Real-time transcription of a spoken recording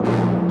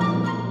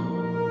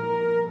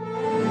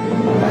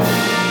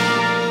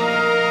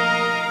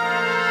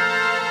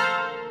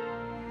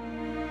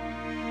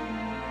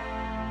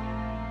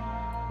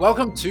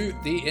Welcome to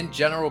the In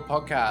General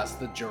podcast,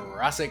 the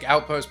Jurassic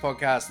Outpost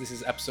podcast. This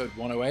is episode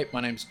 108.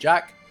 My name's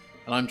Jack,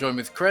 and I'm joined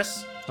with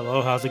Chris.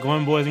 Hello, how's it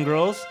going, boys and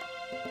girls?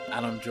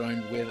 And I'm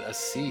joined with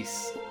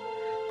Assis.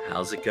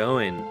 How's it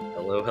going?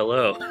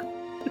 Hello.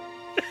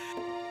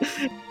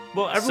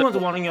 Well, everyone's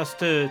wanting us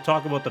to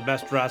talk about the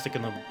best Jurassic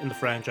in the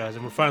franchise,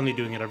 and we're finally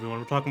doing it, everyone.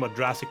 We're talking about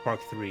Jurassic Park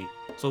 3.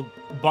 So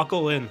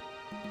buckle in.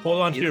 Hold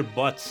on to your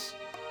butts.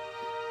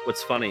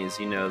 What's funny is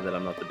you know that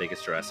I'm not the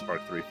biggest Jurassic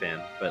Park 3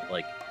 fan, but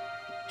like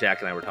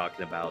Jack and I were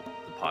talking about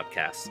the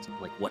podcast,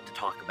 like what to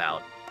talk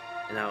about,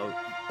 and I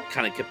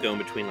kind of kept going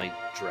between like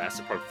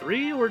Jurassic Park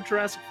 3 or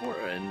Jurassic 4,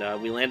 and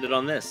we landed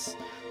on this.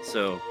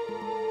 So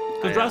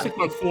because Jurassic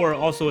Park 4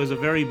 also is a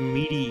very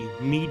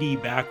meaty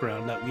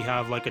background that we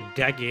have like a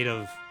decade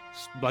of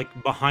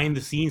like behind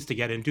the scenes to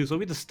get into, so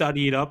we have to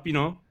study it up, get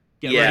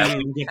ready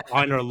and get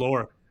behind our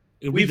lore.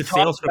 We've the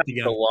sales script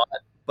again a lot,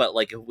 but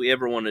like if we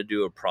ever want to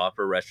do a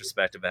proper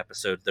retrospective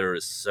episode, there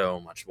is so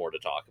much more to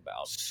talk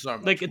about.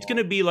 It's going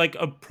to be like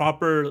a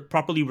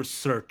properly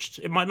researched.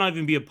 It might not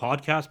even be a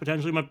podcast,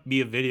 potentially it might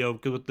be a video,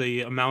 because with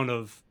the amount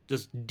of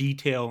just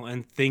detail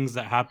and things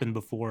that happened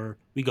before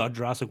we got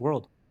Jurassic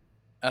World.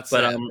 That's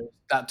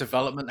that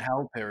development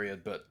hell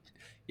period. But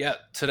yeah,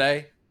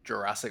 today,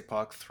 Jurassic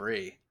Park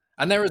 3.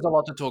 And there is a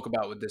lot to talk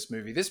about with this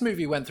movie. This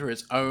movie went through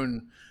its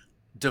own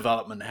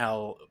development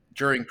hell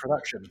during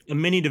production. A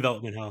mini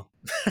development hell.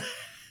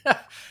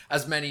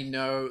 As many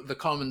know, the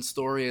common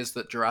story is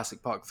that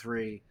Jurassic Park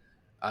 3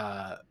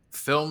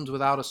 filmed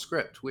without a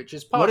script, which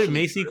is partially what did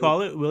Macy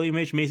call it? William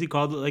H. Macy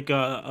called it like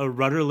a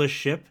rudderless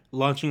ship,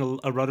 launching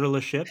a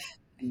rudderless ship.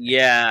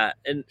 Yeah,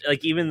 and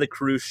like even the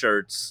crew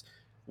shirts,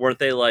 weren't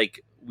they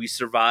like, we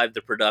survived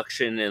the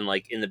production, and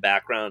like in the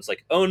background it's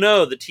like, oh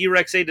no, the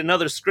T-Rex ate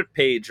another script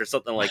page or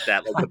something like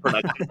that. Like the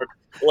production,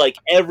 like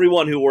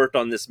everyone who worked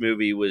on this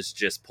movie was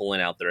just pulling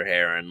out their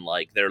hair, and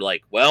like they're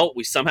like, well,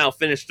 we somehow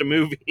finished a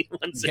movie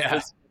once it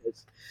was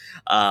finished.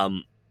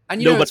 And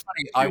you know, it's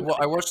funny.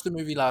 I watched the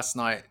movie last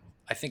night.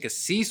 I think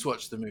Assis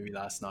watched the movie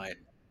last night.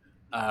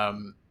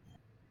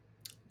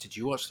 Did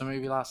you watch the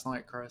movie last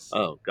night, Chris?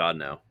 Oh God,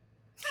 no.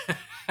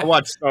 I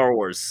watched Star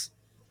Wars.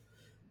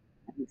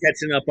 I'm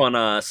catching up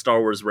on Star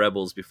Wars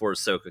Rebels before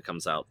Ahsoka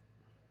comes out.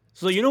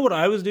 So you know what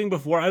I was doing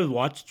before I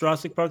watched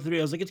Jurassic Park 3?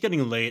 I was like, it's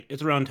getting late.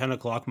 It's around 10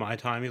 o'clock my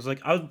time. He was like,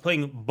 I was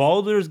playing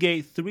Baldur's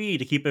Gate 3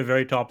 to keep it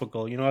very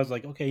topical. I was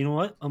like, okay, you know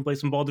what? I'll play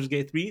some Baldur's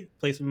Gate 3,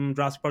 play some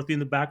Jurassic Park 3 in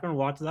the background,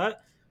 watch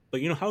that. But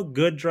you know how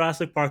good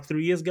Jurassic Park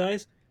 3 is,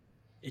 guys?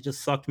 It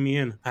just sucked me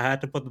in. I had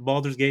to put the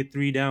Baldur's Gate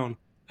 3 down.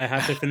 I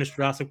had to finish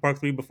Jurassic Park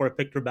 3 before I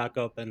picked her back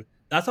up. And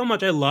that's how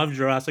much I love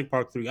Jurassic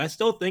Park 3. I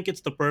still think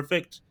it's the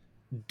perfect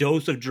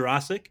dose of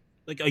Jurassic.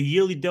 Like a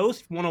yearly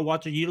dose. If you want to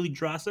watch a yearly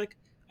Jurassic,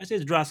 I say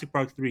it's Jurassic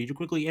Park 3. You're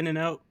quickly in and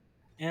out,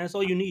 and that's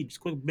all you need. Just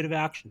a quick bit of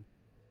action.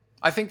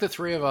 I think the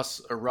three of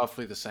us are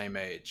roughly the same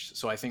age.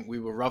 So I think we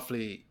were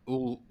roughly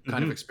all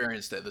kind of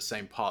experienced it at the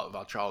same part of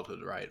our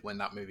childhood, right? When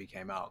that movie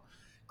came out.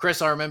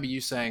 Chris, I remember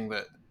you saying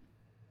that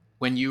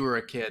when you were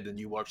a kid and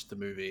you watched the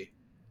movie,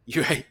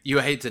 you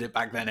hated it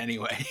back then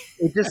anyway.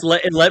 It just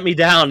let me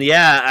down.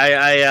 Yeah,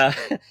 I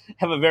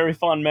have a very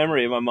fond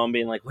memory of my mom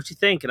being like, "What'd you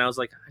think?" And I was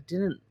like, "I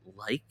didn't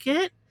like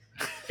it."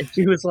 And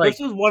she was like,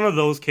 "This was one of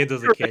those kids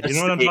as a kid." You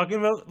know what I'm talking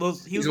about?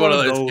 He was one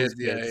of those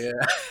kids.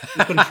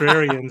 Yeah.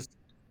 Contrarians.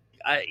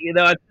 I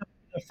do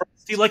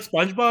you like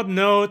SpongeBob?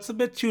 No, it's a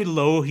bit too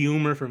low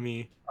humor for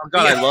me. Oh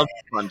God, I love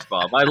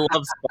SpongeBob. I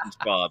love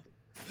SpongeBob.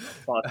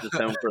 Foster's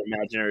Home for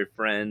Imaginary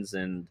Friends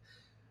and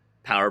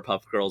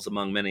Powerpuff Girls,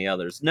 among many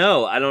others.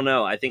 No, I don't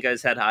know. I think I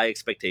just had high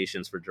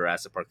expectations for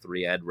Jurassic Park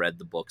 3. I had read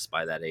the books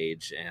by that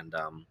age, and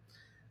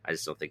I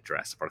just don't think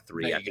Jurassic Park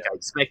 3.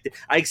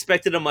 I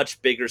expected a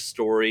much bigger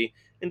story,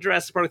 and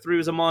Jurassic Park 3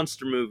 was a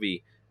monster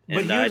movie.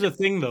 But here's the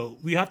thing, though.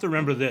 We have to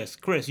remember this.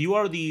 Chris, you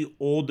are the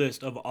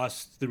oldest of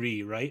us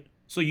three, right?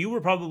 So you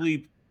were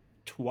probably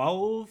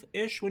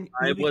 12-ish when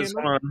I was.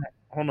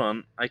 Hold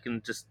on. I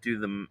can just do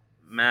the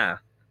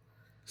math.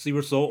 See,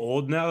 we're so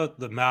old now that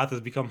the math has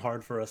become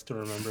hard for us to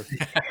remember.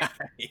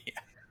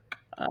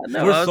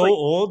 We're so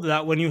old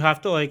that when you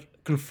have to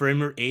like confirm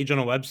your age on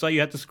a website,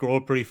 you have to scroll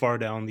pretty far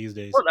down these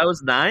days. What, I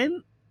was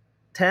 9?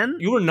 10?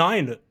 You were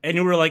 9, and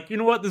you were like, you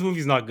know what, this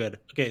movie's not good.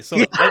 Okay, so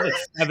I was like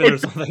 7 or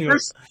something.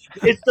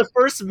 It's the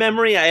first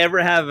memory I ever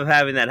have of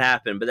having that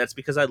happen, but that's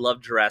because I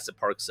loved Jurassic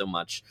Park so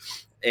much.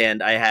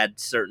 And I had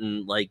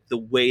certain, like, the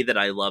way that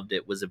I loved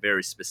it was a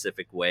very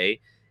specific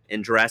way.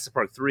 And Jurassic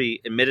Park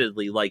 3,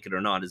 admittedly, like it or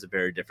not, is a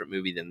very different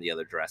movie than the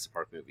other Jurassic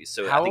Park movies.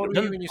 So how old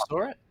were you when you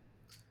saw it?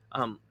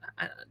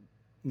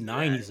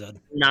 9, you said.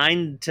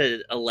 9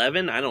 to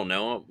 11? I don't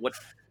know. What?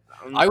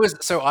 I was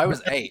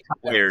 8.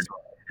 Weird.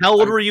 How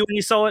old were you when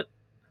you saw it?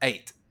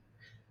 8.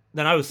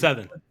 Then I was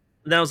 7.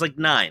 Then I was like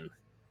 9.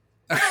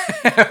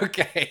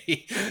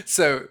 Okay,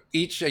 so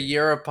each a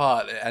year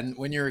apart, and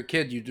when you're a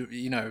kid,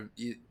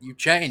 you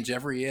change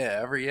every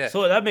year.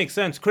 So that makes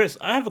sense, Chris.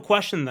 I have a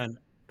question then.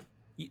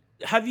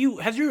 Has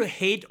your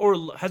hate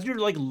or has your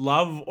like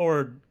love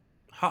or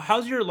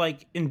how's your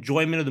like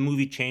enjoyment of the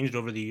movie changed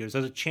over the years?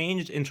 Has it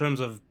changed in terms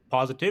of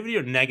positivity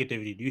or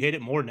negativity? Do you hate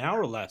it more now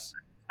or less?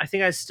 I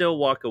think I still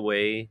walk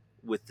away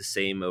with the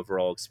same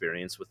overall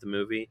experience with the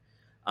movie,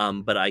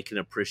 but I can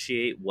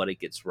appreciate what it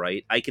gets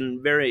right. I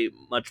can very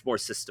much more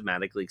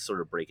systematically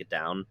sort of break it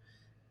down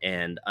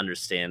and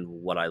understand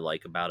what I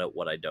like about it,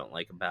 what I don't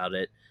like about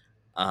it,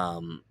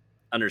 um,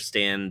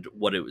 understand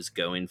what it was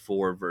going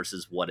for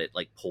versus what it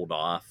like pulled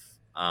off.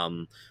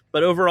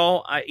 But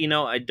overall,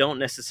 I don't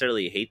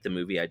necessarily hate the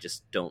movie. I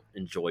just don't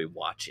enjoy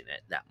watching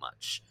it that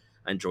much.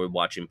 I enjoy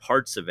watching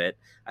parts of it.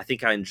 I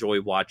think I enjoy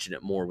watching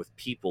it more with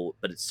people,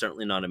 but it's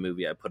certainly not a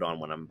movie I put on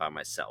when I'm by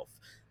myself.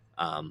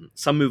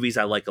 Some movies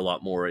I like a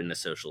lot more in a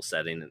social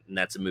setting, and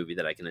that's a movie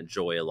that I can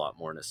enjoy a lot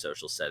more in a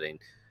social setting,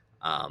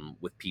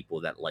 with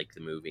people that like the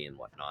movie and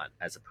whatnot,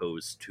 as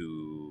opposed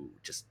to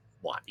just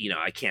what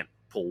I can't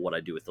pull What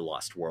I Do with the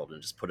Lost World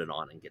and just put it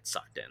on and get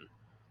sucked in.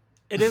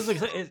 It is like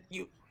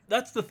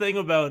that's the thing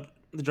about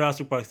the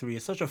Jurassic Park 3.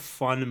 It's such a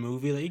fun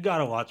movie that you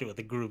gotta watch it with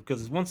a group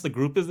because once the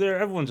group is there,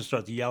 everyone just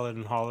starts yelling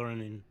and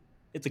hollering, and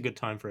it's a good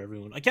time for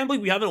everyone. I can't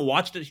believe we haven't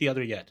watched it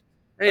together yet.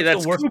 Hey, That's the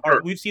that's worst Cooper.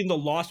 part. We've seen the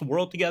Lost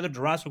World together,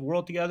 Jurassic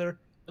World together.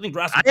 I think I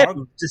Jurassic have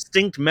Park.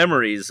 distinct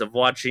memories of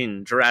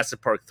watching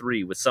Jurassic Park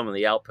 3 with some of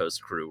the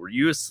Outpost crew. Were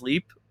you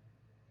asleep?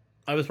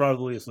 I was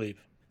probably asleep.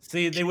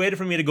 See, they waited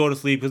for me to go to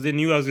sleep because they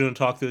knew I was going to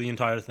talk through the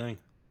entire thing.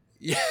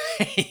 Yeah,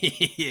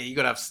 yeah, you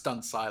gotta have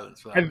stunned silence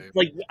for that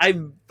movie.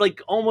 I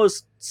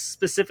almost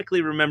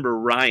specifically remember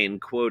Ryan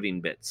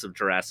quoting bits of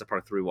Jurassic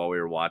Park 3 while we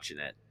were watching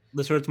it.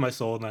 This hurts my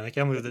soul, man. I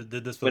can't believe they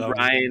did this When without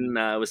me.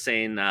 Ryan was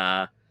saying,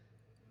 oh,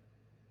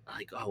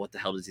 what the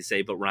hell does he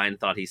say? But Ryan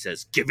thought he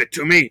says, "Give it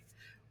to me,"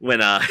 when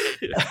when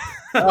he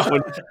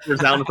was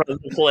down in front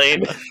of the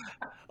plane.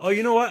 Oh,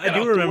 you know what? Get I do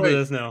off the remember way.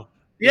 this now.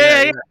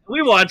 Yeah,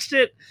 we watched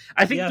it.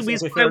 I think Yes, we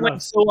okay, fair went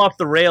enough. so off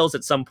the rails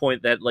at some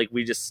point that like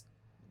we just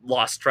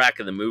lost track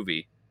of the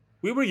movie.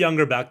 We were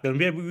younger back then.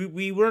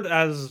 We weren't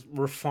as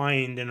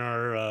refined in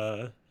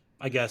our,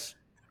 I guess.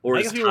 Or I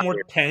as guess we were more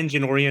tired.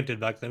 tangent oriented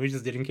back then. We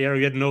just didn't care.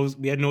 We had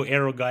no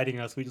arrow guiding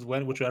us. We just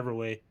went whichever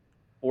way.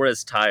 Or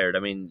as tired. I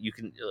mean,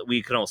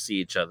 we can all see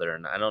each other,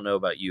 and I don't know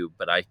about you,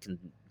 but I can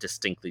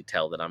distinctly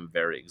tell that I'm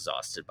very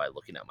exhausted by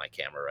looking at my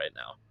camera right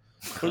now.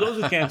 For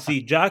those who can't see,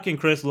 Jack and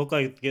Chris look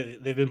like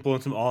they've been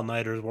pulling some all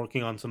nighters,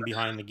 working on some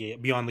beyond the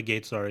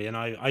gate. Sorry, and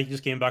I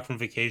just came back from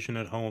vacation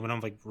at home, and I'm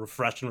like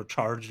refreshed and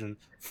recharged and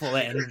full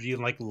of energy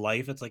and like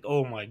life. It's like,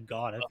 oh my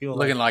god, I feel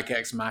Looking like like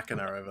Ex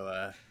Machina over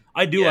there.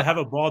 I do. Yeah. I have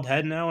a bald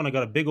head now, and I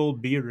got a big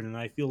old beard, and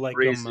I feel like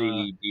Crazy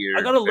I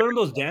beard. gotta learn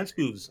those dance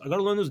moves. I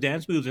gotta learn those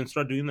dance moves and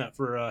start doing that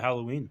for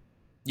Halloween.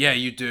 Yeah,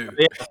 you do.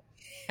 Yeah.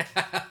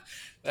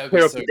 That would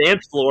Clear be up so. the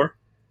dance floor.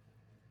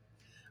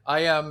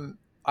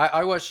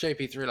 I watched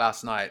JP3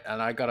 last night,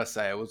 and I gotta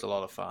say it was a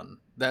lot of fun.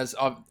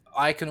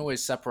 I can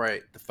always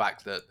separate the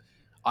fact that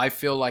I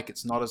feel like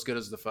it's not as good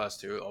as the first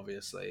two.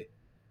 Obviously,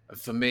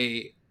 for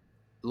me,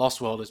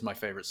 Lost World is my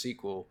favorite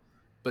sequel,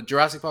 but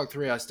Jurassic Park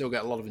 3 I still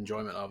get a lot of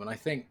enjoyment of, and I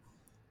think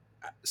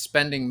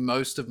spending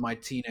most of my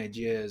teenage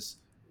years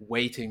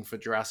waiting for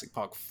Jurassic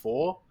Park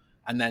 4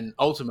 and then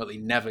ultimately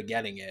never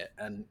getting it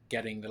and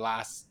getting the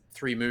last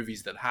three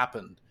movies that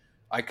happened,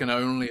 I can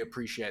only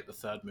appreciate the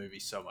third movie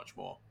so much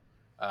more.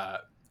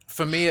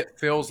 For me, it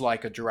feels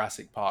like a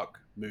Jurassic Park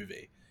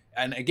movie.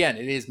 And again,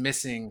 it is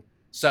missing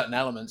certain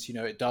elements.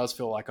 It does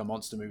feel like a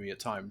monster movie at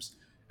times,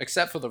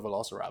 except for the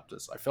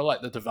Velociraptors. I feel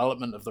like the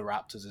development of the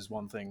Raptors is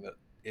one thing that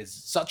is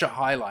such a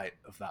highlight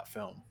of that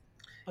film.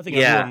 I think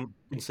Yeah. everyone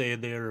can say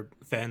they're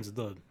fans of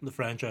the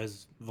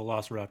franchise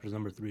Velociraptors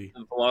 #3.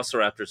 The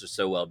Velociraptors are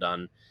so well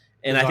done,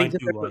 and I think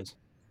Design that wise.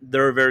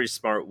 they're a very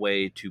smart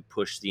way to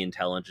push the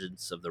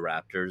intelligence of the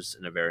raptors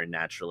in a very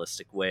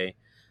naturalistic way.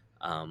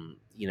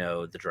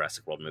 The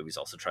Jurassic World movies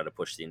also try to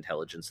push the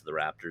intelligence of the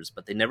raptors,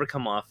 but they never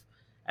come off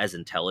as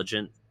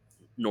intelligent,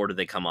 nor do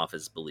they come off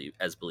as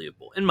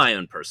believable. In my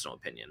own personal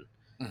opinion,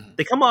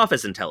 they come off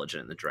as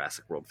intelligent in the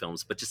Jurassic World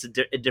films, but just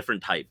a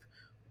different type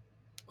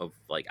of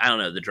I don't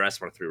know, the Jurassic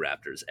Park 3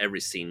 raptors. Every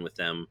scene with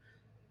them,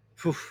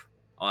 whew,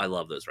 oh, I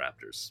love those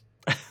raptors.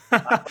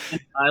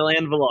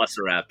 Thailand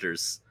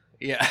Velociraptors.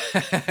 Yeah,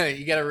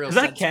 you get a real. Is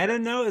that sense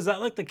canon now? Is that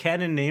like the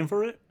canon name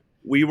for it?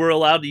 We were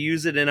allowed to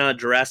use it in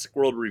Jurassic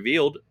World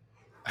Revealed.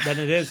 Then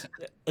it is.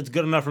 It's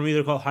good enough for me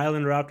to call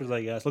Highland Raptors,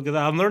 I guess. Look at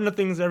that. I'm learning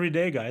things every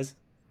day, guys.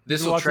 This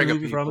been will watching the trigger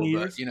movie for how people,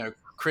 many but years?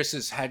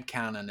 Chris's head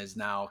canon is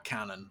now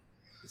canon.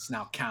 It's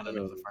now canon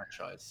of the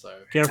franchise.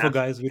 So Careful,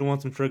 guys. We don't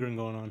want some triggering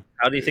going on.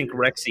 How do you think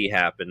Rexy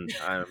happened?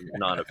 I'm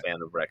not a fan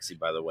of Rexy,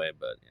 by the way,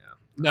 but yeah.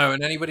 no,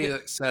 and anybody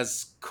that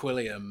says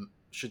Quilliam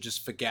should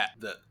just forget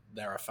that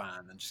they're a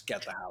fan and just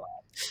get the hell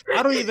out.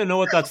 I don't even know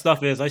what that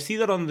stuff is. I see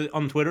that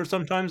on Twitter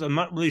sometimes. I'm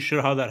not really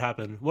sure how that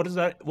happened. What is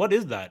that? What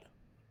is that?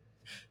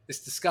 It's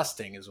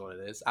disgusting, is what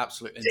it is.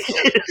 Absolute insult.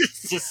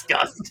 It's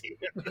disgusting.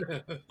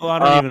 Oh, I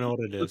don't even know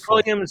what it is. So.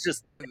 Quilliam is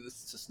just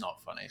It's just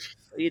not funny.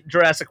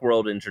 Jurassic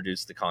World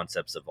introduced the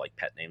concepts of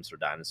pet names for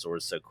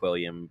dinosaurs, so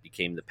Quilliam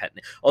became the pet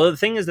name. Although the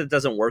thing is that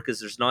doesn't work is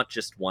there's not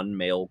just one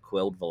male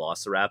quilled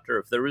velociraptor.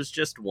 If there was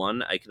just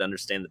one, I could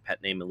understand the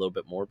pet name a little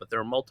bit more, but there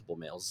are multiple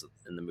males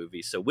in the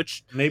movie. So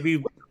which Maybe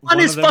one one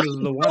is of them fucking is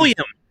the one.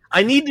 Quilliam?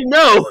 I need to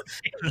know.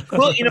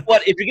 You know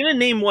what? If you're gonna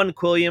name one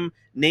Quilliam,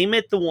 name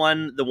it the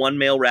one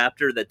male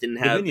raptor that didn't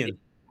have a Dominion.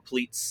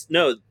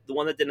 no, the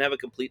one that didn't have a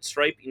complete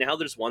stripe. You know how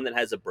there's one that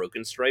has a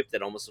broken stripe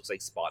that almost looks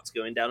like spots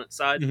going down its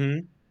side.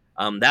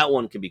 That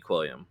one can be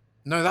Quilliam.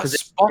 No, that's 'Cause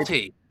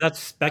Spotty.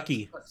 That's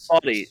Specky.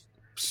 Spotty,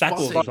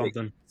 Speckles or Spotty.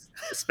 something.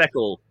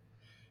 Speckle,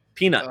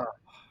 Peanut.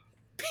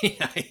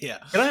 Yeah.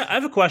 I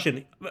have a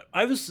question.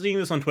 I was seeing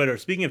this on Twitter.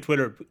 Speaking of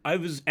Twitter, I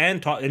was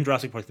in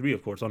Jurassic Park 3,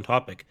 of course, on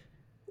topic.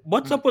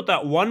 What's up with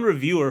that one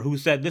reviewer who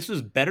said this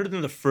is better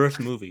than the first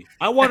movie?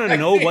 I want to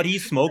know what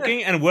he's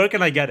smoking and where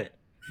can I get it?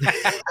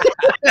 I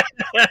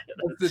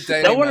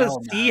want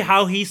to see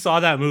how he saw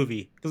that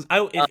movie because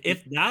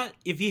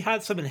if he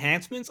had some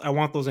enhancements, I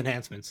want those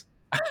enhancements.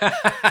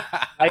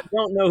 I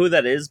don't know who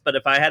that is, but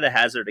if I had to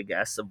hazard a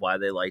guess of why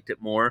they liked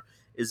it more,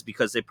 is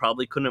because they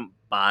probably couldn't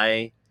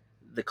buy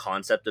the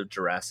concept of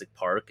Jurassic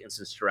Park, and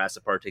since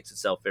Jurassic Park takes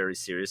itself very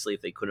seriously,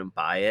 if they couldn't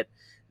buy it,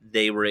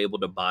 they were able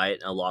to buy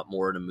it a lot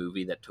more in a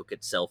movie that took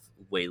itself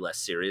way less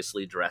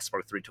seriously. Jurassic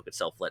Park 3 took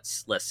itself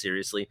less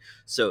seriously,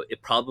 so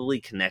it probably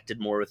connected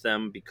more with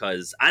them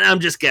because I'm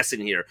just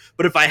guessing here,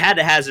 but if I had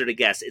to hazard a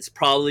guess, it's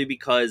probably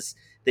because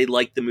they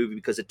liked the movie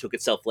because it took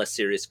itself less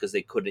serious because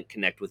they couldn't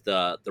connect with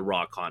the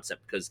raw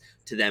concept because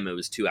to them it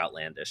was too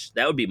outlandish.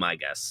 That would be my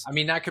guess. I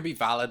mean, that could be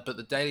valid, but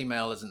the Daily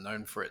Mail isn't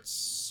known for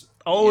its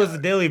it's the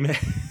Daily Mail.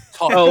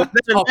 top in of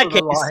the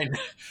case, line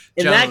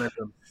in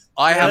journalism.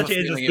 I have a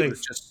changes feeling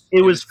things.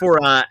 it was for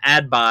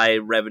ad buy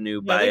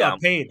revenue. Yeah, they got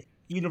paid.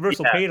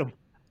 Universal paid them.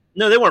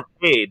 No, they weren't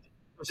paid.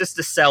 It was just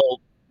to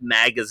sell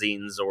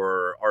magazines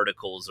or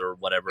articles or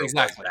whatever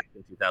Exactly. it was back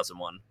in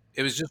 2001.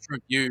 It was just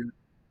review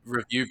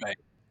bait.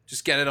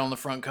 Just get it on the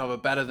front cover,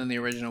 better than the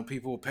original.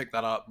 People will pick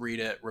that up, read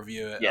it,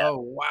 review it. Yeah. Oh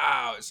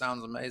wow, it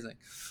sounds amazing,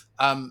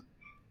 and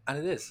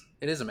it is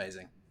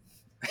amazing.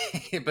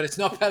 But it's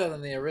not better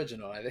than the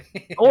original, I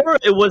think. Or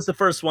it was the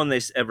first one they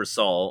ever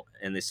saw,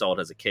 and they saw it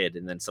as a kid,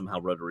 and then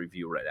somehow wrote a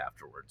review right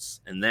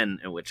afterwards. And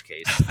then, in which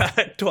case,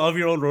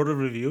 12-year-old wrote a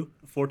review,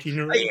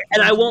 14-year-old.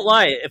 And I won't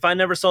lie, if I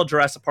never saw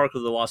Jurassic Park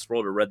of the Lost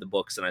World or read the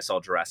books, and I saw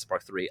Jurassic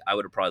Park 3, I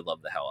would have probably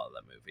loved the hell out of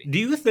that movie. Do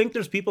you think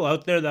there's people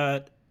out there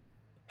that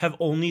have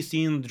only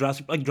seen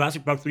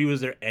Jurassic Park 3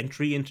 was their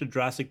entry into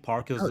Jurassic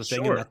Park as the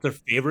thing, and that's their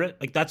favorite?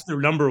 Like that's their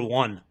number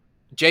one.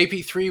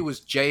 JP3 was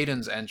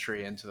Jaden's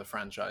entry into the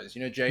franchise.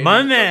 You know, Jaden.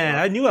 My man,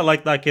 I knew I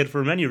liked that kid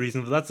for many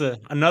reasons, but that's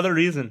another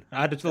reason.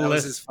 I added to the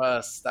list.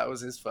 That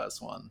was his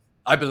first one,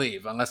 I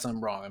believe. Unless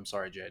I'm wrong, I'm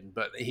sorry, Jaden,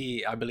 but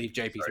I believe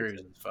JP3 was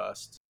his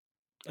first.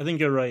 I think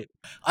you're right.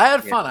 I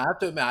had fun. I have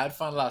to admit, I had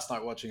fun last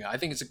night watching it. I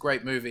think it's a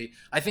great movie.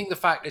 I think the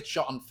fact it's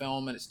shot on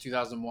film and it's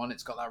 2001,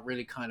 it's got that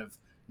really kind of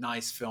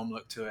nice film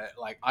look to it.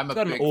 Like I'm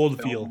a big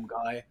old film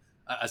guy,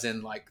 as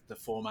in like the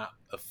format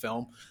of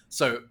film.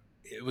 So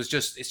it's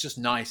just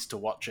nice to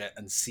watch it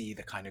and see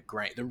the kind of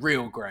grain, the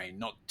real grain,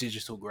 not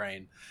digital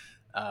grain.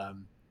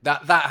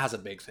 That has a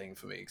big thing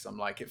for me because I'm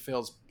like, it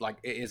feels like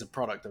it is a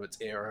product of its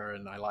era,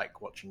 and I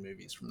like watching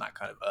movies from that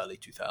kind of early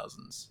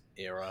 2000s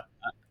era.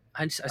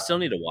 I still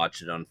need to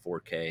watch it on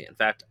 4K. In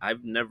fact,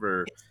 I've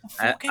never.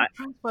 4K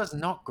transfer is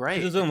not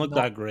great. It doesn't look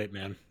that great,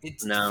 man.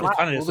 It's flat.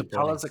 All the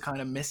colors are kind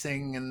of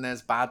missing, and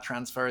there's bad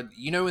transfer.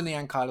 You know, when the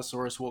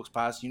Ankylosaurus walks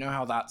past, you know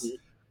how that's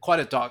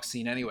quite a dark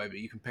scene anyway, but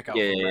you can pick out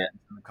the red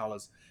and the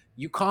colors.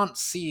 You can't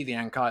see the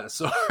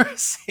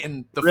Ankylosaurus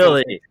in the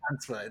 4K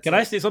transfer. Can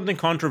I say something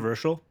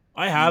controversial?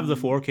 I have the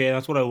 4K.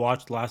 That's what I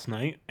watched last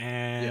night,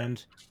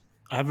 and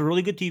I have a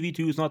really good TV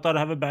too. It's not that I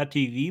have a bad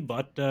TV,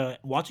 but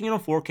watching it on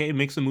 4K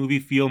makes the movie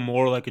feel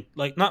more like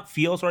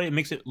it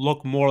makes it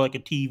look more like a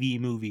TV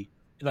movie.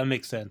 If that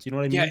makes sense, you know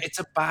what I mean? Yeah, it's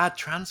a bad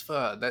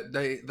transfer.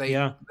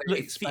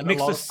 It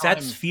makes the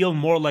sets feel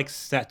more like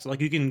sets.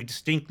 Like you can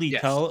distinctly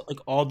tell, like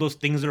all those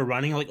things that are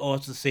running. Like, oh,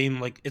 it's the same.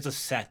 Like it's a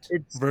set.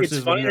 Versus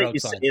it's funny when you're that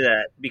outside. you say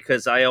that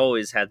because I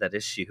always had that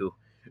issue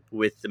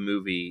with the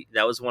movie.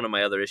 That was one of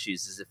my other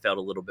issues. Is it felt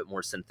a little bit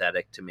more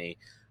synthetic to me.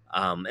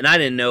 And I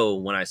didn't know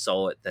when I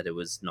saw it that it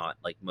was not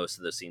like most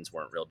of the scenes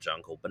weren't real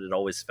jungle, but it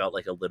always felt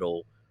like a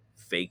little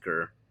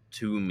faker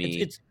to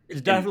me.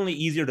 It's definitely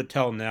easier to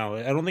tell now.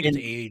 I don't think it's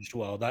aged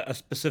well. That a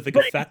specific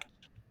effect.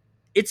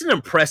 It's an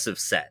impressive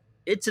set.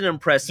 It's a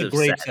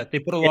great set. They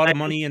put a lot of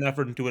money and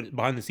effort into it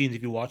behind the scenes.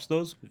 If you watch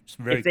those, it's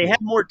very. If they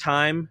had more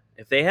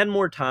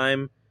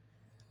time,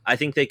 I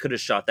think they could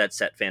have shot that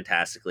set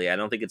fantastically. I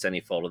don't think it's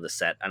any fault of the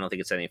set. I don't think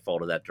it's any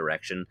fault of that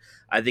direction.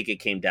 I think it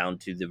came down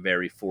to the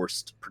very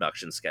forced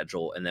production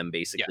schedule and then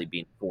basically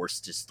being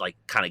forced to just like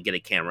kind of get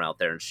a camera out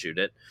there and shoot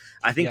it.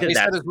 I think they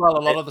said as well,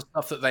 a lot of the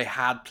stuff that they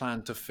had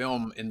planned to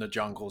film in the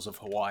jungles of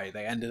Hawaii,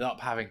 they ended up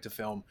having to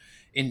film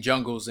in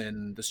jungles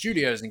in the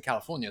studios in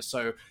California.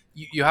 So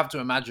you have to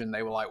imagine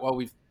they were like, well,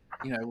 we've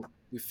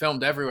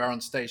filmed everywhere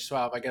on stage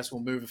 12. I guess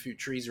we'll move a few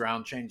trees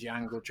around, change the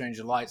angle, change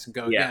the lights, and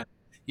go again.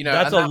 You know,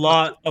 that's a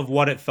lot of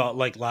what it felt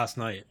like last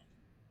night.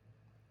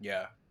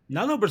 Yeah.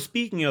 Now that we're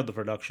speaking of the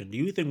production, do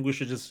you think we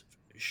should just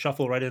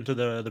shuffle right into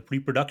the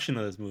pre-production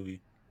of this movie?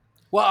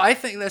 Well, I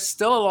think there's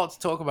still a lot to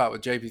talk about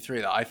with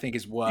JP3 that I think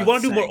is You worth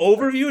want to do more saying.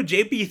 overview of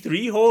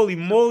JP3? Holy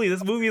moly,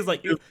 this movie is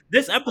like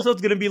this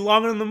episode's gonna be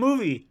longer than the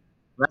movie.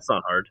 That's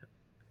not hard.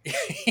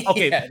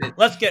 Okay, Yeah,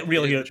 let's get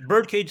real it is here. a trip.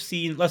 Birdcage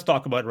scene. Let's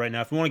talk about it right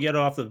now. If we want to get it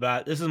off the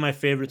bat, this is my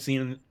favorite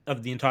scene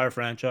of the entire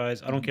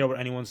franchise. I don't Mhm. care what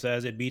anyone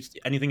says. It beats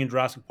anything in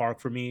Jurassic Park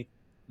for me.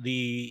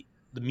 The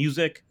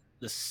music,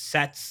 the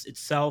sets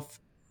itself,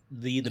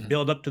 the Mhm.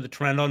 build up to the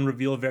Pteranodon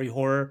reveal, very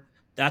horror.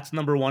 That's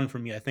number one for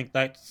me. I think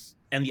that's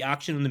and the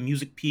action and the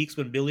music peaks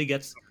when Billy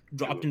gets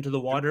dropped into the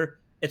water.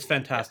 It's Yeah.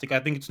 fantastic. I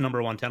think it's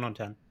number one, 10 on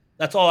 10.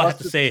 That's all I Plus have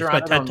to the say. It's my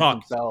TED pteranodons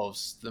talk.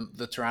 themselves,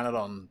 the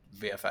pteranodon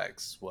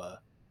VFX were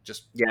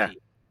just Yeah, peak,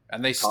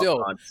 and they top still,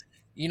 notch.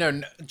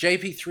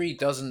 JP3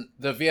 doesn't,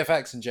 the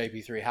VFX in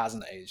JP3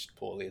 hasn't aged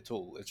poorly at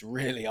all. It's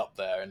really up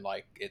there in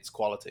like its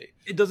quality,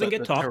 It doesn't but get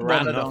the talked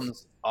about enough.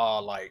 pteranodons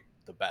are like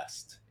the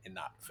best in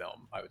that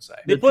film, I would say.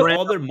 They The put Tyranno-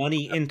 all their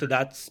money into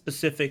that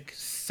specific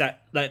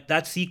set,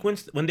 that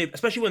sequence when they,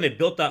 especially when they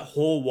built that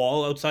whole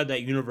wall outside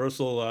that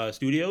Universal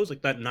Studios,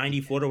 like that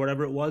 90 foot or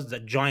whatever it was,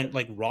 that giant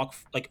like rock,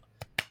 like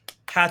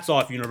hats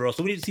off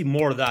Universal. We need to see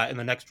more of that in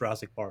the next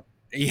Jurassic Park,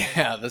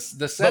 Yeah, the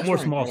but sets more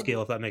were small scale,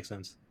 incredible. if that makes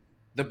sense.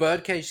 The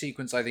birdcage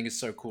sequence I think is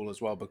so cool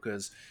as well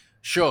because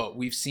sure,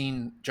 we've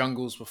seen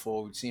jungles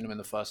before, we've seen them in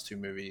the first two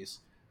movies,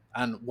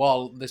 and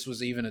while this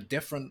was even a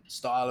different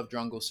style of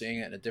jungle, seeing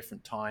it in a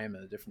different time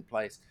and a different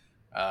place,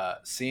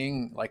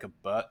 seeing like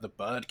the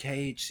bird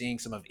cage, seeing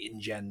some of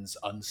InGen's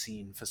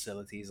unseen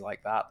facilities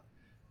like that,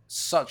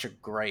 such a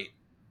great,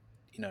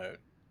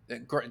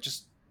 great,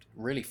 just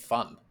really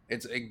fun.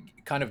 It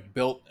kind of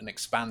built and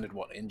expanded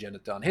what InGen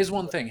had done. Here's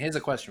one thing. Here's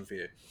a question for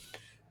you.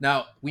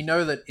 Now we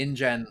know that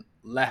InGen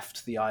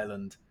left the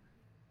island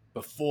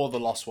before the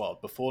Lost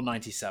World, before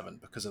 97,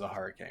 because of the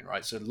hurricane,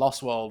 right? So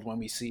Lost World, when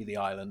we see the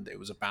island, it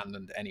was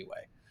abandoned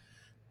anyway.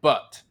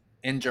 But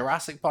in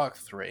Jurassic Park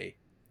 3,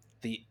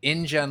 the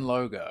InGen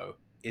logo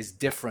is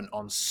different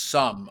on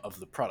some of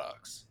the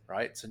products,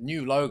 right? It's a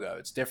new logo.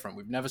 It's different.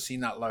 We've never seen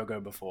that logo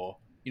before.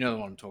 You know the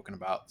one I'm talking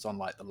about. It's on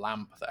like the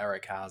lamp that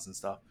Eric has and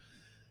stuff.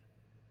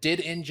 Did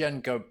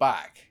InGen go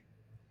back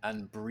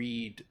and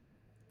breed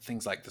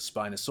things like the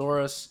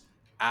Spinosaurus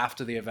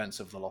after the events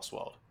of the Lost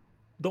World?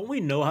 Don't we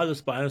know how the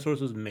Spinosaurus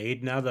was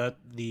made now that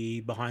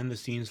the behind the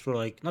scenes for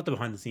like not the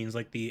behind the scenes,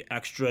 like the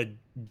extra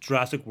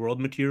Jurassic World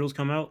materials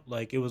come out?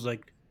 Like it was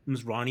like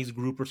Ms. Ronnie's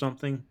group or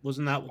something.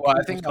 Wasn't that Well, I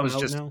what's think that coming was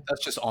out just now?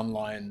 that's just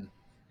online.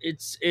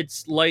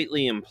 It's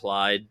lightly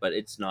implied, but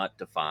it's not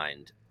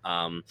defined.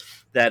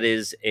 That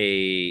is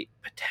a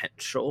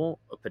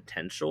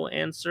potential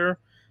answer,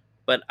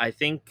 but I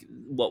think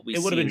what we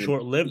It would have see been in the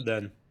short lived movie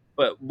then.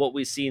 but what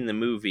we see in the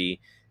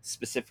movie,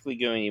 specifically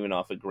going even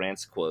off of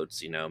Grant's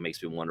quotes,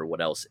 makes me wonder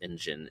what else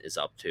InGen is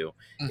up to.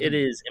 It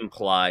Mhm. is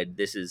implied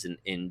this is an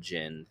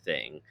InGen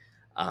thing.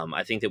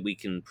 I think that we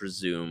can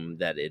presume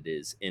that it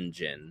is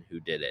InGen who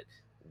did it.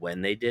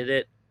 When they did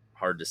it,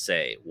 hard to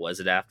say. Was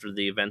it after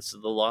the events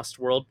of the Lost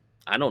World?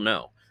 I don't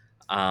know.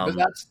 But Um,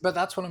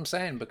 that's what I'm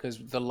saying because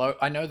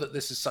I know that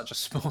this is such a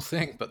small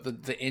thing, but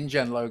the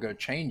InGen logo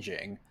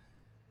changing,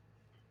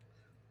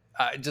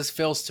 it just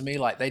feels to me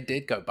like they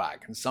did go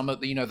back and some of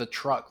the the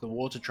truck, the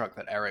water truck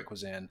that Eric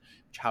was in,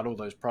 which had all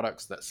those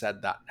products that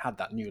said that had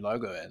that new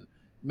logo in,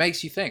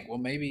 makes you think, well,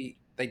 maybe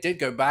they did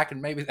go back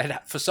and maybe they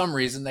for some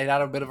reason they'd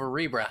had a bit of a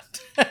rebrand.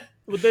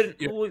 Well, then,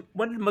 you know,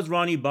 when did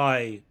Masrani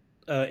buy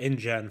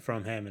InGen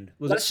from Hammond?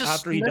 Was it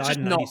after he let's died just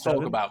in not talk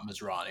 '97? about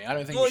Mizrani. I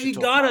don't think we Well, should we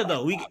talk about gotta that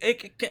though.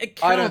 crap. It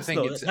I don't counts think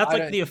though. it's That's I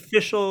like don't the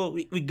official.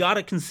 We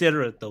gotta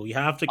consider it though. We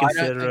have to I don't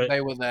consider think it.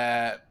 they were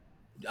there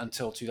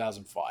until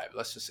 2005.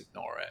 Let's just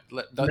ignore it.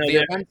 no,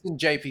 The events in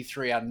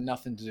JP3 had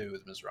nothing to do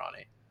with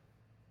Mizrani,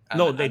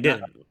 No, they and that,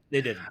 didn't.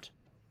 They didn't.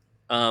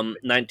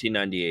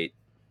 1998.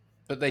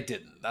 but they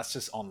didn't. That's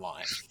just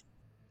online.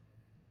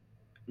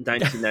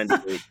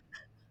 1998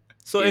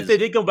 So if is they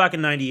did go back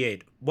in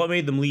 '98, what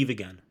made them leave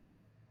again?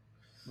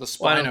 The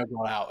well, I don't. Spino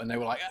got out, and they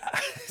were like,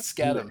 it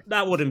scared them.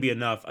 That wouldn't be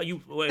enough.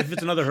 You if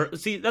it's another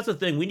see, that's the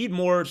thing. We need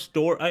more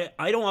story.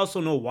 I don't also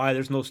know why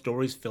there's no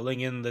stories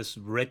filling in this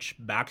rich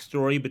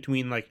backstory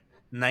between like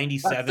That's the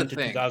 '97 to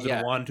thing. Yeah,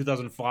 2001,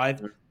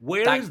 2005.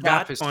 Where that is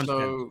gap that is content?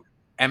 so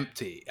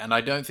empty, and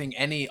I don't think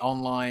any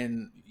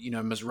online,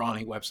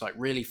 Mizrani website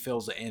really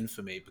fills it in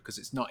for me because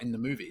it's not in the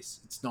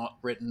movies. It's not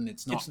written.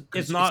 It's not. It's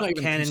It's not not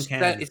even.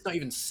 canon. It's not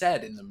even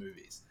said in the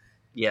movies.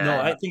 No,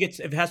 Yeah, I think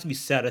it has to be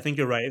said. I think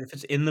you're right. If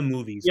it's in the you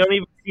movies, don't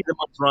even see the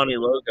Maserati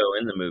logo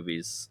in the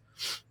movies.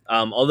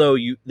 Although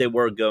they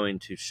were going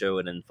to show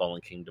it in Fallen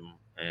Kingdom,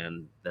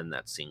 and then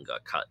that scene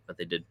got cut, but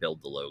they did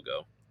build the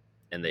logo,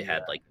 and they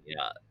had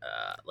Yeah.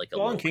 like a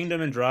Fallen little.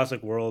 Kingdom and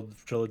Jurassic World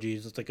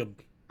trilogies, it's like a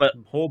But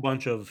whole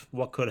bunch of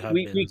what could have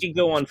we been could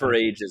go on for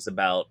sprinkled. ages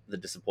about the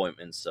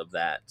disappointments of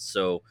that.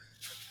 So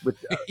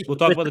with We'll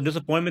talk with about the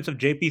disappointments of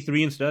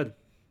JP3 instead.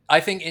 I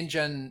think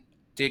InGen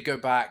did go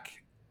back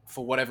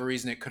for whatever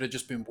reason. It could have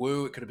just been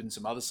Wu. It could have been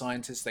some other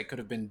scientists. They could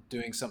have been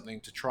doing something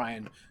to try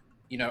and,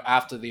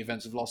 after the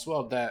events of Lost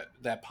World,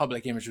 their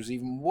public image was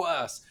even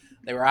worse.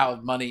 They were out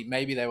of money.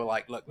 Maybe they were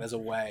like, look, there's a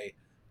way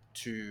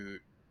to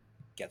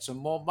get some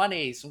more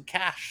money, some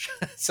cash.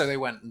 So they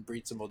went and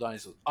breed some more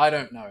dinosaurs. I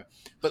don't know,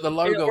 but the It,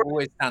 logo or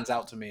always stands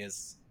out to me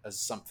as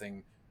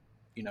something,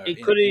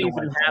 it could in a way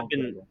even happen.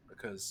 groundbreaking,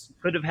 because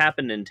Could have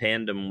happened in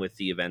tandem with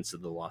the events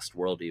of the Lost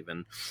World.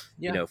 Even,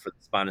 yeah, for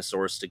the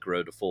Spinosaurus to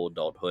grow to full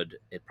adulthood,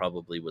 it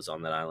probably was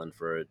on that island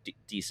for a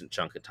decent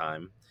chunk of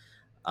time.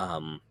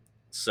 Um,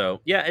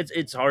 so yeah,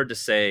 it's hard to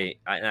say.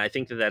 And I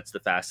think that that's the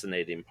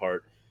fascinating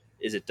part.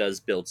 Is it does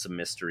build some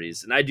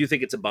mysteries, and I do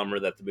think it's a bummer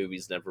that the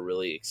movies never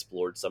really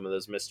explored some of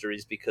those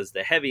mysteries, because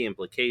the heavy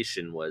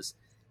implication was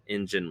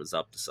InGen was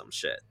up to some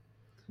shit.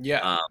 yeah.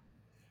 Um,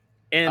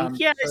 and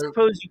yeah, I So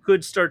suppose you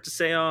could start to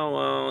say, oh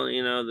well,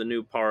 the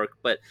new park,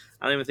 but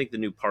I don't even think the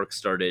new park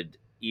started.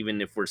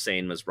 Even if we're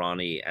saying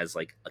Masrani as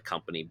like a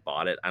company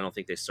bought it, I don't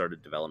think they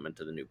started development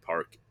of the new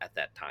park at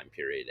that time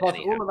period. plus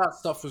Anyhow, all of that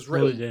stuff was No,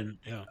 they written didn't.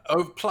 Yeah.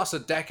 over plus a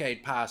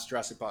decade past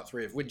Jurassic Park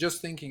 3. If we're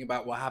just thinking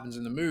about what happens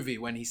in the movie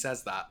when he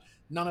says that,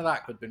 none of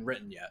that could have been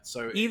written yet.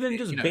 So Even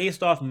just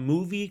based off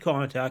movie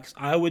context,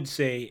 I would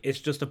say it's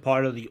just a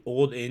part of the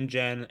old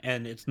InGen,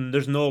 and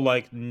there's no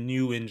like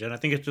new InGen. I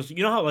think it's just,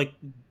 how like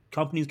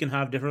companies can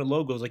have different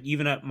logos. Like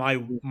even at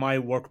my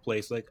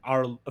workplace, like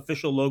our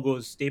official logo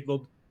is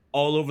stapled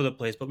all over the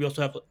place, but we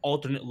also have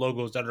alternate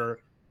logos that are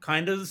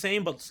kind of the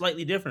same but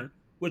slightly different,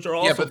 which are yeah,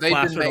 also but they've been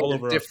plastered made all at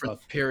over our different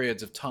stuff.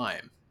 periods of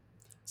time.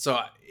 So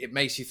it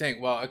makes you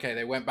think, well, okay,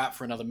 they went back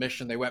for another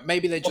mission.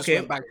 Maybe they just Okay,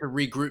 went back to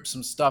regroup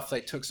some stuff.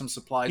 They took some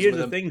supplies here's with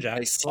the them. thing, They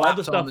Jack.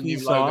 slapped on the new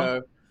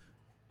logo.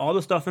 All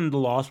the stuff in the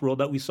Lost World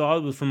that we saw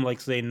was from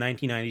like say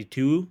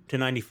 1992 to Yeah,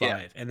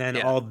 95, and then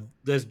yeah. all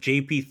this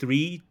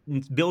JP3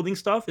 building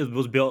stuff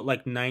was built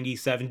like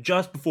 97,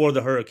 just before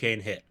the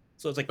hurricane hit.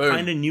 So it's like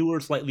kind Boom. of newer,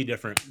 slightly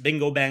different.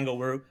 Bingo bango,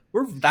 we're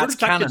That's detectives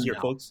canon here,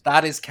 now. folks.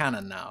 That is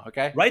canon now.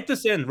 Okay. Write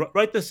this in.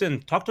 Write this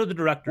in. Talk to the We'll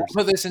directors.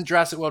 put this in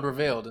Jurassic World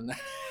Revealed, and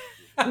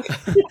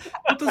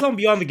Put this on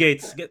Beyond the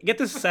Gates. Get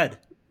this said.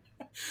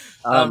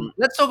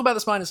 let's talk about the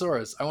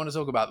Spinosaurus. I want to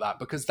talk about that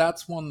because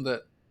that's one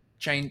that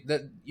change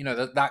that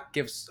that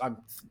gives. I'm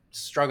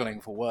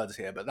struggling for words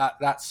here, but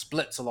that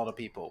splits a lot of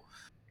people.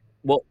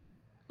 well,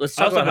 let's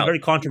I talk also about have a how very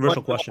you want controversial to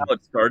know question. how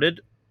it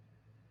started,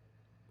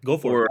 Go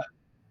for it. or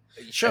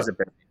as Sure. a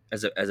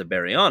as a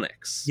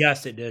baryonyx.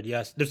 Yes, it did.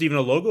 Yes, there's even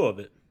a logo of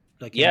it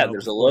that came Yeah, out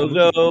there's a before the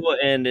logo, movie.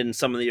 and in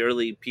some of the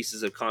early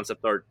pieces of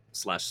concept art /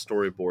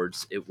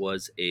 storyboards, it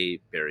was a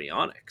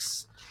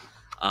baryonyx.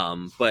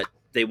 But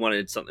they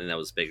wanted something that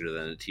was bigger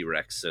than a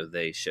T-Rex, so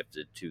they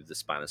shifted to the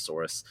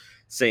Spinosaurus.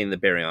 Saying the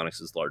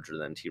baryonyx is larger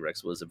than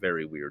T-Rex was a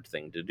very weird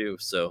thing to do,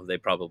 so they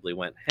probably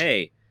went,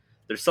 hey,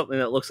 there's something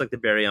that looks like the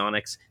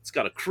baryonyx. It's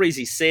got a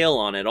crazy sail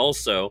on it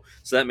also,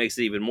 so that makes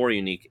it even more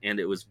unique, and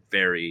it was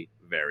very,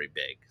 very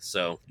big.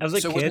 So, As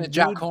a So wasn't it kid,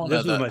 Jack dude, Horner this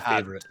was that my had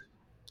favorite.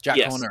 Jack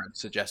yes. Horner had It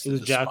suggested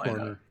was the Jack Spino?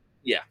 Horner.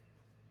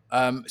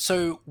 Yeah.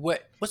 So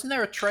wasn't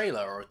there a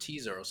trailer or a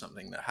teaser or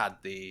something that had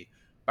the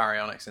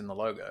baryonyx in the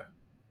logo?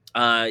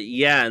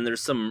 Yeah, and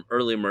there's some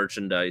early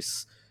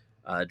merchandise,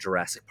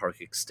 Jurassic Park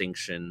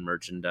Extinction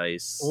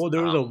merchandise. Oh,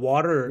 there was a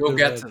water. We'll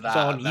There's get a to I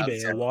saw on that.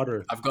 eBay a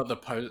water. I've got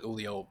all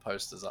the old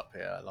posters up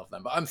here. I love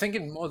them, but I'm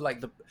thinking more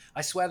like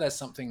I swear there's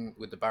something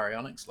with the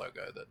baryonyx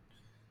logo that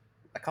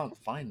I can't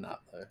find that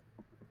though.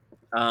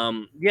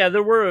 Yeah,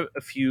 there were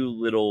a few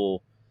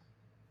little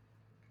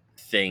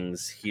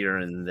things here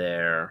and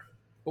there.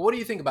 But what do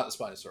you think about the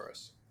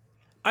Spinosaurus?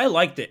 I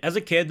liked it as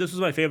a kid. This was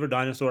my favorite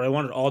dinosaur. I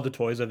wanted all the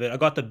toys of it. I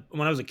got the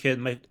when I was a kid.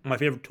 My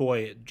favorite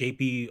toy,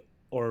 JP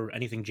or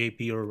anything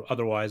JP or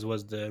otherwise,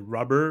 was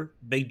the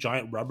big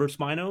giant rubber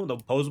Spino, the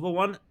posable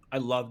one. I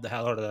loved the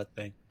hell out of that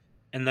thing.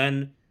 And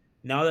then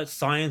now that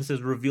science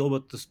has revealed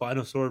what the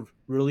Spinosaur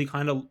really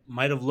kind of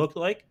might have looked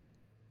like,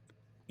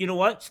 you know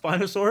what?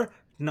 Spinosaur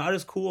not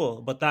as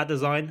cool, but that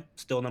design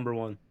still number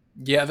one.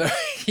 Yeah,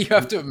 you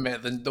have to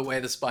admit the way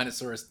the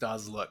Spinosaurus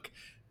does look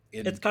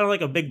It's in kind of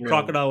like a big real.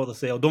 crocodile with a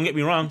sail. Don't get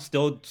me wrong,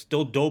 still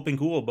dope and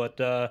cool,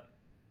 but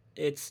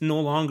it's no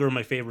longer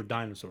my favorite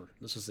dinosaur.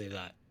 Let's just say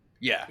that.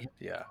 Yeah,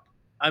 yeah.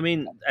 I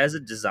mean, as a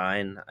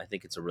design, I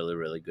think it's a really,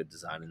 really good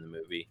design in the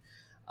movie.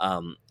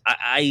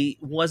 I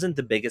wasn't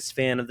the biggest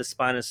fan of the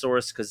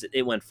Spinosaurus because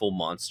it went full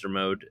monster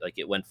mode. Like,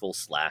 it went full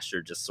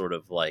slasher, just sort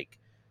of like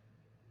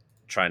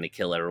trying to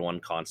kill everyone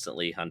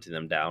constantly, hunting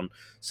them down.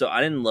 So I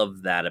didn't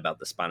love that about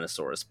the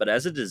Spinosaurus. But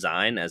as a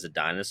design, as a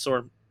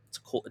dinosaur,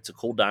 it's a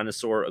cool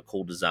dinosaur, a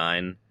cool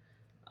design.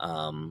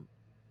 Um,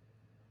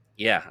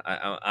 yeah,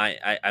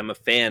 I'm a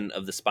fan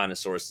of the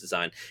Spinosaurus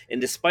design,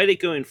 and despite it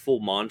going full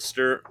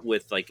monster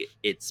with like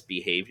its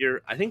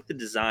behavior, I think the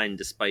design,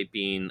 despite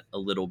being a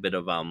little bit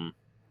of the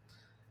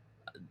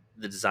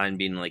design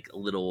being like a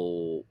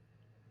little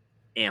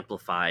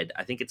amplified,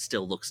 I think it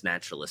still looks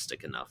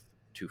naturalistic enough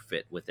to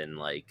fit within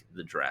like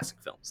the Jurassic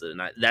films,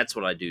 and that's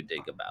what I do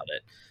dig about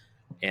it.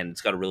 And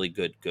it's got a really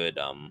good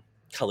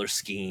color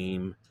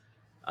scheme.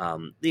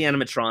 The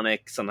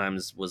animatronic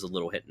sometimes was a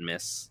little hit and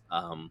miss.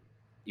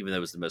 Even though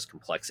it was the most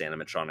complex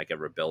animatronic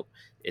ever built,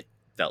 it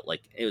felt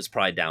like it was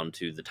probably down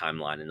to the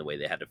timeline and the way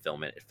they had to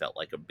film it. It felt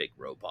like a big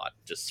robot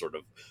just sort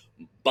of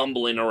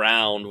bumbling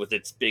around with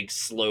its big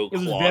slow It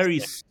was claws. very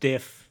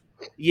stiff.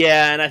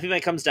 Yeah, and I think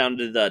that comes down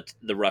to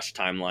the rush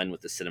timeline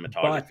with the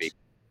cinematography.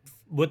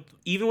 But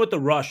even with the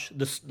rush,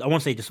 I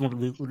want to say just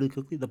really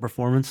quickly, the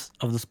performance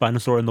of the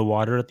Spinosaur in the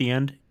water at the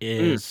end Mm,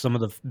 is some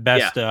of the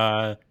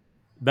yeah.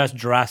 best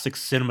Jurassic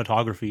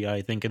cinematography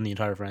I think in the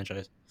entire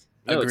franchise.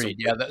 No, it's a Agreed.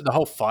 Yeah, the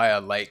whole fire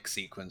lake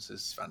sequence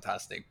is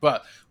fantastic.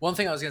 But one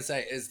thing I was going to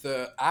say is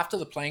the after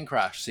the plane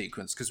crash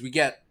sequence, because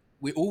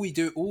all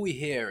we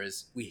hear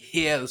is we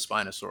hear the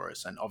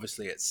Spinosaurus, and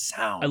obviously it I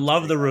sounds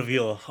love pretty the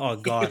reveal. Oh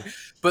epic. god,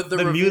 But the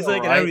the reveal, music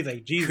and right?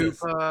 everything. Jesus,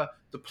 Cooper,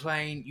 the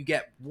plane, you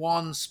get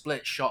one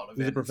split shot of he's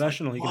it, a and it's like,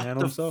 professional. He can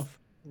handle himself.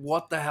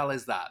 what the hell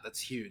is that? That's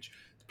huge.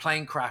 The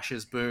plane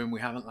crashes, boom,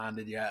 we haven't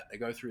landed yet. They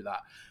go through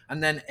that.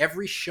 And then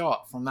every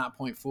shot from that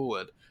point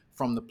forward,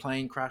 from the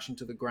plane crashing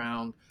to the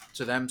ground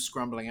to them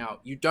scrambling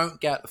out, you don't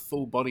get a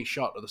full body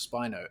shot of the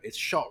Spino. It's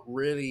shot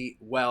really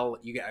well.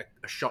 You get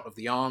a shot of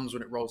the arms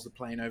when it rolls the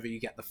plane over. You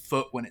get the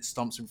foot when it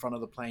stomps in front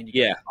of the plane. You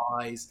get yeah.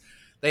 the eyes.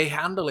 They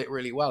handle it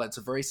really well. It's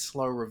a very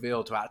slow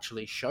reveal to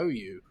actually show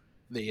you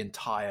the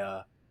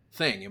entire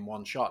thing in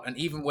one shot. And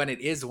even when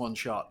it is one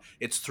shot,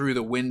 it's through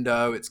the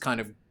window. It's kind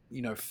of It's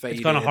kind of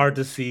faded, hard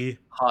to see.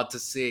 hard to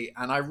see.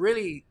 And I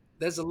really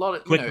there's a lot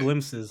of Quick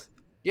glimpses.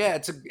 yeah,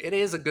 it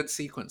is a good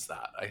sequence.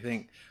 That I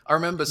think I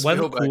remember Wasn't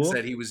Spielberg cool.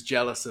 said he was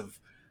jealous of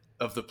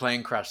the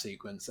plane crash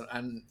sequence,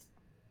 and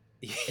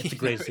It's a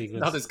great it's not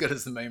sequence. as good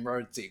as the main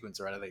road sequence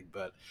or anything,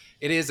 but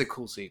it is a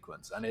cool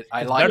sequence, and I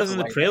It's like better the than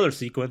the way trailer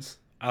sequence.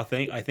 I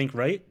think,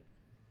 right?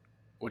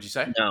 what'd you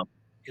say? No,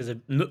 Is it?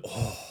 No,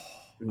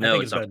 I no,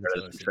 think it's it's not better than the better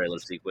trailer than the trailer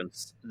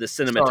sequence. sequence. The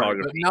Sorry, but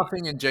cinematography.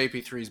 nothing in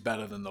JP3 is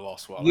better than the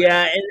Lost World. I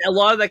Yeah, think. and a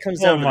lot of that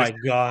comes Oh down to the my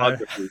god.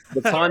 cinematography.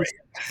 The Sorry.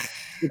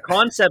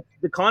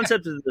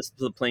 concept of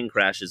the plane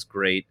crash is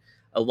great.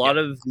 A Yeah. lot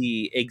of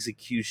the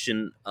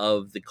execution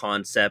of the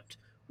concept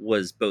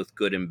was both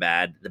good and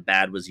bad. The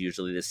bad was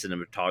usually the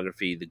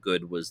cinematography. The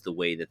good was the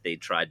way that they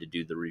tried to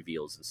do the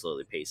reveals and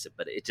slowly pace it.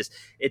 But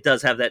it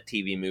does have that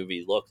TV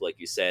movie look, like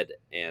you said.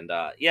 And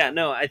yeah,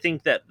 no, I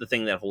think that the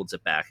thing that holds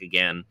it back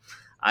again,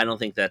 I don't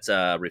think that's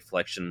a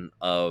reflection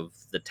of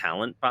the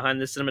talent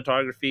behind the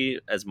cinematography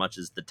as much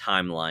as the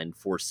timeline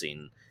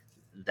forcing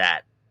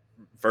that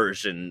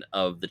version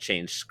of the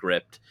changed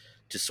script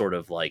to sort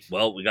of like,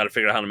 well, we got to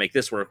figure out how to make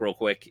this work real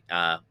quick.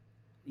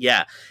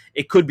 Yeah,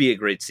 it could be a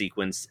great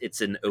sequence.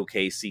 It's an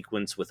okay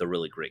sequence with a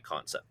really great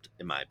concept,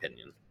 in my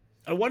opinion.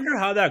 I wonder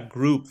how that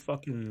group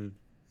fucking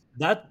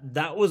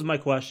that was my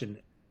question.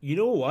 You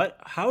know what?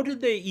 How did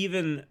they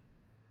even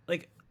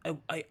like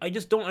I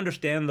just don't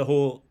understand the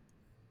whole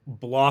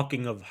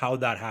blocking of how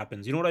that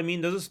happens. You know what I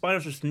mean? Does the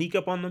Spinosaur sneak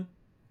up on them?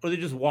 Or they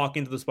just walk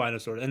into the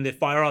Spinosaur and they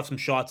fire off some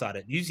shots at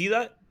it? Do you see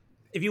that?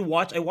 If you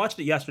watch I watched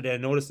it yesterday, I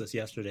noticed this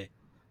yesterday.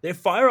 They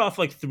fire off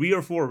like 3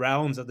 or 4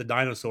 rounds at the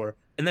dinosaur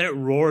and then it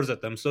roars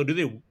at them. So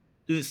do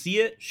they see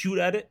it, shoot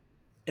at it,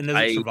 and does it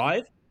I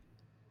survive?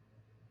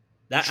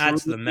 That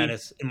adds to the truly,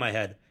 menace in my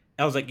head.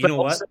 I was like, you but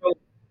know also, what?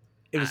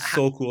 It was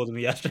so cool to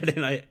me yesterday,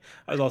 and I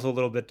was also a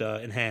little bit how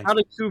enhanced.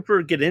 did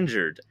Cooper get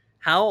injured?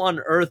 How on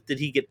earth did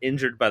he get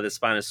injured by the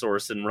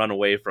Spinosaurus and run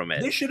away from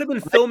it? They should have been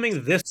Like,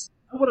 filming this.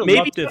 I would have maybe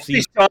loved to have they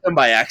seen. shot him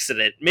by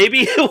accident. Maybe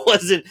it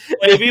wasn't.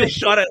 Maybe it They was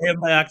shot at him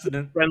by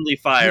accident. friendly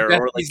fire,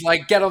 or like, He's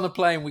like, get on the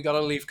plane. We got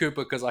to leave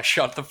Cooper because I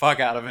shot the fuck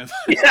out of him.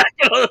 yeah,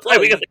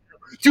 we gotta,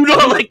 do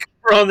not let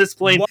Cooper on this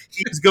plane. What?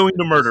 He's going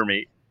to murder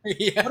me.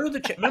 Yeah. What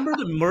are remember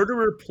the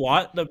murderer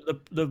plot?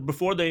 The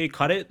before they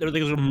cut it, there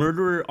was a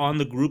murderer on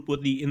the group with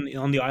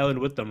on the island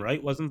with them,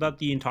 right? Wasn't that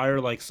the entire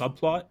like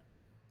subplot?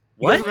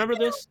 You guys What? remember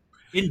this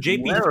in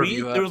Where have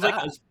you JP3? There heard was like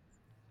that?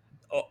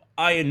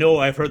 I know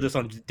I've heard this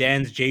on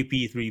Dan's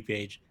JP3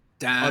 page.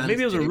 Dan's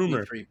Maybe it was a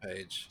rumor. JP3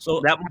 page.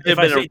 So That might if have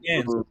I been say a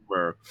Dan's,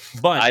 rumor.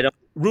 but I don't.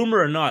 rumor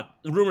or not,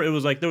 rumor it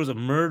was like there was a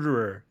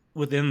murderer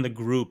within the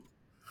group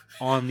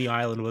on the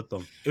island with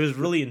them. It was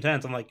really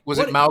intense. I'm like, Was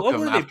it what Malcolm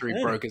were they after he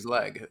planning? broke his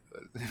leg?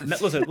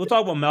 Listen, we'll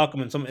talk about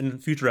Malcolm in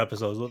future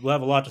episodes. We'll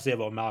have a lot to say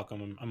about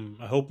Malcolm. I'm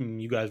hoping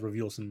you guys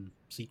reveal some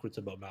secrets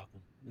about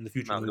Malcolm in the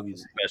future Malcolm's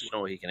movies. a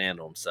professional. He can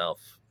handle himself.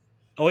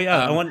 Oh yeah,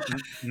 I um, want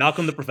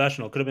Malcolm the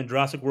Professional. Could have been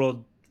Jurassic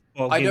World.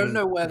 Well, I don't him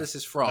know where this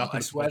is from. Malcolm I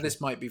the swear Professional. this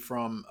might be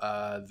from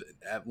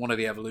one of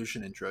the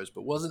evolution intros.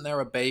 But wasn't there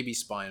a baby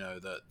Spino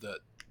that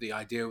the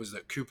idea was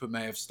that Cooper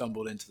may have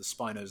stumbled into the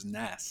Spino's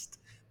nest?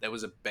 There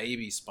was a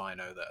baby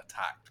Spino that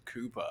attacked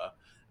Cooper,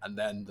 and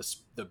then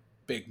the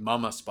big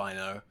mama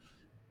Spino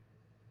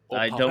all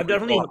I pumped don't I've with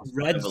definitely recall blood.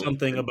 read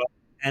something evolution. about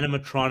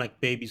animatronic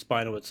baby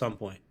Spino at some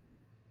point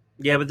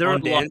Yeah, but there were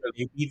on a lot Dan's of.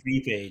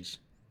 JP3 page.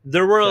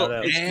 There were Shout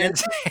out, And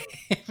as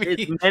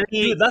dude.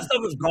 many That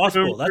stuff is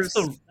gospel. rumors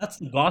That's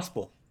the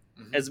gospel.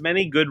 as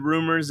many good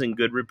rumors and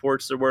good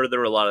reports there were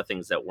a lot of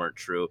things that weren't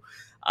true.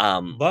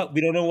 Um, But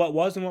we don't know what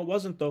was and what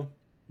wasn't though.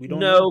 We don't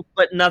know. no,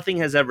 but nothing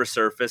has ever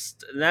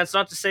surfaced. And that's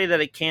not to say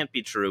that it can't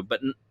be true, but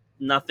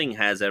nothing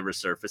has ever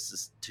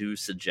surfaced to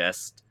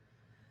suggest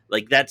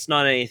like that's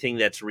not anything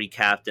that's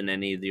recapped in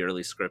any of the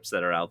early scripts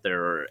that are out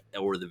there,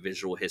 or the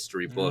visual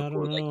history I book, or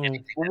don't like know.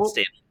 anything that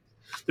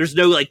stands. There's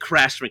no like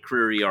Crash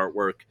McCreary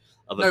artwork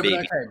of a no, but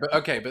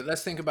baby. but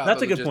let's think about the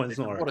That's a good point. It's logistics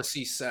not of right. what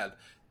Assis said.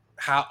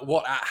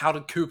 how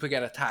did Cooper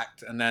get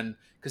attacked, and then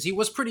because he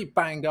was pretty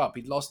banged up,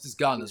 he'd lost his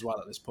gun as well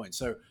at this point.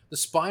 So the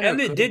Spino And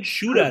they did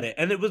shoot at it,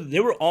 and they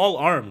were all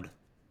armed.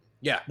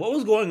 Yeah, What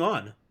was going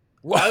on?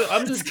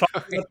 I'm just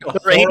talking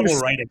about the horrible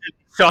writing.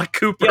 Shot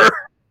Cooper.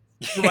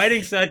 Yeah. The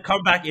writing said,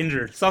 "Come back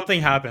injured."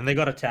 Something happened. They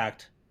got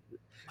attacked.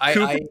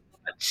 Cooper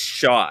got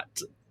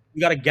shot.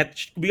 We gotta get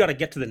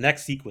to the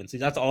next sequence.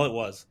 That's all it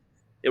was.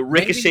 It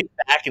ricocheted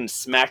back and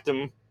smacked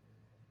him.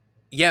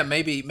 Yeah,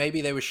 maybe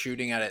they were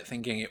shooting at it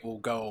thinking it will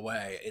go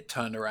away. It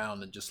turned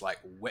around and just like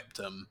whipped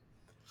him.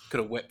 Could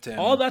have whipped him.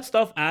 All that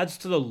stuff adds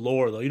to the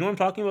lore, though. You know what I'm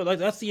talking about? Like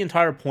that's the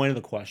entire point of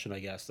the question, I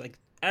guess. Like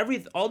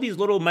all these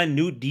little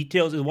minute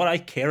details is what I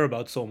care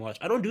about so much.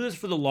 I don't do this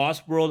for the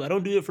Lost World. I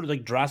don't do it for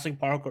like Jurassic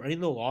Park or any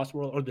of the Lost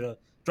World or the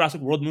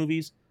Jurassic World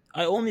movies.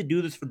 I only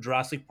do this for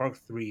Jurassic Park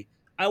 3.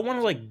 I want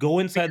to like go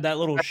inside that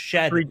little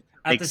shed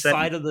at the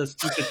side of the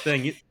stupid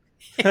thing.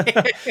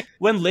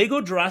 When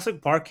Lego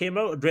Jurassic Park came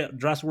out,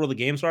 Jurassic World the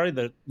game, sorry,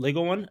 the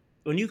Lego one,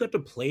 when you got to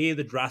play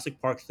the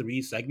Jurassic Park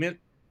 3 segment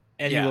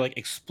and you were like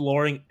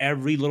exploring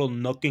every little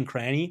nook and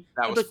cranny,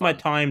 I took my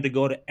time to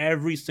go to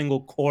every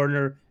single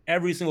corner,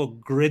 every single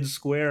grid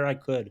square I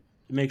could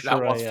to make sure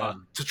that was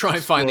fun to try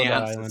and find the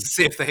answers,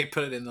 see if they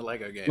put it in the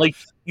Lego game. Like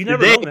you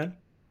never know, man.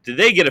 Did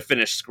they get a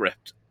finished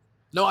script?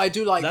 No, I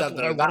do like that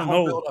though. That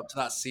whole build up to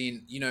that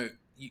scene, you know,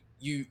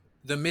 you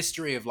the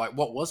mystery of like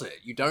what was it?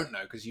 You don't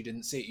know because you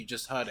didn't see it, you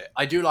just heard it.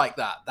 I do like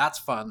that. That's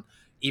fun,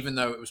 even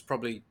though it was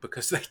probably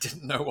because they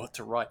didn't know what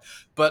to write.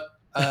 But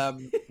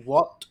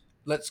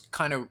let's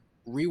kind of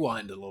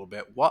rewind a little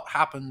bit. What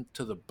happened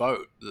to the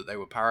boat that they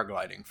were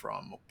paragliding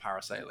from or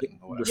parasailing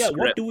or whatever? Yeah,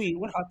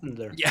 what happened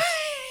there? Yeah.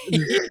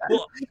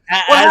 Well,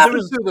 what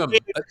happened to them?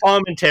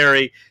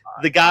 Commentary.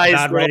 The guys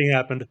bad writing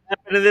happened.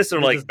 To this,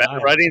 or like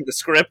bad writing the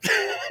script.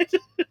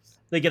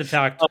 They get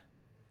attacked. What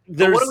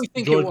do we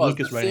think George it was?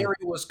 Lucas the theory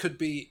could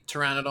be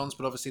pteranodons,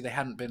 but obviously they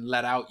hadn't been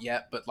let out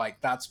yet. But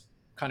like that's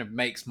kind of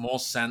makes more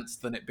sense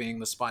than it being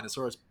the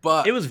Spinosaurus.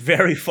 But it was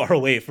very far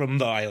away from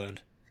the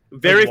island.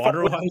 Very far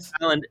away from the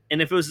island.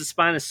 And if it was the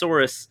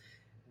Spinosaurus,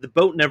 the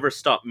boat never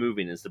stopped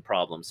moving is the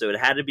problem. So it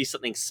had to be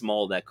something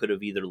small that could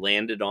have either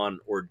landed on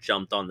or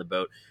jumped on the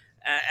boat.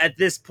 At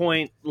this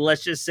point,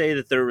 let's just say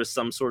that there was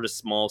some sort of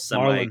small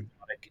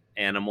semi-aquatic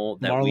animal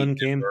that we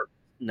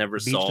never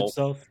saw.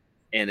 Itself,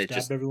 and it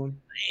just everyone.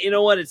 You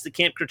know what? It's the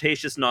Camp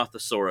Cretaceous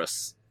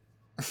Nothosaurus.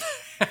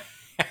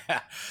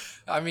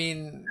 I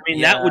mean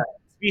that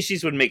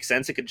species would make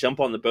sense. It could jump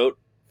on the boat,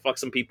 fuck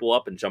some people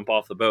up, and jump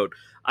off the boat.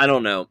 I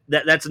don't know.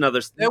 That's another.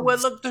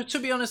 Look, to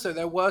be honest, though,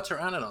 there were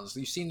pteranodons.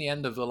 You've seen the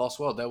end of the Lost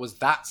World. There was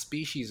that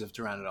species of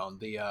pteranodon.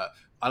 The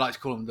I like to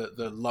call them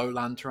the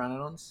lowland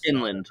pteranodons.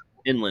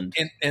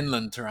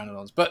 Inland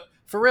pteranodons. But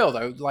for real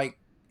though, like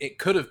it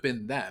could have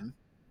been them.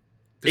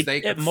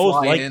 Because it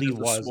most likely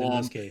was swarm, in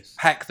this case.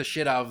 Peck the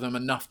shit out of them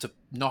enough to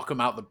knock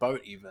them out the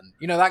boat. Even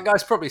that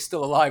guy's probably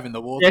still alive in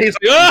the water. Yeah, he's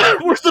like,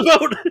 where's the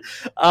boat?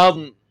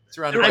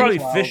 They're probably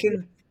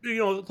fishing,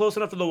 close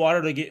enough to the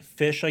water to get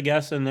fish, I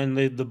guess. And then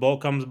the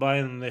boat comes by,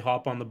 and they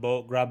hop on the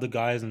boat, grab the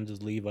guys, and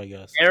just leave. I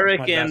guess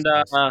Eric and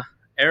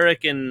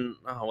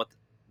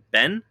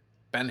Ben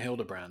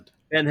Hildebrand.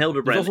 Ben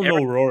Hildebrand. There's also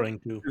no roaring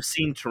too. We've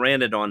seen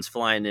pteranodons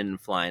flying in and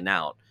flying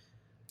out.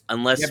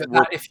 Unless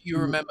if you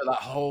remember that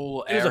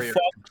whole area is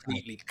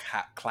completely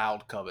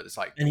cloud covered. It's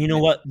like, and you know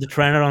what the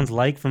pteranodons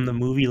like from the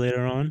movie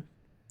later on?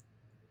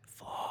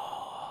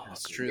 Fog.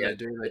 That's true. Yeah.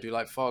 They do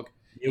like fog,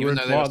 even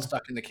though they were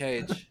stuck in the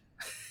cage.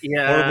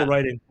 Yeah,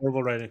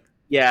 horrible writing.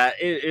 Yeah,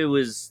 it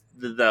was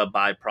the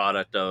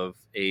byproduct of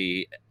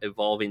a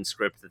evolving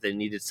script that they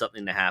needed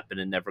something to happen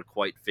and never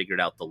quite figured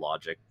out the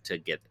logic to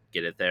get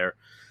it there.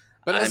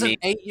 But as an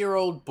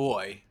 8-year-old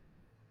boy,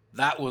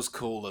 that was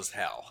cool as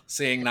hell.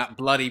 Seeing that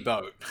bloody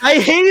boat, I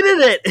hated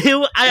it.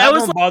 I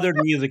was bothered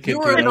me as a kid. You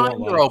were a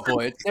 9-year-old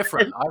boy. It's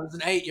different. I was an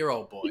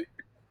 8-year-old boy.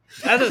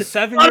 As a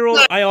 7-year-old,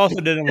 I also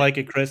didn't like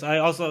it, Chris. I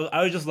was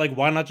just like,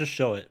 why not just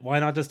show it? Why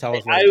not just tell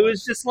us? I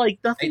was just like,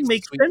 nothing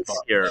makes sense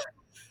here.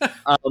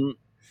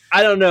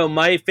 I don't know.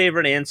 My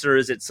favorite answer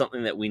is it's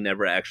something that we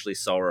never actually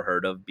saw or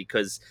heard of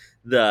because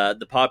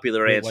the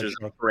popular answers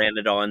of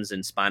pteranodons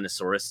and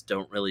Spinosaurus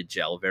don't really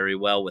gel very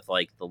well with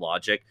like the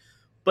logic.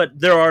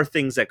 But there are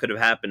things that could have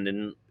happened,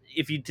 and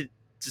if you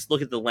just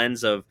look at the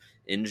lens of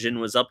InGen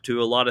was up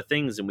to a lot of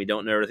things, and we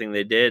don't know everything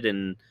they did,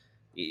 and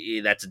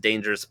that's a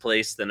dangerous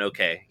place, then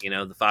okay,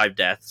 the 5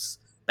 deaths,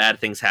 bad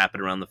things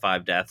happen around the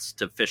 5 deaths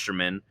to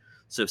fishermen.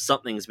 So if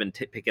something's been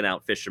picking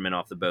out fishermen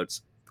off the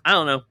boats, I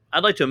don't know.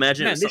 I'd like to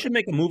imagine. Man, they should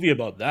make a movie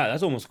about that.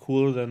 That's almost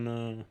cooler than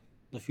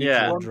the future.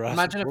 Yeah. Of Jurassic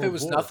Imagine if World it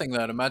was War. nothing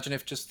though. Imagine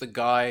if just the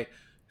guy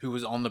who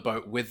was on the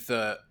boat with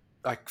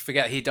I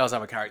forget, he does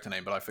have a character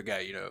name, but I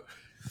forget.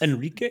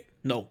 Enrique?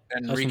 No,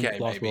 Enrique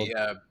maybe.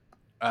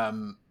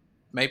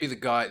 Maybe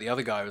the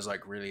other guy was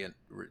like really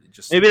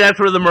just. Maybe that's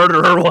where the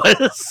murderer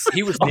was.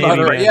 He was maybe,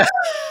 murderer. Yeah.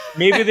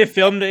 Maybe they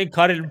filmed it and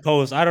cut it in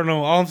post. I don't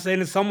know. All I'm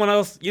saying is someone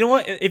else. You know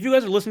what? If you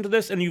guys are listening to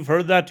this and you've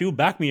heard that too,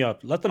 back me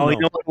up. Let them know. You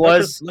know what it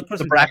was? The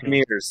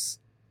Brackmeers.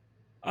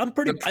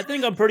 I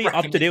think I'm pretty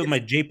up to date with my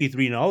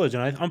JP3 knowledge,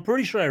 and I'm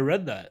pretty sure I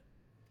read that.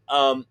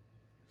 Um,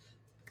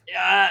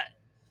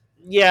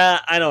 yeah,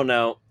 I don't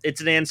know.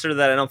 It's an answer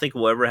that I don't think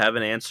we'll ever have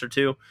an answer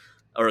to,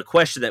 or a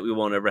question that we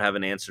won't ever have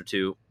an answer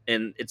to.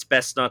 And it's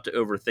best not to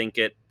overthink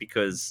it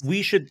because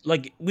We should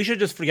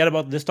just forget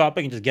about this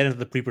topic and just get into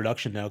the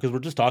pre-production now because we're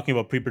just talking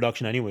about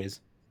pre-production anyways.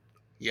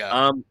 Yeah.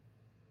 um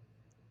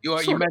You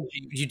sort of.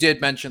 mentioned, you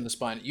did mention the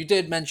spine. You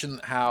did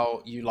mention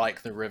how you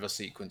like the river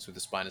sequence with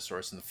the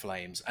Spinosaurus and the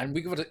flames, and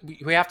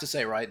we have to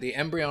say, right, the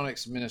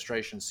embryonics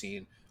administration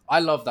scene. I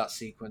love that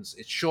sequence.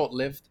 It's short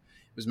lived.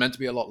 It was meant to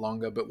be a lot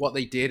longer, but what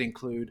they did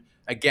include,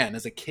 again,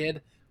 as a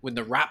kid, when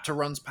the raptor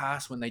runs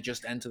past when they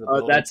just enter the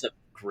building, That's a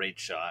great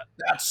shot.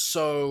 that's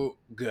so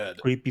good.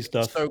 Creepy It's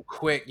stuff. so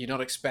quick. You're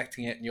not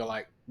expecting it, and you're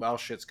like, well,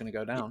 shit's gonna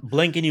go down.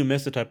 Blink and you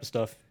miss the type of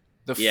stuff.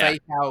 The Yeah.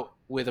 fake out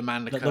with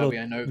Amanda That Kirby.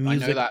 little I know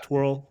music that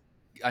twirl.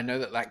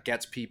 that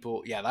gets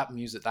people. Yeah, that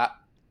music, that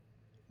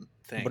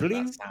thing, that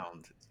Brilliant.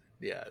 sound,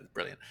 yeah, it's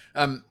brilliant.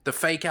 The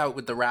fake out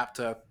with the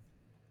raptor,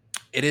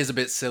 it is a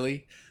bit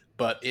silly,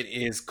 but it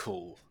is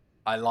cool.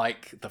 I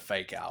like the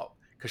fake out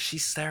because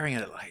she's staring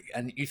at it like,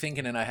 and you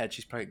thinking in her head,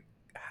 she's probably,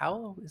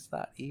 how is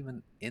that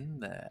even in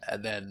there?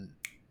 And then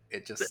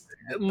it just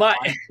the My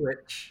eye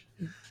twitch.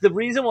 the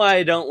reason why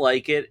I don't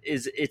like it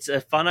is it's a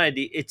fun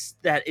idea. It's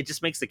that it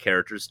just makes the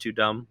characters too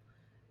dumb.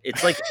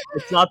 It's like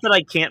it's not that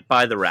I can't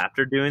buy the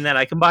raptor doing that.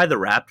 I can buy the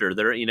raptor.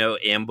 They're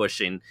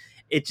ambushing.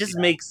 It just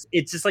Yeah. makes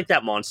it's just like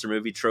that monster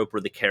movie trope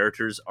where the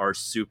characters are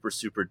super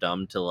super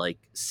dumb to like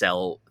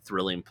sell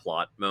thrilling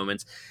plot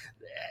moments.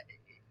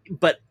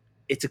 But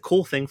it's a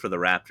cool thing for the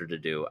raptor to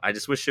do. I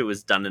just wish it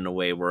was done in a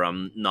way where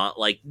I'm not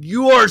like,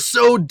 you are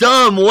so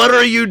dumb. What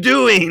are you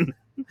doing?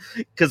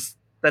 Because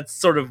that's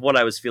sort of what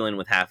I was feeling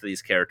with half of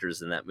these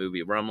characters in that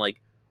movie, where I'm like,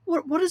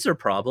 what is their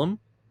problem?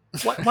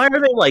 Why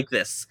are they like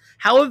this?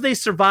 How have they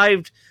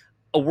survived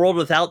a world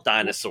without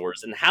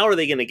dinosaurs? And how are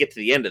they going to get to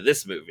the end of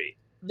this movie?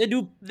 They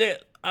do.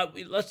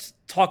 Let's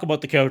talk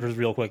about the characters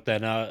real quick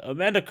then.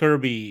 Amanda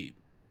Kirby,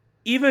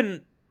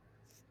 even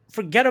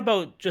forget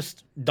about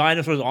just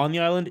dinosaurs on the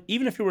island.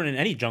 Even if you were in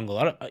any jungle,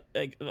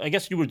 I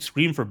guess you would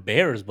scream for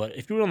bears. But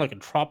if you were in like a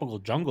tropical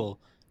jungle,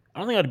 I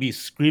don't think I'd be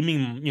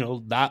screaming,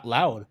 that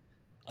loud.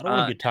 I don't want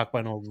to Uh, be attacked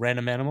by no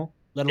random animal,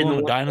 let in the alone a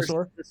one version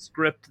dinosaur. of the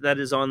script that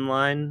is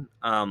online,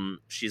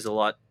 she's a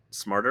lot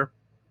smarter.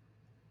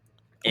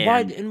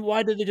 And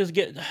Why did they just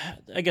get?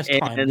 I guess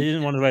time. They and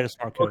didn't want to write a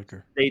smart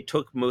character. they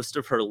took most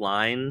of her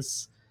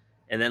lines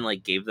and then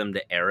like gave them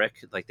to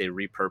Eric, like they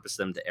repurposed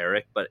them to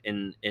Eric. But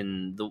in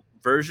the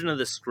version of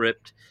the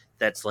script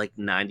that's like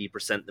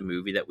 90% the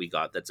movie that we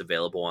got that's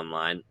available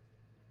online,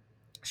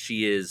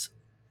 she is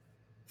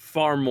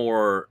far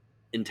more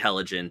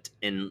intelligent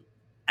and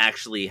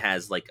actually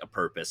has like a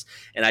purpose.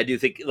 And I do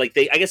think like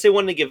I guess they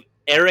wanted to give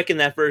Eric in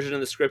that version of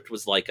the script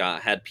was like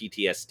had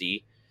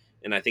PTSD,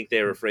 and I think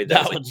they were afraid that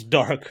was That like was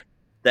dark.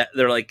 that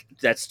they're like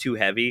that's too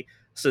heavy.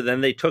 So then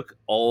they took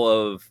all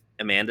of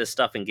Amanda's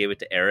stuff and gave it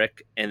to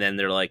Eric, and then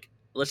they're like,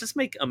 let's just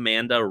make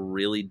Amanda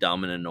really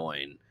dumb and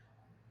annoying.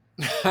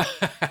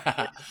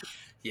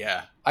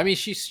 Yeah, I mean,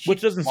 she Which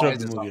doesn't serve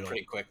the rises movie up at all.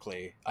 pretty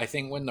quickly. I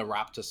think when the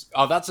raptors,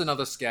 oh, that's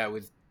another scare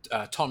with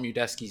Tom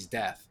Udesky's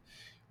death.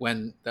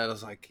 When that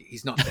was like,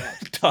 he's not dead.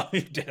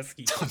 Tommy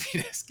Tedeschi. Tom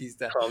Udesky's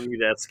death. Tom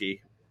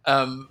Udesky.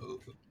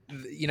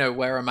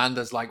 Where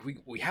Amanda's like,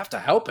 we have to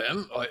help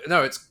him.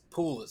 No, it's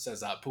Paul that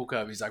says that. Paul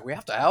Kirby's like, we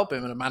have to help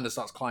him, and Amanda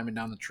starts climbing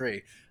down the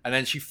tree, and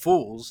then she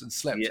falls and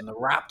slips, Yeah. and the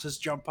raptors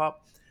jump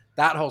up.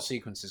 That whole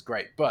sequence is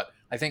great, but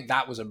I think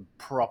that was a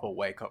proper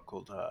wake up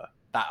call to her.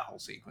 That whole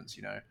sequence,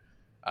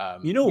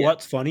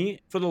 What's funny?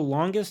 For the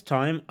longest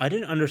time, I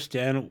didn't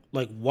understand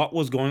like what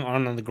was going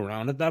on the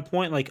ground at that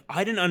point. Like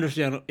I didn't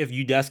understand if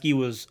Udesky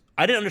was.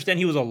 I didn't understand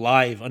he was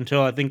alive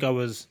until I think I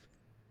was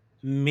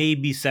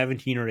maybe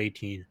 17 or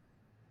 18.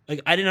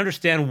 Like I didn't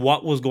understand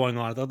what was going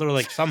on. I thought they were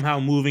like somehow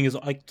moving his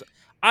like.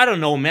 I don't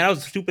know, man. I was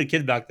a stupid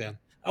kid back then.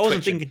 I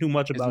wasn't Twitching thinking too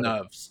much his about it.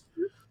 nerves.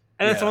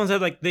 And then Yeah. someone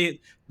said like they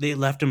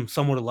left him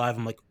somewhat alive.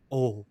 I'm like,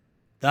 oh,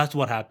 that's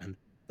what happened.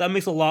 That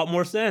makes a lot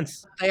more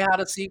sense. They had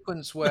a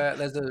sequence where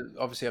there's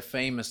obviously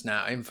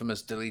a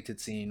infamous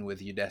deleted scene with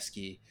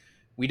Udesky.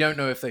 We don't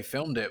know if they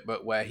filmed it,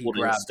 but where he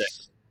Holding a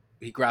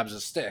stick. grabs a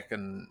stick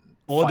and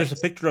Oh, there's a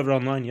fights. picture of it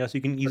online. Yes,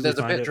 you can But easily there's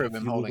a find picture it of if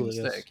him you holding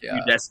Google a it. Yes. stick. Yeah,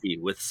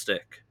 Udesky with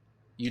stick.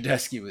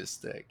 Udesky with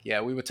stick. Yeah,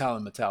 we were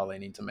telling Mattel they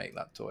need to make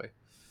that toy.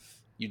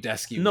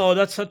 Udesky. No,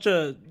 that's such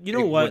a. You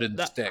know big what? wooden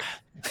stick.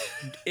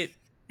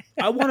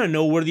 I want to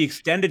know where the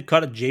extended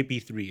cut of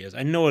JP3 is.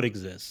 I know it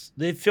exists.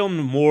 They filmed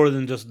more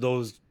than just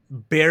those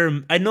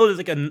bare. I know there's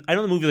like I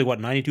know the movie like what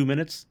 92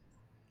 minutes.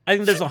 I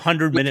think there's a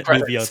 100-minute movie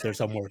credits. out there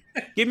somewhere.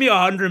 Give me a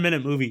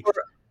 100-minute movie.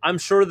 I'm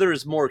sure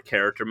there's more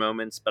character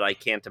moments, but I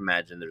can't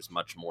imagine there's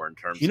much more in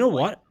terms. You know of,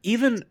 like, what?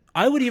 Even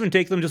I would even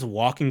take them just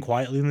walking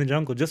quietly in the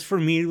jungle just for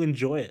me to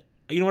enjoy it.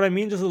 You know what I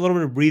mean? Just a little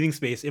bit of breathing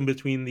space in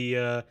between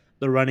the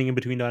running in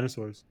between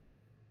dinosaurs.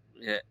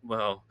 Yeah,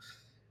 well,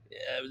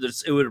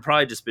 it would have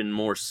probably just been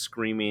more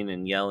screaming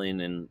and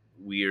yelling and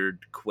weird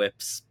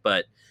quips,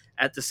 but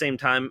at the same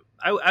time,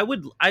 I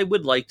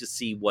would like to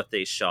see what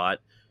they shot.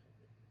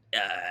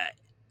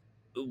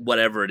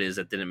 whatever it is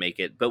that didn't make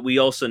it. But we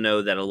also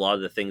know that a lot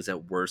of the things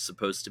that were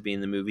supposed to be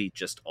in the movie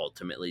just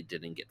ultimately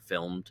didn't get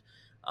filmed.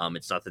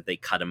 It's not that they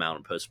cut them out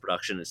in post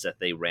production; it's that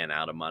they ran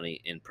out of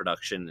money in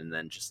production and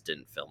then just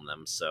didn't film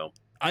them. So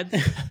I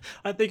think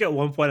I think at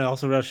one point I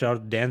also read a shout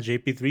out to Dan's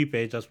JP3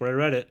 page. That's where I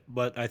read it.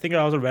 But I think I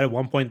also read at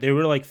one point they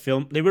were like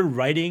they were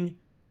writing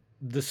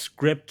the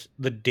script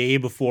the day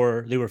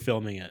before they were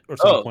filming it, or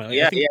some oh point. Like,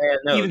 I yeah, think yeah, yeah,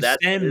 no, even that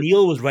Sam is,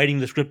 Neill was writing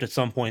the script at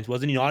some points,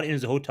 wasn't he not in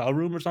his hotel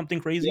room or something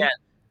yeah, crazy?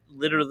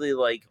 literally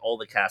like all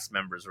the cast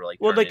members were like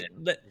Well, turning like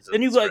in copies of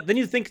the then script.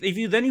 you think if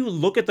you then you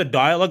look at the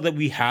dialogue that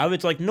we have,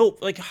 it's like nope,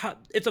 like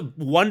it's a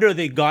wonder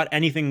they got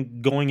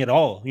anything going at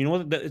all. You know,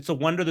 it's a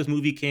wonder this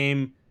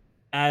movie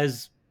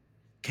as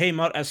came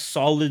out as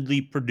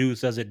solidly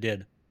produced as it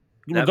did,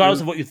 That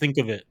regardless movie, of what you think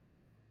of it.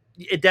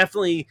 it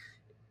definitely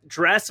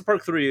Jurassic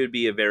Park 3 would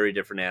be a very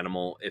different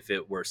animal if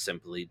it were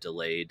simply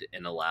delayed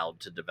and allowed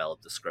to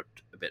develop the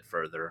script a bit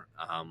further,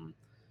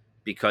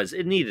 because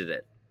it needed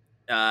it.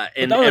 But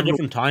And that was a everyone,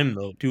 different time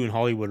though, too, in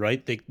Hollywood,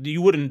 right?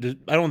 You wouldn't.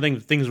 I don't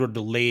think things were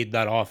delayed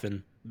that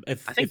often,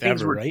 I think if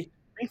things ever, were, right?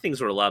 I think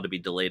things were allowed to be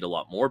delayed a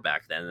lot more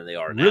back then than they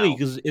are Really, now.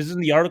 because isn't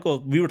the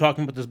article we were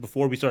talking about this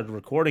before we started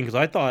recording? Because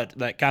I thought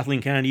that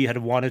Kathleen Kennedy had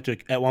wanted to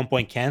at one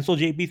point cancel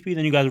JP3.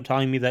 Then you guys were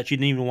telling me that she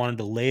didn't even want to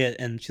delay it,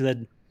 and she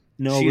said,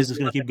 "No, we're She's the just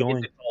gonna one keep that made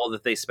going." the call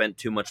that they spent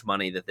too much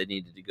money, that they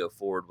needed to go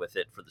forward with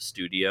it for the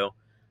studio.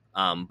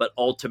 But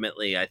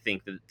ultimately, I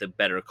think that the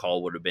better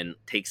call would have been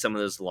take some of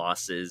those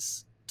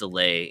losses,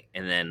 delay,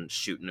 and then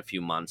shoot in a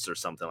few months or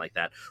something like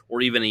that,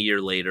 or even a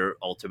year later,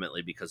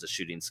 ultimately because of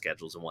shooting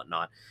schedules and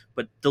whatnot.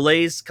 But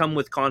delays come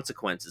with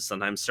consequences.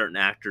 Sometimes certain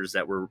actors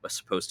that were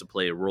supposed to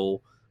play a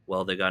role,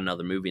 well, they got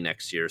another movie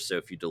next year. So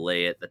if you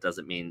delay it,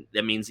 that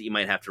means that you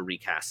might have to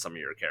recast some of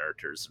your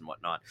characters and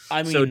whatnot.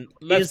 I So mean,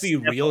 let's delays be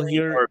real definitely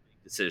are here. a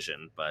big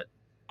decision, but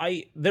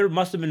I there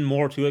must have been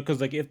more to it because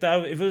like if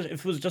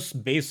it was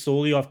just based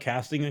solely off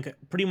casting, like,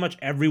 pretty much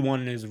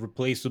everyone is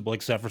replaceable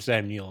except for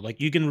Sam Neill. Like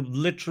you can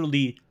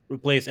literally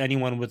replace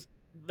anyone with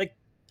like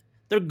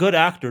they're good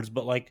actors,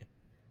 but like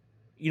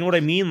you know what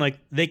I mean? Like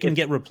they can if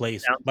get it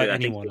replaced comes down by to it, I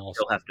think anyone they else.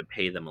 still have to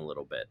pay them a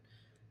little bit.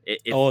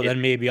 Oh, If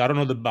then maybe I don't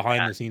know the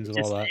behind Yeah, the scenes of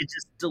all that. it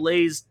just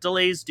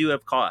delays do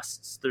have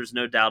costs. There's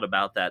no doubt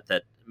about that.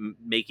 That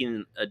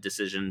making a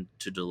decision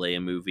to delay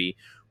a movie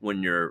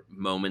when you're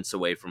moments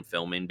away from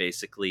filming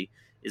basically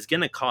is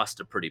going to cost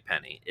a pretty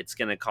penny. It's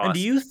going to And do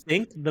cost. you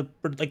think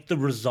like the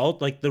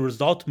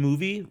result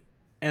movie,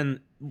 and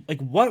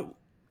like what?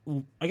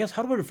 I guess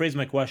how do I rephrase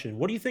my question?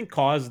 What do you think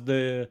caused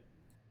the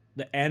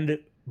end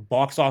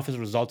box office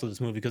results of this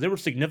movie because they were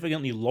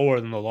significantly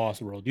lower than the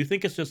Lost World. Do you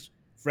think it's just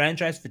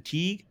franchise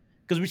fatigue?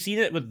 Because we've seen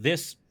it with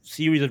this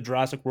series of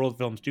Jurassic World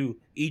films too,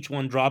 each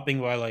one dropping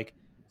by like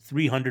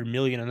 300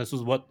 million, and this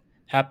is what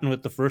happened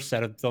with the first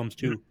set of films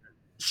too.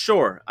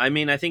 Sure. I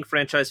mean, I think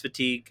franchise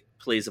fatigue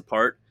plays a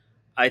part.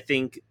 I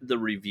think the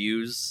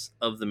reviews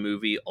of the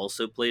movie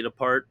also played a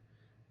part.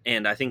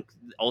 And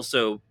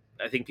also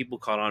I think people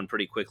caught on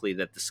pretty quickly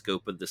that the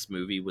scope of this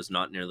movie was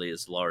not nearly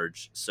as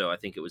large. So I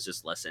think it was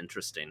just less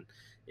interesting.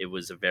 It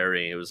was a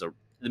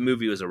the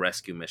movie was a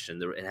rescue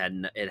mission.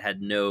 It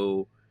had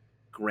no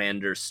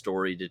grander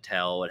story to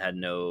tell. It had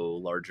no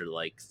larger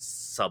like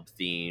sub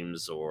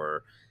themes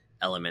or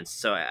elements.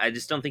 So I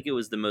just don't think it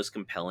was the most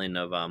compelling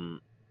of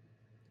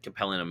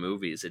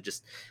movies. It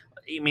just,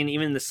 I mean,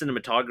 even the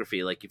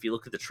cinematography, like if you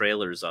look at the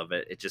trailers of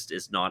it, it just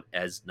is not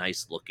as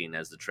nice looking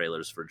as the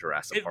trailers for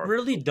Jurassic It Park.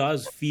 really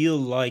does feel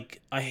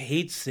like I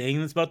hate saying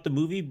this about the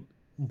movie,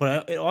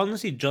 but it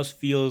honestly just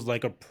feels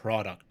like a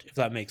product, if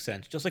that makes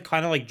sense. Just like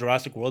kind of like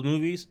Jurassic World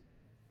movies,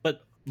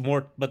 but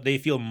they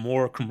feel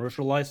more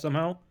commercialized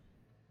somehow.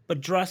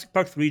 But Jurassic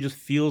Park 3 just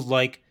feels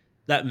like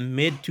that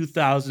mid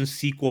 2000s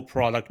sequel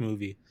product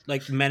movie,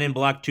 like Men in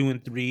Black 2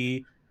 and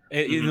 3.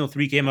 Even Mhm. though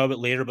 3 came out a bit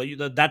later, but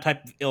that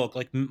type of ilk,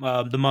 like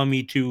The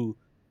Mummy 2,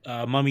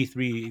 Mummy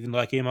 3, even though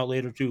that came out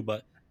later too.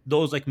 But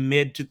those like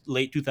mid to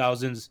late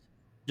 2000s,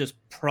 just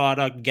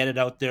product, get it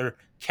out there,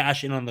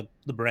 cash in on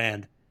the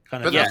brand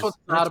kind of But Yeah, that's thing. what's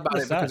And sad it's kind about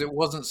of it because sad. it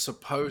wasn't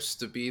supposed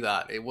to be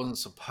that. It wasn't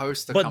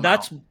supposed to But come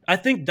out. that's I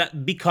think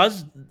that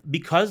because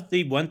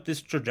they went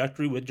this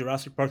trajectory with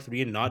Jurassic Park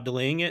 3 and not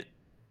delaying it,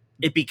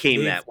 it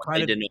became they've that when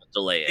kind they of did not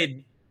delay it.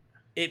 it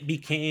it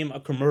became a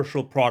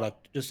commercial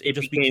product. It It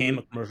just became became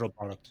a commercial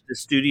product. the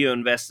studio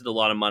invested a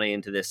lot of money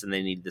into this, and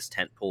they need this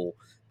tent pole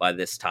by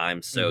this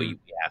time, so Mhm.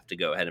 you have to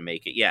go ahead and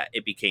make it. Yeah,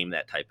 it became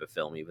that type of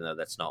film, even though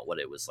that's not what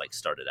it was like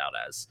started out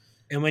as.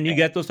 And when you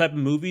get those type of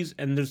movies,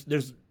 and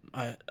there's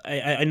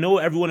I know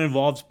everyone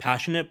involved's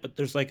passionate, but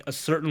there's like a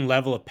certain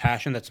level of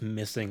passion that's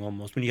missing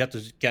almost when you have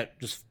to get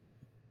just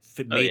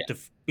Oh yeah, made to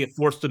get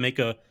forced to make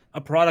a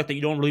product that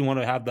you don't really want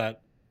to have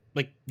that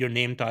like your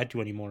name tied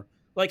to anymore.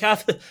 Like I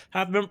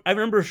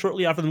remember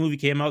shortly after the movie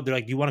came out, they're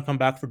like, "Do you want to come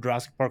back for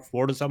Jurassic Park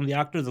 4?" to some of the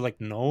actors. They're like,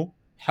 "No,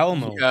 hell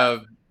no." Yeah,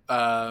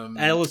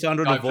 And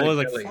Alessandro guy Nivola played is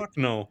like, Billy, "Fuck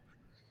no."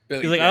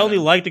 He's Billy like, "I only Brennan.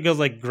 liked it because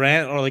like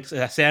Grant or like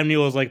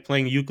Samuel was like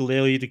playing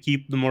ukulele to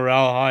keep the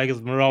morale high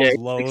because morale yeah. was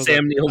low." Like I was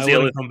like, Sam Neill's "I the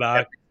only wouldn't thing come he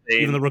kept back."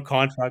 even though we're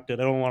contracted.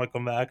 I don't want to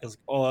come back. It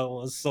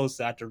was so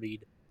sad to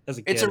read as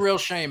a It's a kid. real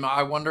shame.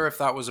 I wonder if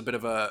that was a bit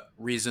of a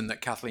reason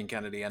that Kathleen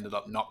Kennedy ended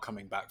up not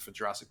coming back for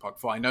Jurassic Park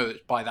 4. I know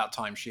that by that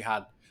time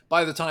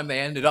by the time they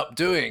ended up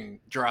doing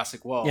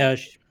Jurassic World, Yeah,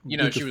 she was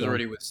Lucasfilm.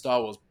 already with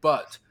Star Wars.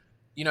 But,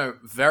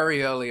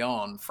 very early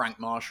on, Frank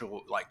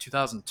Marshall, like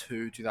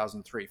 2002,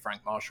 2003,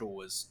 Frank Marshall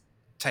was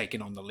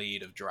taking on the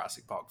lead of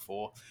Jurassic Park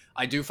 4.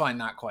 I do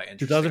find that quite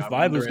interesting.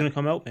 2005 was going to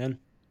come out, man.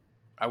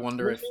 I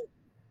wonder if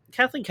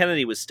Kathleen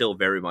Kennedy was still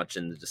very much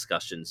in the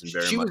discussions and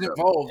very she much was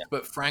involved,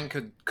 but Frank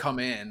had come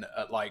in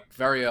at like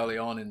very early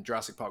on in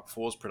Jurassic Park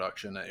 4's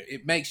production.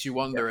 It makes you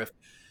wonder if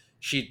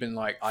she'd been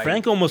like,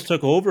 Frank almost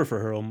took over for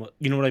her.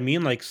 You know what I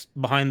mean? Like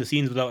behind the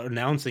scenes without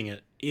announcing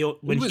it.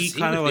 When he was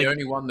the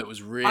only one that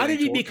was really how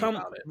did he talking become?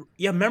 about it.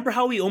 Yeah, remember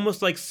how he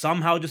almost like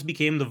somehow just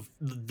became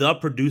the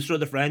producer of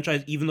the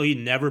franchise, even though he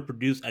never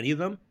produced any of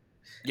them.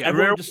 Yeah,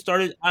 everyone just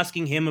started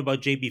asking him about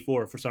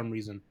JB4 for some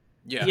reason.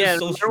 Yeah, yeah.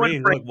 So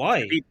strange. Like,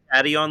 why?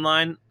 Patty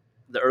online,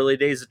 the early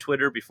days of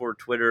Twitter, before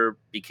Twitter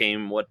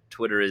became what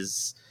Twitter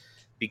has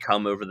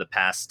become over the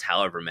past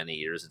however many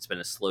years. It's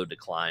been a slow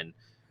decline,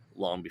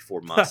 long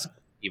before Musk,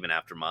 even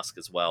after Musk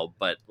as well.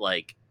 But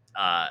like,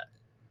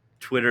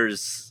 Twitter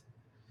used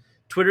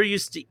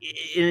to,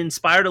 it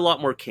inspired a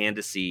lot more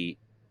candidacy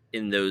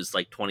in those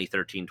like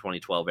 2013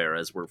 2012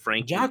 eras where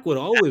Jack would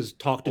always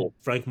talk to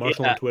Frank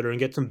Marshall on Twitter and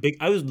get some big.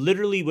 I was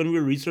literally, when we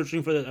were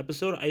researching for that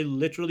episode, I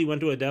literally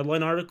went to a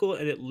Deadline article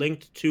and it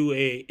linked to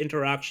a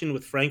interaction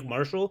with Frank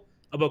Marshall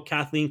about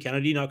Kathleen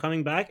Kennedy not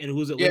coming back, and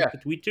who's it linked the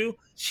tweet to?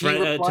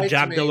 To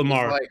Jack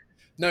DeLamar. Like,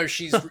 no,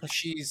 she's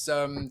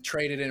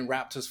traded in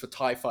Raptors for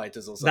TIE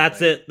fighters or something.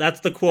 That's it. That's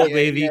the quote,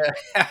 baby.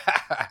 Yeah.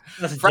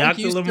 That's Jack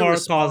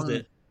DeLamar caused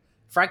it.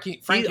 Frank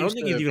I don't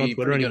think he's even on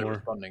Twitter anymore.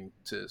 Responding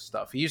to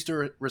stuff. He used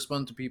to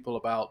respond to people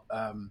about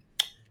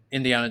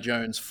Indiana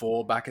Jones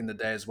 4 back in the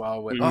day as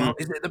well. With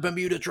is it the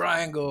Bermuda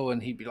Triangle?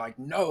 And he'd be like,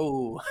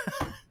 no,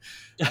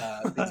 things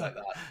like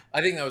that.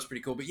 I think that was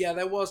pretty cool. But yeah,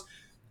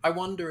 I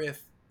wonder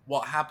if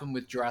what happened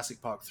with Jurassic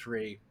Park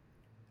 3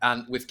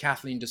 and with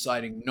Kathleen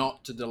deciding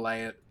not to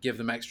delay it, give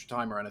them extra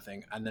time or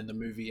anything, and then the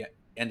movie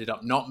ended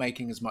up not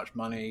making as much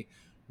money,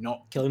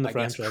 not killing the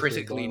franchise,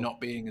 critically not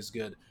being as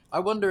good. I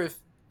wonder if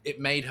it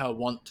made her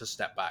want to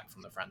step back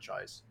from the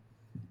franchise.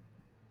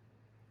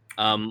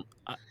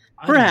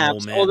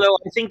 Perhaps, although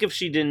I think if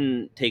she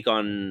didn't take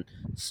on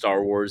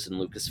Star Wars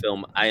and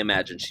Lucasfilm, I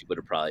imagine she would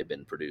have probably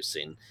been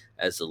producing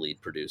as the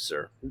lead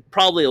producer,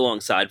 probably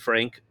alongside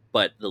Frank,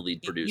 but the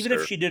lead producer. Even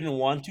if she didn't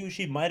want to,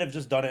 she might have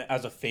just done it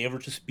as a favor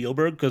to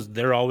Spielberg, because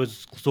they're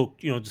always so,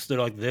 they're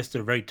like this,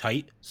 they're very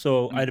tight.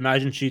 So I'd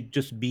imagine she'd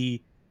just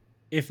be,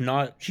 if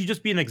not, she'd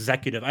just be an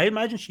executive. I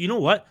imagine you know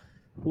what?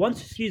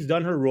 Once she's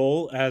done her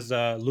role as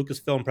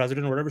Lucasfilm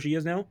president or whatever she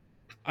is now,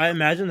 I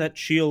imagine that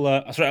she'll.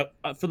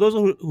 For those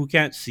who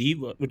can't see,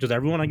 which is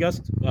everyone, I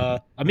guess,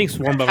 I'm being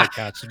swarmed by my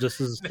cats. So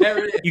this is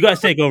you guys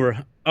take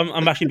over.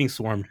 I'm actually being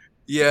swarmed.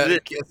 Yeah,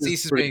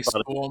 Cease is being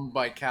swarmed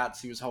by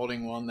cats. He was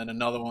holding one, then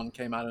another one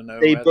came out of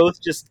nowhere. They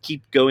both just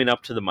keep going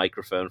up to the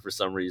microphone for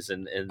some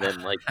reason, and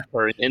then like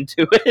turning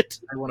into it.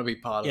 I want to be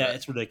part of it. Yeah,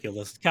 it's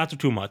ridiculous. Cats are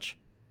too much.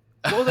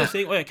 What was I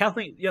saying? Oh, yeah,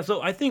 Kathleen. Yeah, so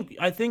I think.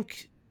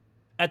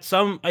 I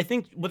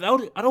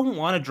don't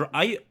want to.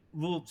 I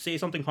will say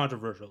something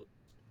controversial.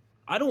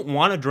 I don't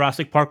want a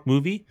Jurassic Park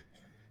movie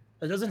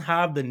that doesn't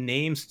have the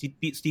name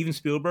Steven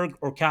Spielberg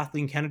or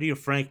Kathleen Kennedy or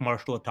Frank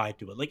Marshall tied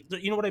to it. Like,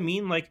 you know what I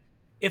mean? Like,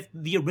 if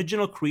the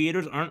original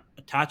creators aren't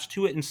attached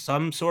to it in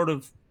some sort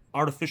of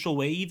artificial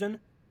way, even,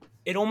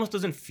 it almost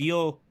doesn't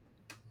feel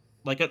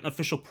like an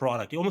official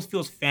product. It almost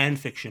feels fan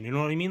fiction. You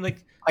know what I mean?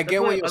 Like, I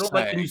get what you're saying. I don't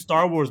like the new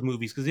Star Wars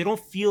movies because they don't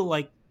feel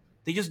like.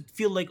 They just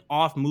feel like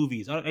off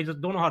movies. I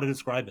just don't know how to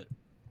describe it.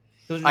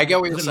 I get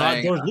what you're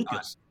saying. George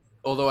Lucas.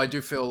 Although I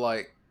do feel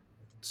like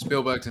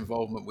Spielberg's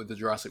involvement with the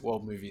Jurassic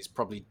World movies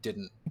probably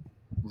didn't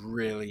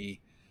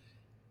really.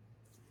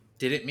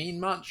 Did it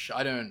mean much?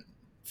 I don't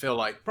feel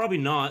like. Probably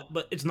not,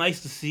 but it's nice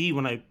to see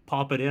when I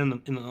pop it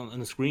in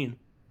the screen.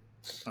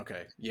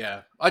 Okay,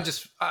 yeah. I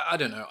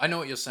don't know. I know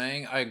what you're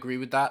saying. I agree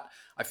with that.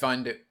 I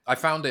found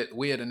it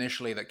weird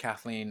initially that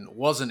Kathleen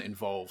wasn't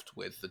involved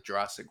with the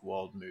Jurassic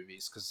World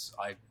movies because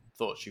I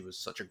thought she was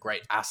such a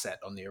great asset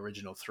on the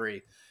original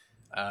 3.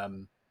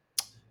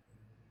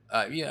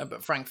 Yeah,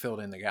 but Frank filled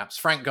in the gaps.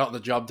 Frank got the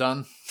job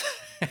done.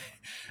 And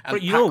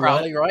but you Pat know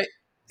Crowley, what? Right?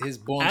 His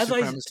Born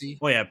Supremacy.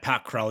 Oh yeah,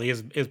 Pat Crowley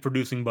is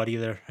producing buddy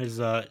there. His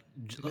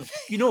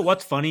you know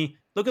what's funny?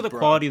 Look at the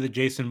quality of the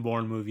Jason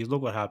Bourne movies.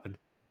 Look what happened.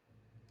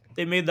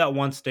 They made that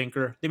one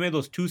stinker. They made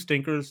those 2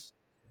 stinkers,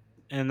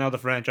 and now the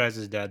franchise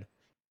is dead.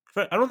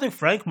 I don't think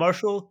Frank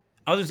Marshall.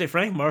 I was gonna say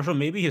Frank Marshall.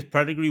 Maybe his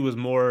pedigree was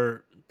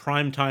more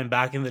prime time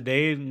back in the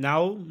day.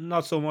 Now,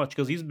 not so much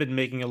because he's been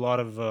making a lot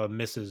of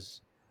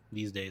misses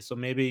these days. So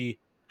maybe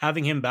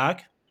having him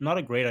back, not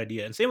a great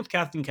idea. And same with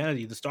Kathleen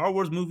Kennedy. The Star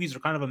Wars movies are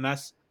kind of a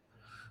mess.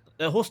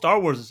 The whole Star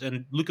Wars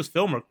and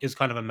Lucasfilm is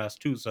kind of a mess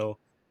too. So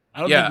I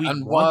don't think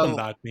we want them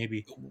back.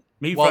 Maybe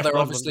while they're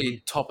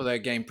obviously top of their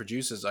game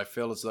producers, I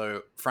feel as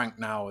though Frank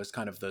now is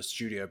kind of the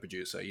studio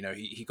producer. You know,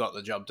 he got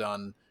the job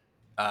done.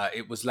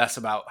 It was less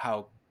about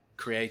how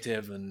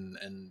creative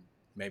and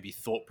maybe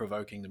thought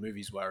provoking the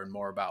movies were, and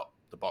more about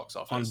the box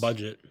On office.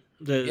 budget.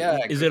 Yeah,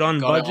 Is it on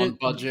got it on budget?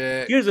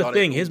 budget. Here's the Got it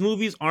thing: his all.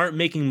 movies aren't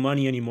making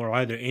money anymore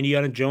either.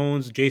 Indiana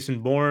Jones,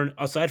 Jason Bourne,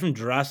 aside from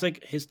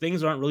Jurassic, his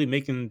things aren't really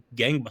making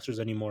gangbusters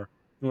anymore.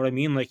 You know what I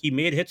mean? Like he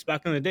made hits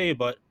back in the day,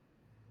 but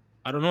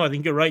I don't know. I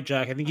think you're right,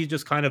 Jack. I think he's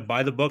just kind of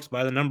by the books,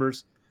 by the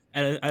numbers.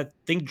 And I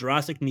think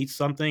Jurassic needs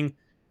something.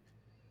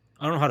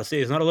 I don't know how to say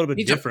it. It's not a little bit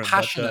Needs a different, but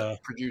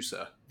passionate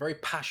producer, very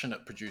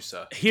passionate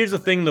producer to here's the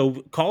come in. thing,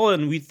 though.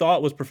 Colin, we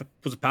thought was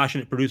a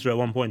passionate producer at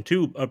one point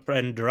too,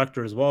 and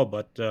director as well.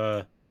 But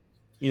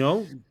you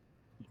know,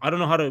 I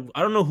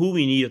don't know who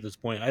we need at this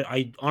point.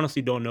 I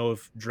honestly don't know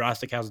if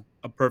Jurassic has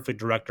a perfect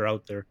director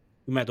out there.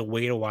 We might have to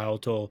wait a while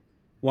till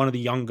one of the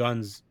young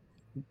guns,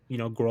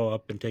 grow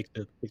up and take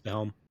the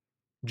helm.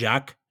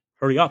 Jack,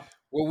 hurry up.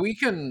 Well, we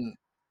can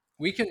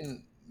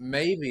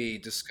maybe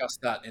discuss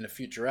that in a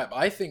future ep.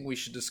 I think we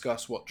should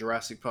discuss what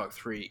Jurassic Park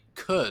 3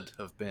 could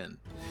have been.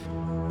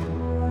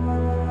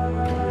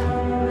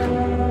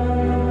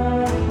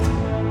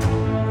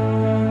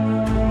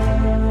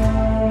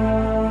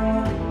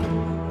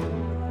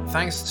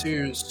 Thanks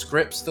to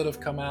scripts that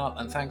have come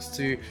out, and thanks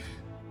to,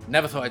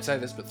 never thought I'd say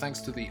this, but thanks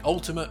to the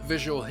Ultimate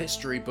Visual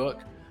History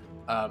book,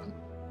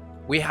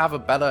 we have a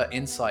better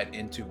insight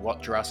into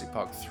what Jurassic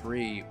Park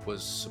 3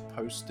 was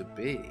supposed to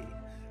be.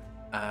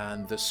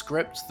 And the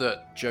script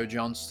that Joe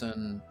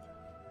Johnston,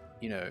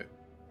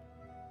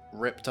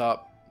 ripped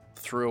up,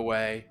 threw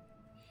away,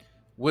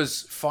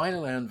 was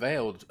finally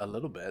unveiled a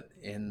little bit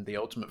in the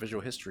Ultimate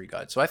Visual History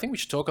Guide. So I think we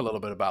should talk a little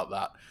bit about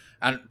that.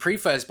 And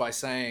preface by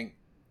saying,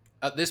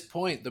 at this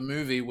point, the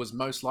movie was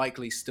most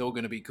likely still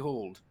going to be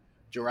called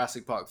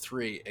Jurassic Park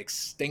 3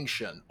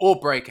 Extinction or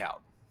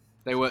Breakout.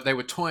 They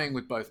were toying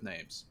with both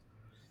names.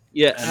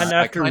 Yeah, And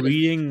after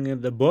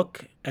reading the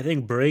book, I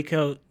think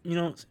Breakout,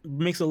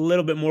 makes a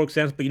little bit more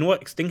sense. But you know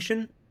what?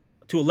 Extinction,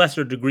 to a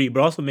lesser degree,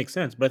 but also makes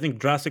sense. But I think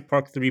Jurassic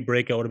Park 3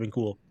 Breakout would have been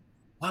cool.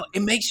 Well,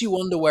 it makes you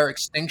wonder where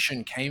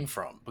Extinction came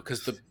from,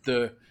 because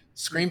the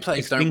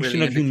screenplays don't Extinction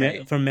really of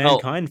indicate. from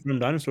mankind, from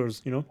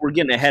dinosaurs. We're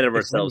getting ahead of Exploding.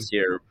 ourselves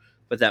here,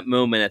 but that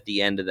moment at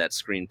the end of that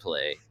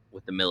screenplay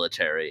with the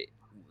military,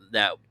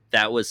 that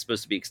was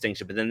supposed to be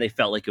Extinction, but then they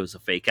felt like it was a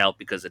fake out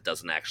because it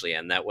doesn't actually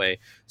end that way,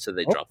 so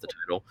they dropped the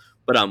title.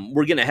 But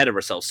we're getting ahead of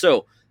ourselves.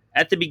 So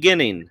at the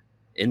beginning,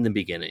 in the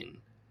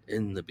beginning, so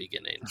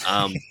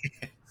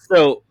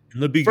In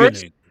the first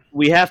beginning,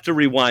 we have to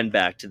rewind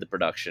back to the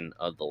production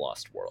of The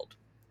Lost World.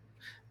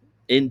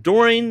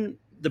 During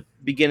the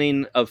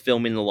beginning of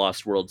filming The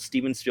Lost World,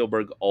 Steven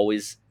Spielberg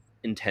always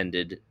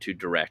intended to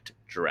direct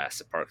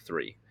Jurassic Park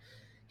 3.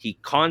 He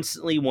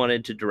constantly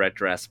wanted to direct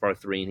Jurassic Park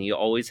 3, and he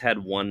always had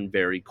one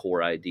very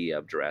core idea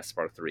of Jurassic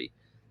Park 3.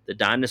 The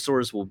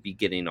dinosaurs will be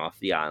getting off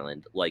the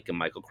island, like in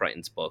Michael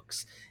Crichton's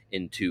books,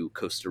 into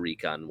Costa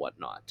Rica and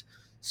whatnot.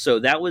 So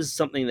that was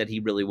something that he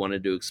really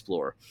wanted to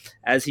explore.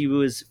 As he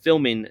was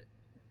filming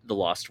The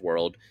Lost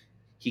World,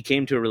 he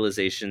came to a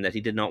realization that he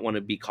did not want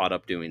to be caught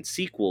up doing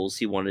sequels.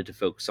 He wanted to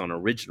focus on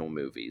original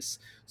movies.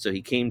 So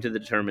he came to the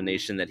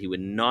determination that he would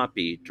not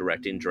be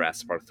directing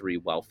Jurassic Park 3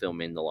 while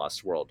filming The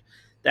Lost World.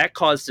 That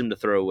caused him to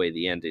throw away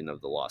the ending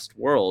of The Lost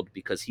World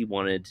because he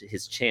wanted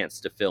his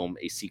chance to film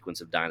a sequence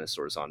of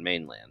dinosaurs on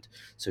mainland.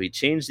 So he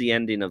changed the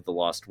ending of The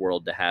Lost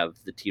World to have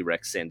the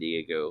T-Rex San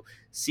Diego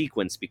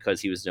sequence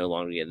because he was no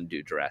longer going to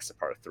do Jurassic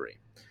Park 3.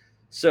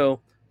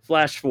 So,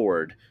 flash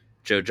forward.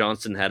 Joe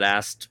Johnston had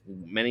asked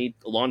a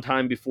long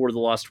time before The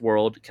Lost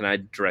World, can I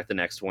direct the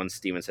next one?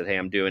 Steven said, hey,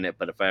 I'm doing it,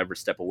 but if I ever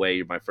step away,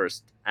 you're my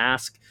first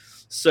ask.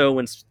 So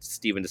when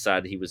Steven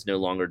decided he was no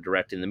longer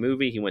directing the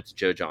movie, he went to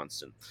Joe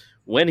Johnston.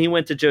 When he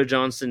went to Joe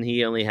Johnston,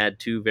 he only had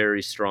two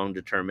very strong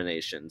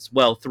determinations.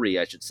 Well, three,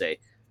 I should say.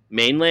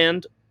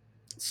 Mainland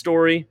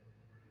story,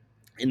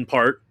 in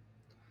part.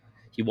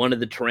 He wanted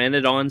the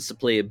Pteranodons to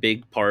play a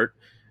big part.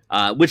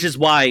 Which is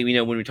why,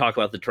 when we talk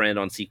about the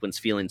Pteranodon sequence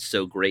feeling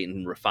so great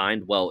and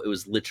refined, well, it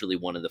was literally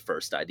one of the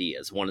first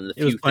ideas. One of the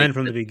it was planned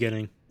from the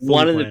beginning.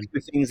 One of the few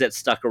things that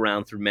stuck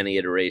around through many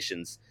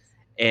iterations.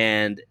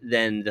 And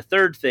then the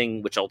third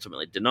thing, which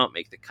ultimately did not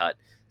make the cut,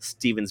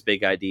 Steven's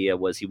big idea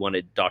was he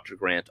wanted Dr.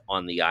 Grant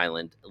on the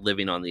island,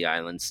 living on the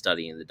island,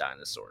 studying the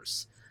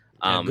dinosaurs.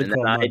 Yeah, good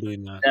call not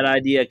doing that. That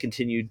idea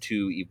continued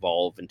to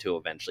evolve until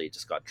eventually it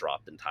just got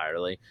dropped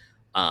entirely.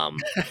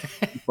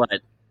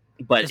 But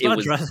it's not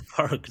Jurassic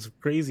Park. It's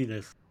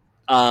craziness.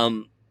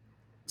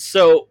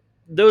 So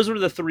those were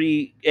the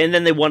three, and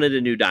then they wanted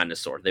a new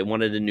dinosaur. They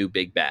wanted a new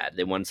big bad.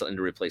 They wanted something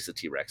to replace the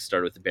T-Rex.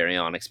 Started with the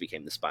Baryonyx,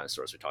 became the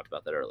Spinosaurus. We talked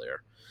about that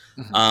earlier.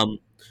 Mm-hmm.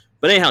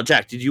 But anyhow,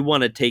 Jack, did you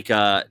want to take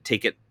a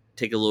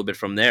little bit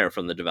from there,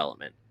 from the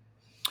development?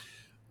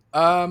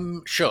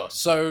 Sure.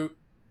 So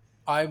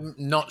I'm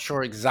not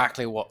sure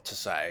exactly what to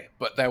say,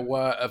 but there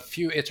were a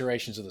few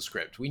iterations of the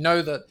script. We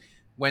know that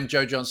when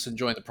Joe Johnston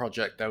joined the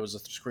project, there was a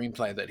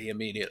screenplay that he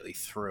immediately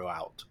threw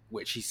out,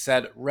 which he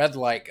said read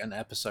like an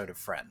episode of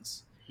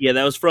Friends. Yeah,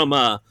 that was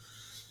from...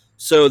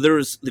 So there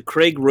was the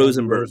Craig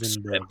Rosenberg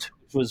script,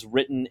 which was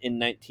written in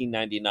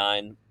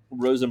 1999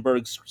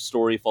 Rosenberg's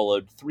story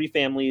followed 3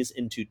 families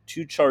into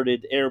 2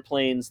 chartered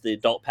airplanes, the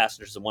adult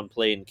passengers in one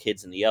plane,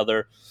 kids in the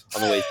other,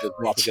 on the way to the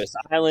Galapagos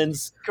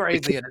Islands.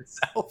 Crazy in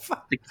itself.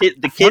 The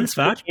Fun kids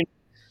fact: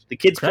 the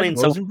kids Craig playing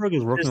so. Rosenberg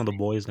is working on The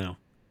Boys now.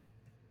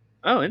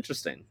 Oh,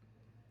 interesting.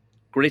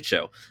 Great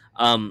show.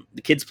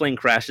 The kids plane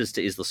crashes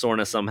to Isla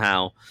Sorna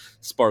somehow,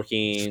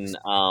 sparking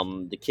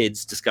the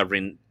kids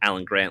discovering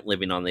Alan Grant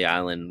living on the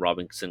island,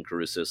 Robinson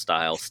Crusoe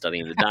style,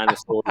 studying the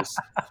dinosaurs.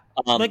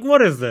 Like,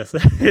 what is this?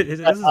 This is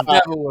Never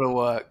would have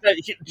worked.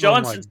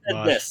 Johnson said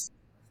gosh. this: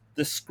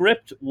 the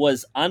script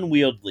was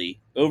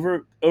unwieldy,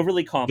 overly Good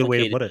way to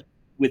complicated, put it.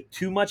 with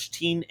too much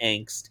teen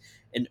angst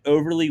and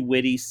overly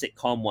witty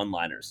sitcom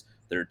one-liners.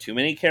 There are too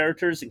many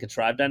characters and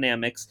contrived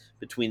dynamics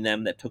between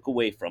them that took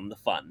away from the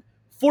fun.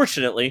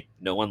 Fortunately,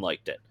 no one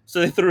liked it, so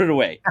they threw it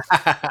away.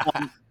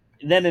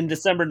 Then in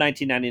December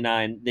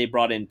 1999, they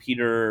brought in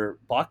Peter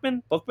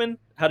Bookman. Bookman?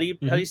 How do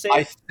you say I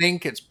it?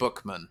 think it's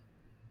Bookman,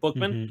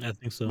 Bookman? I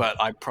think so. but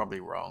I'm probably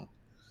wrong.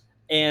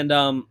 And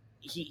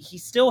he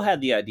still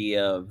had the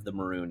idea of the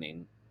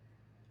marooning,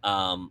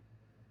 and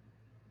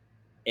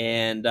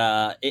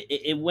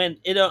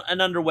it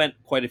underwent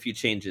quite a few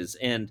changes,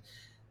 and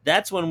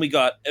that's when we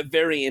got a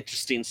very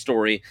interesting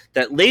story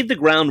that laid the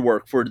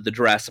groundwork for the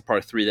Jurassic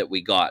Park 3 that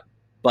we got,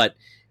 but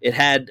it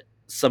had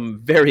some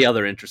very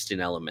other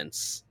interesting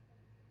elements.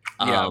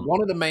 Yeah,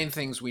 one of the main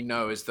things we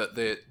know is that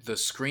the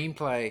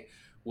screenplay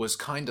was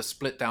kind of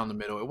split down the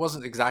middle. It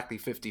wasn't exactly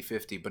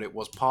 50-50, but it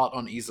was part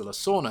on Isla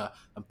Sorna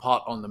and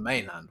part on the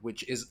mainland,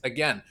 which is,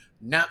 again,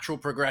 natural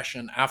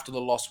progression after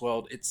the Lost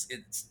World. It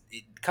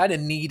kind of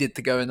needed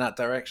to go in that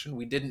direction.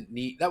 We didn't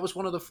need... That was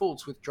one of the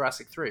faults with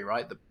Jurassic 3,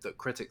 right? That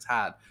critics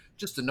had.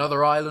 Just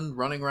another island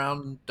running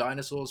around,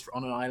 dinosaurs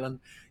on an island.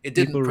 It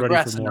didn't People were ready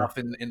progress for more. enough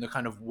in the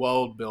kind of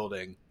world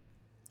building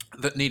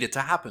that needed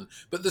to happen.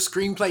 But the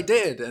screenplay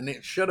did, and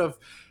it should have...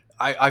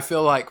 I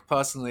feel like,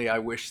 personally, I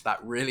wish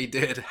that really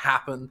did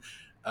happen.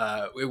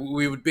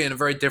 We would be in a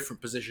very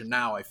different position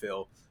now, I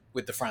feel,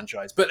 with the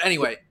franchise. But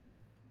anyway,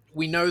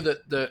 we know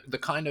that the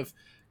kind of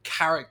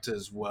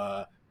characters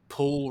were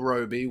Paul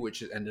Roby,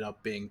 which ended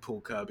up being Paul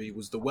Kirby,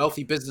 was the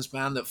wealthy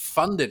businessman that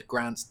funded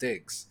Grant's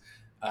digs,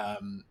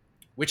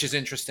 which is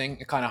interesting.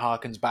 It kind of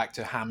harkens back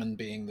to Hammond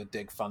being the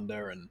dig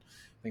funder and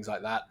things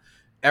like that.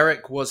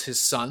 Eric was his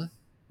son.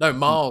 No,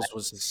 Miles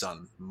was his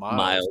son.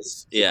 Miles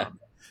was his son.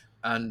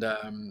 And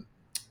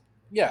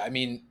yeah, I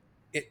mean,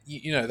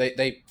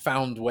 they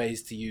found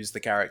ways to use the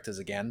characters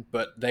again,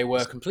 but they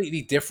were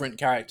completely different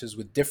characters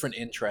with different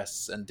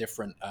interests and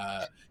different.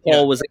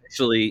 Paul was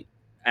actually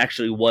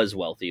was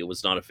wealthy. It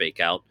was not a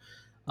fake out.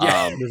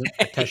 Yeah. There's an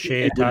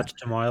attaché attached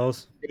to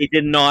Miles. They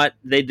did not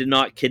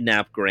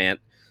kidnap Grant.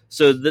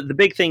 So the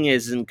big thing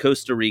is in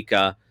Costa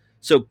Rica.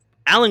 So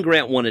Alan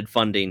Grant wanted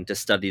funding to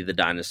study the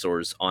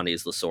dinosaurs on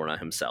Isla Sorna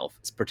himself,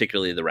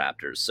 particularly the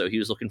raptors. So he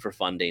was looking for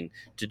funding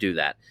to do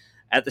that.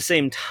 At the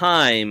same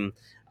time,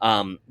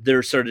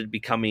 there started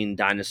becoming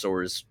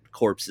dinosaurs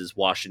corpses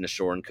washing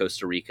ashore in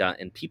Costa Rica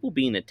and people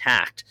being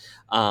attacked.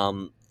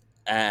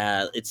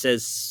 It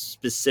says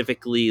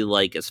specifically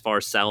like as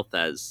far south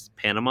as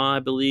Panama,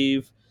 I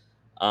believe.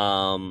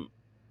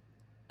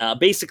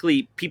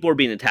 Basically, people are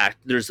being attacked.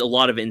 There's a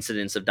lot of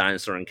incidents of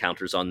dinosaur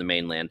encounters on the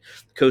mainland.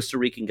 The Costa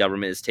Rican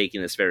government is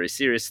taking this very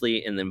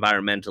seriously, and the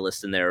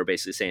environmentalists in there are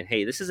basically saying,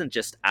 hey, this isn't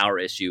just our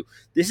issue.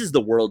 This is the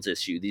world's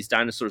issue. These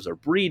dinosaurs are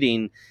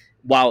breeding.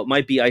 While it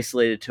might be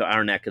isolated to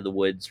our neck of the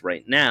woods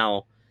right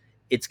now,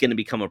 it's going to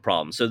become a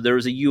problem. So there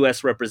was a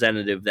U.S.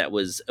 representative that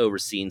was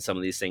overseeing some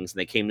of these things, and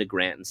they came to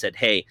Grant and said,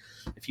 hey,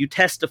 if you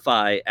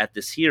testify at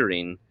this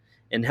hearing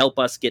and help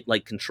us get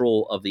like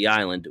control of the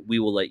island, we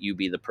will let you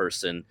be the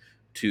person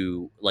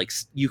to, like,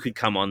 you could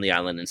come on the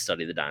island and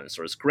study the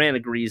dinosaurs. Grant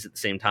agrees. At the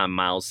same time,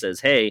 Miles says,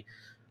 hey,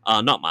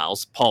 not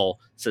Miles, Paul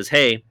says,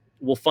 hey,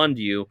 we'll fund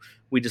you.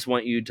 We just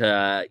want you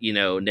to,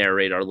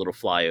 narrate our little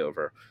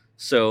flyover.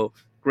 So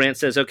Grant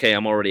says, okay,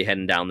 I'm already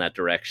heading down that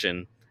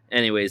direction.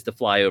 Anyways, the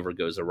flyover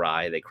goes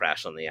awry. They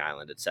crash on the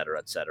island, et cetera,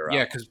 et cetera.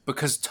 Yeah,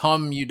 because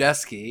Tom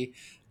Udesky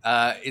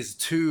is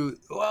too,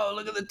 well,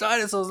 look at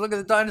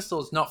the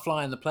dinosaurs, not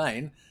flying the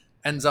plane.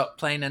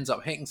 Plane ends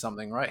up hitting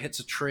something, right? Hits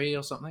a tree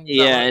or something.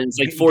 Yeah, and it's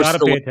like you gotta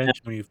pay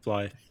attention when you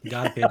fly. You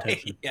gotta pay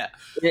attention. Yeah,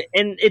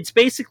 and it's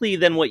basically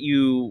then what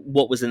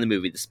was in the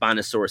movie. The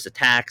Spinosaurus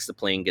attacks, the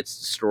plane gets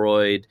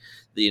destroyed.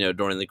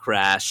 During the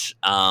crash,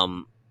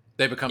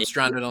 they become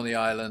stranded on the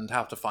island,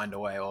 have to find a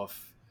way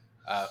off.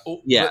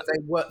 Yeah,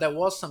 but there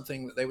was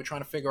something that they were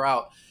trying to figure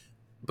out.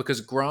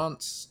 Because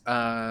Grant's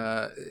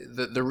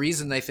the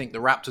reason they think the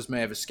raptors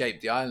may have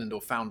escaped the island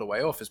or found a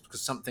way off is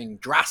because something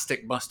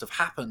drastic must have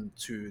happened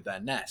to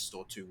their nest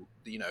or to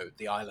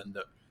the island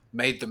that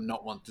made them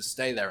not want to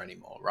stay there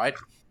anymore, right?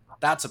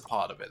 That's a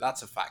part of it.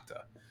 That's a factor.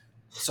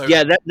 So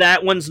yeah,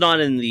 that one's not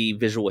in the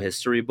visual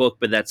history book,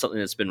 but that's something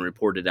that's been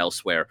reported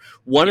elsewhere.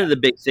 One of the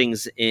big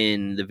things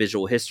in the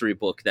visual history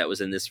book that was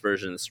in this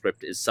version of the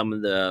script is some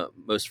of the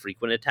most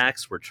frequent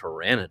attacks were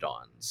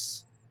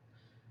pteranodons.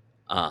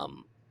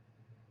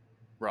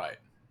 Right.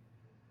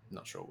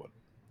 Not sure what.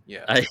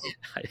 Yeah.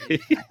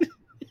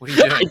 What are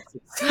you doing?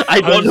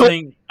 I don't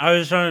know. I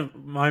was trying to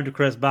remind to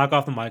Chris, back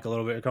off the mic a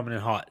little bit. You're coming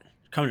in hot.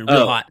 Coming in real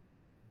Oh. hot.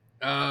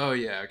 Oh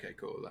yeah, okay,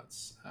 cool.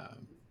 That's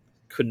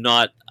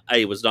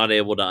I was not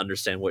able to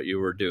understand what you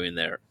were doing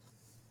there.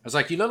 I was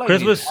like, you look like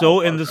Chris you was need so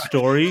help, in the right?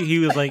 story. He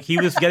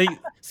was getting.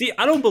 See,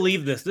 I don't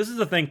believe this. This is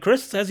the thing.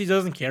 Chris says he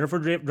doesn't care for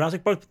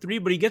Jurassic Park 3,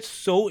 but he gets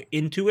so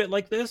into it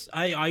like this.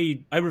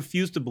 I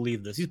refuse to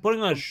believe this. He's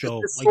putting on a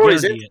show. This I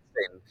story's guarantee it.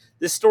 interesting.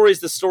 This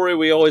story's the story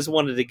we always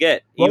wanted to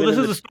get. Well, Even this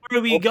in is the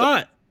story we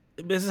got.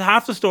 This is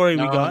half the story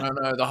we No, got.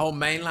 no. The whole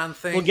mainland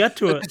thing. We'll get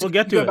to it. We'll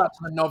get to go it. back to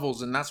the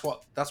novels, and that's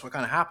what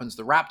kind of happens.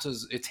 The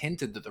raptors. It's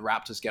hinted that the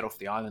raptors get off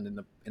the island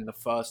in the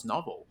first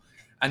novel,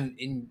 and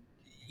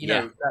you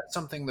know that's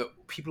something that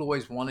people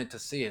always wanted to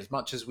see. As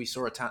much as we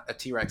saw a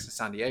T-Rex in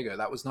San Diego,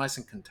 that was nice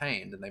and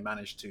contained, and they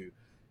managed to,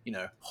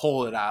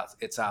 haul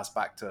its ass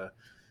back to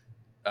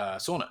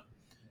Sauna.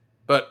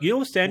 But You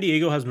know, San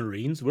Diego has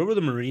Marines. Where were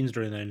the Marines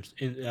during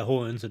that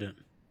whole incident?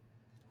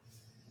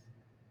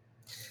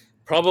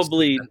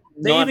 probably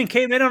They not. even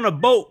came in on a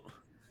boat.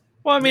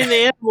 Well, I mean, the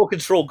animal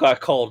control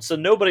got called, so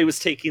nobody was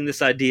taking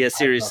this idea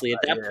seriously at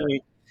that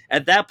point.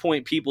 At that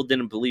point, people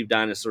didn't believe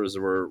dinosaurs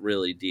were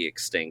really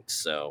de-extinct.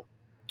 So,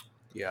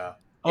 yeah,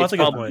 Oh, that's a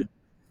good point.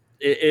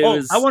 It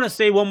was. I want to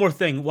say one more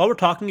thing. While we're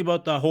talking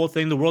about the whole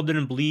thing, the world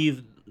didn't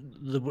believe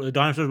the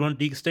dinosaurs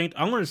weren't extinct.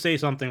 I'm going to say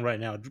something right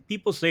now.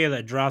 People say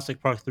that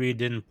Jurassic Park 3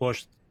 didn't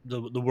push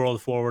the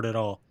world forward at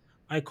all.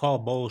 I call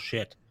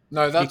bullshit.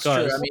 no, that's true.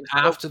 I Because mean,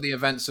 after the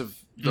events of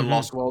the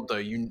Lost World,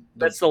 though,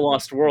 that's the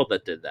Lost World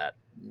that did that.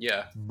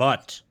 yeah,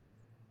 but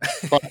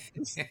But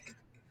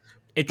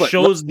it But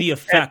shows the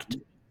effect.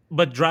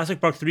 But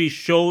Jurassic Park 3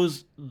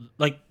 shows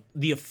like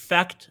the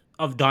effect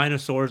of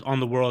dinosaurs on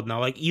the world now.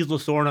 Like Isla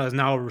Sorna is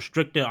now a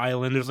restricted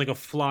island. There's like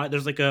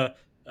a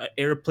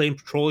airplane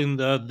patrolling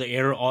the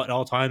air at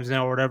all times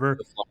now or whatever.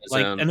 the fly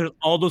Like, zone. and there's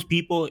all those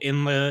people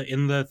in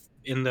the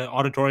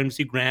auditorium to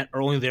see Grant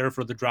are only there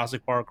for the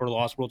Jurassic Park or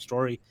Lost World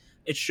story.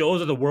 It shows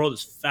that the world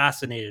is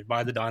fascinated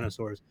by the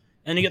dinosaurs.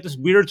 And you get this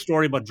weird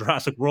story about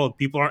Jurassic World.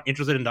 People aren't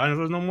interested in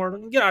dinosaurs no more.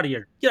 Get out of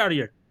here. Get out of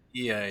here.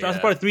 yeah.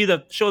 Jurassic Park 3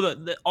 that show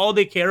that all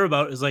they care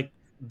about is like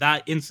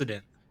that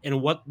incident and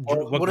what What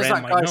does Grant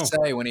that might guy know.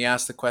 say when he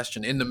asked the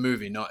question in the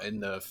movie, not in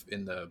the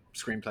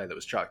screenplay that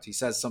was chucked? He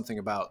says something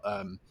about,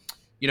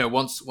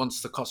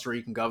 once the Costa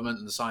Rican government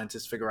and the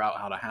scientists figure out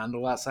how to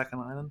handle that second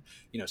island,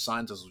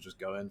 scientists will just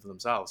go in for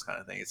themselves, kind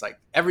of thing. It's like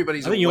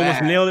everybody's I think you almost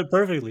aware nailed it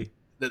perfectly.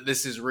 that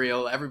this is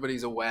real.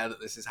 Everybody's aware that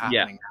this is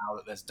happening now,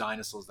 that there's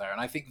dinosaurs there, and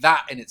I think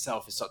that in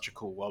itself is such a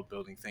cool world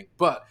building thing.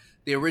 But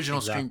the original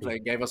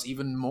screenplay gave us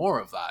even more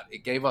of that.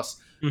 It gave us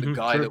the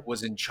guy that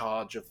was in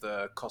charge of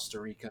the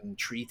Costa Rican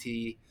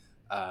treaty.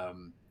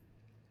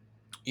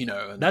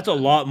 That's a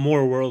lot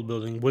more world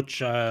building,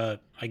 which I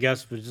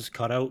guess was just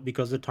cut out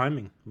because of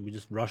timing. We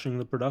just rushing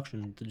the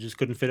production. They just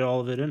couldn't fit all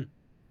of it in.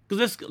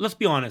 Because let's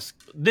be honest,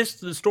 the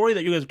story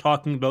that you guys are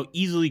talking about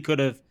easily could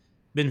have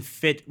been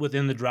fit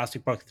within the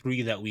Jurassic Park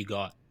 3 that we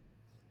got.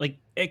 Like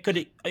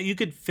you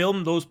could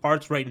film those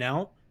parts right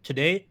now,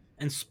 today,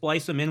 and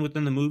splice them in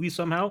within the movie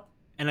somehow.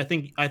 And I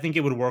think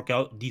it would work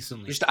out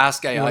decently. Just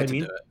ask AI You know what I to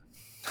mean? do it.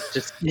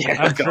 Just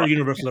I'm sure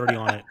Universal's already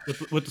on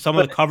it with some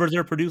of the covers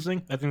they're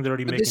producing. I think they're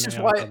already But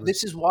making.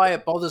 this is why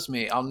it bothers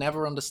me. I'll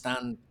never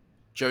understand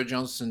Joe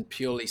Johnston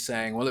purely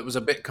saying, "Well, it was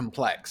a bit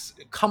complex."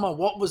 Come on,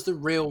 what was the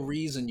real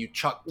reason you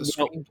chucked the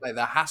screenplay?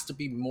 There has to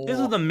be more. This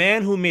is the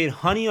man who made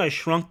Honey, I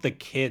Shrunk the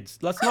Kids.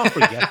 Let's not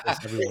forget this,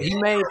 everyone. He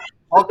made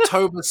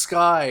October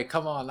Sky.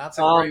 Come on, that's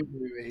a great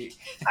movie.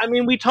 I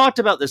mean, we talked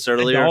about this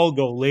earlier. I'll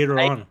go later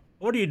on.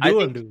 What are you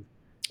doing, dude?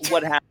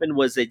 What happened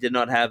was they did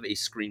not have a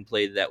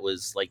screenplay that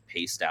was like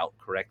paced out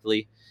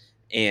correctly,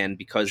 and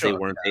because they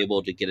weren't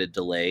able to get a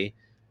delay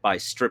by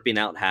stripping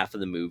out half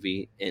of the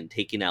movie and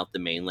taking out the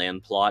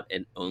mainland plot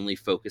and only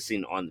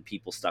focusing on the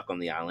people stuck on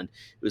the island,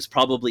 it was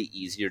probably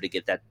easier to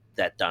get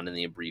that done in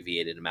the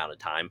abbreviated amount of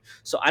time.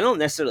 So I don't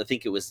necessarily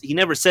think it was. He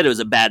never said it was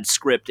a bad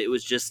script. It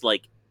was just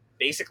like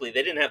basically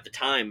they didn't have the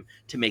time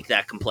to make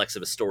that complex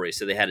of a story,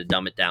 so they had to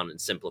dumb it down and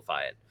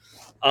simplify it.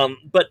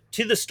 But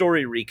to the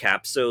story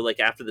recap, so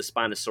like after the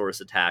Spinosaurus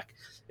attack,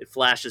 it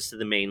flashes to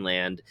the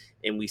mainland,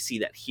 and we see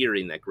that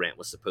hearing that Grant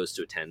was supposed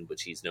to attend,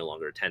 which he's no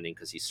longer attending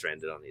because he's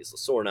stranded on Isla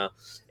Sorna.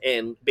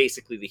 And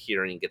basically the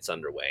hearing gets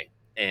underway,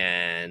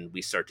 and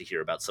we start to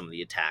hear about some of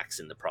the attacks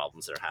and the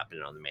problems that are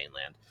happening on the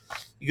mainland.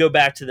 You go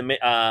back to the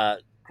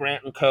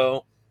Grant and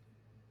co.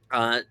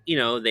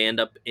 They end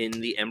up in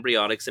the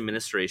Embryonics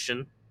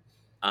administration.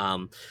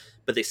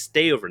 But they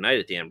stay overnight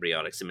at the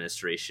Embryonics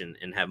administration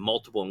and have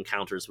multiple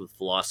encounters with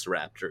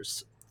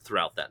velociraptors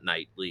throughout that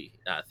nightly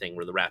thing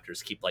where the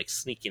raptors keep like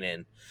sneaking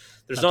in.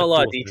 There's not a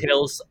lot of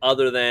details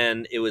other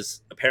than it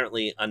was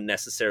apparently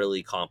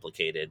unnecessarily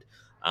complicated.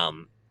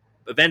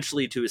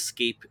 Eventually, to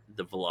escape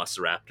the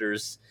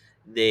velociraptors,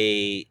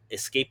 they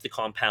escape the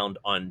compound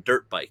on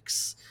dirt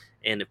bikes.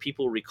 And if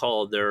people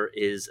recall, there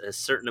is a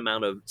certain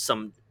amount of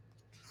some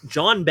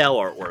John Bell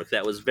artwork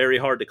that was very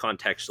hard to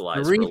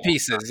contextualize. Three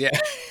pieces, yeah.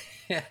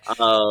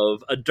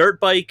 of a dirt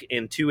bike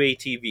and 2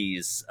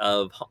 ATVs,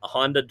 of a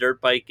Honda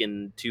dirt bike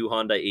and 2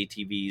 Honda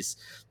ATVs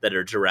that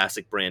are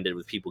Jurassic branded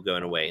with people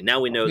going away. Now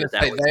we know that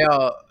that was They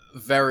are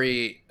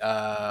very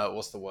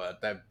what's the word?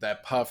 They're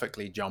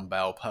perfectly John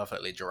Bell,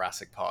 perfectly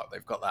Jurassic Park.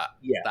 They've got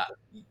yeah, that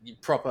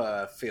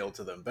proper feel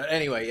to them. But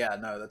anyway, yeah,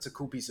 no, that's a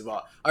cool piece of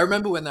art. I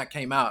remember when that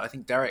came out. I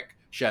think Derek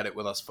shared it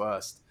with us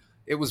first.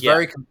 It was yeah.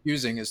 very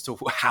confusing as to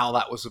how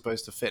that was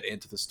supposed to fit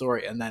into the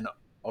story, and then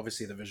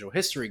obviously the visual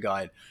history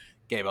guide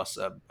gave us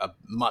a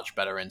much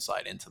better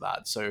insight into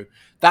that. So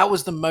that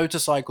was the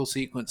motorcycle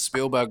sequence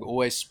Spielberg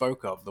always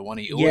spoke of, the one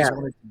he Yeah. always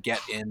wanted to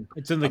get in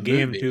It's in the a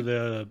game movie. too,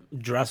 the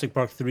Jurassic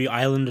Park 3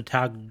 Island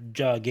Attack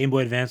Game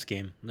Boy Advance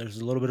game. There's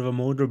a little bit of a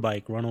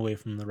motorbike runaway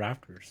from the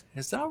rafters.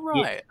 Is that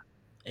Yeah.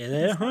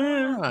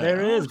 right?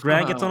 There is.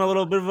 Grant gets on a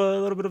little bit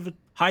of a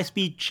high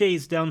speed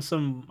chase down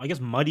some, I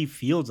guess, muddy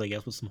fields, I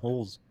guess, with some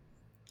holes.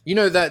 You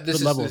know that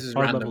Good level, this is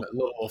hard random, level. a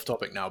little off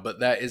topic now, but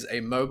there is a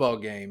mobile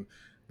game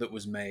that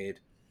was made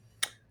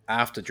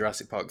after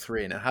Jurassic Park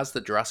 3, and it has the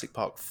Jurassic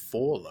Park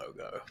 4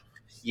 logo.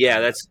 Yeah,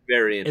 that's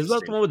very Is that the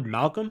interesting. one with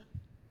Malcolm?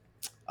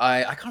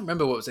 I can't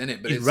remember what was in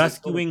it, but He's it's sort of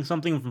rescuing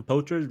something from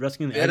poachers,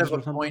 rescuing a bit eggs of a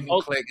or point something.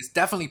 and click. It's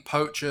definitely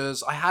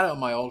Poachers. I had it on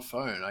my old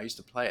phone. I used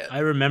to play it. I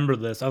remember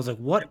this. I was like,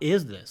 what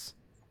is this?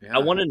 I Yeah.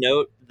 want to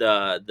note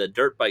the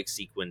dirt bike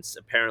sequence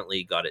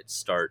apparently got its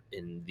start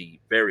in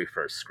the very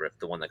first script,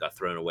 the one that got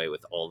thrown away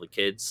with all the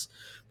kids,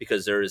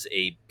 because there is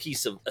a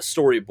piece of a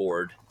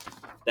storyboard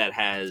that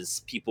has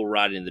people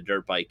riding the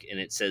dirt bike, and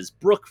it says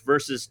Brooke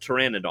versus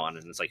Pteranodon,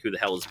 and it's like, who the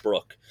hell is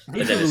Brooke?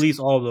 They And should then release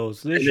all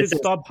those. They and it should says,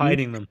 stop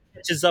hiding them.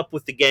 catches up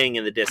with the gang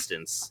in the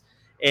distance.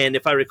 And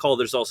if I recall,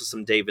 there's also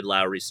some David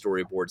Lowery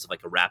storyboards of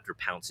like a raptor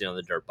pouncing on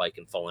the dirt bike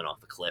and falling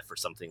off a cliff or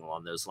something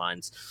along those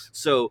lines.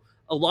 So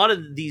a lot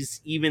of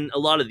these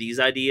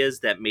ideas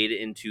that made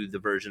it into the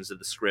versions of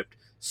the script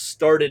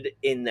started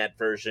in that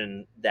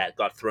version that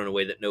got thrown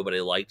away that nobody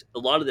liked. A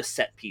lot of the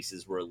set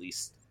pieces were at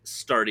least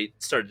started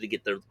to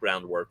get their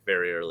groundwork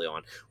very early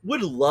on.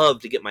 Would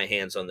love to get my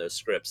hands on those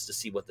scripts to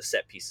see what the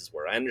set pieces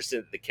were. I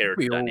understand that the character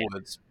We all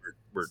dynamics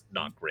were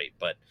not great,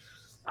 but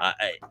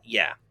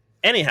yeah.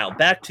 Anyhow,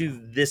 back to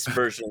this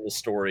version of the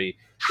story,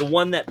 the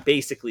one that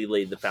basically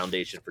laid the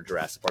foundation for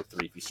Jurassic Park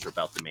 3 if you strip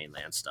out the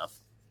mainland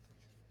stuff.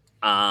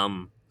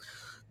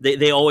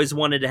 They always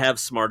wanted to have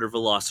smarter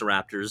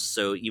velociraptors,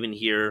 so even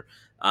here,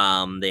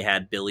 they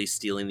had Billy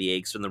stealing the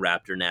eggs from the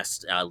raptor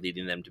nest,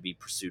 leading them to be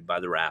pursued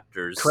by the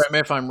raptors. Correct me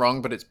if I'm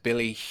wrong, but it's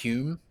Billy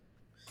Hume.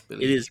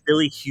 It is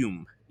Billy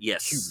Hume,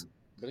 yes. Hume.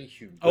 Billy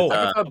Hume. Oh,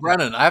 I prefer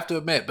Brennan. I have to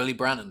admit, Billy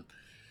Brennan.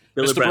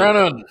 Billy Mr.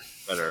 Brennan.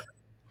 Better.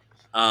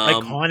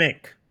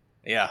 iconic.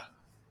 Yeah.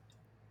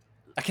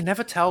 I can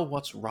never tell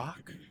what's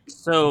rock.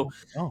 So,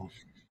 Oh.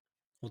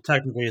 Well,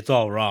 technically, it's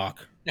all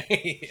rock.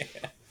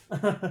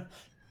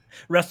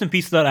 Rest in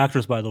peace to that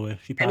actress, by the way.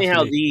 She passed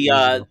anyhow, away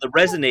years ago. the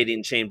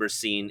resonating chamber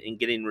scene and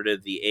getting rid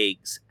of the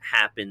eggs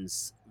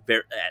happens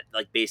very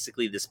like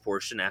basically this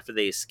portion after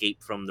they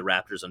escape from the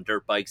raptors on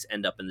dirt bikes,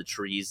 end up in the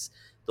trees.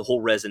 The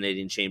whole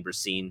resonating chamber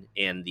scene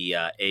and the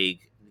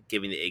egg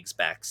giving the eggs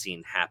back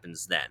scene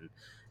happens then,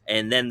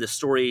 and then the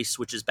story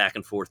switches back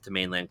and forth to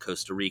mainland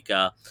Costa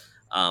Rica.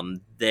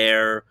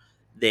 There,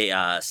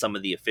 some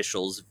of the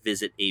officials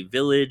visit a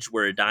village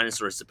where a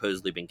dinosaur has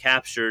supposedly been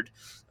captured,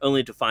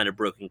 only to find a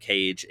broken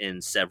cage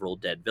and several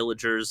dead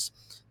villagers.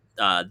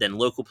 Then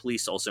local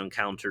police also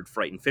encountered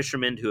frightened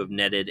fishermen who have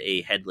netted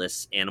a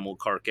headless animal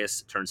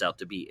carcass. It turns out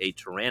to be a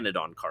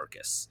pteranodon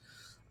carcass.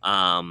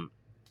 And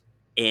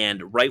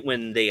right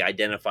when they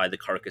identify the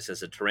carcass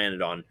as a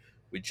pteranodon,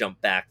 we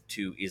jump back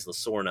to Isla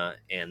Sorna,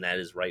 and that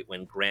is right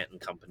when Grant and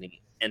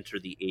company enter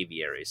the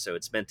aviary. So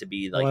it's meant to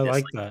be like I this,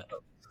 like that.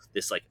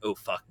 this like oh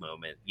fuck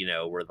moment,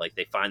 where like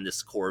they find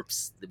this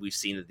corpse that we've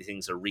seen that the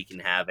things are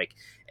wreaking havoc,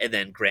 and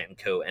then Grant and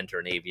Co enter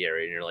an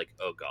aviary, and you're like,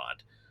 oh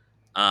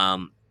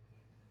god.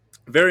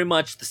 Very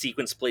much the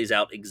sequence plays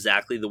out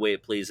exactly the way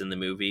it plays in the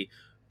movie,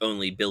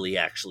 only Billy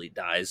actually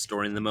dies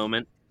during the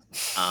moment.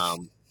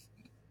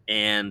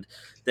 And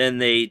then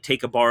they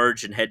take a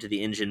barge and head to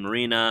the engine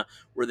marina,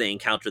 where they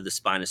encounter the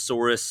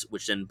Spinosaurus,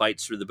 which then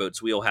bites through the boat's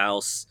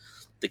wheelhouse.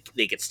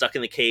 They get stuck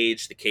in the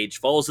cage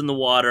falls in the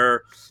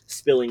water,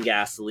 spilling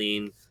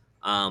gasoline.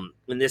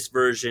 In this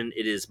version,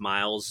 it is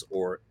Miles,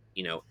 or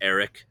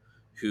Eric,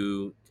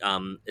 who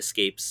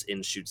escapes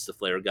and shoots the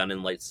flare gun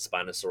and lights the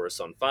Spinosaurus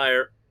on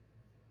fire.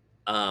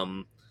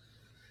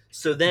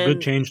 So then,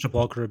 Good change to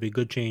Paul Kirby.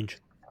 Good change.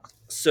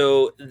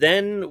 So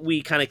then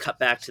we kind of cut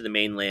back to the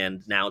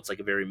mainland. Now it's like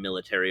a very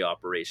military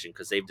operation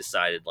because they've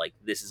decided like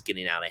this is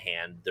getting out of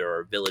hand. There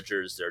are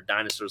villagers, there are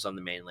dinosaurs on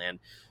the mainland.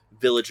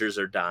 Villagers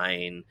are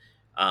dying.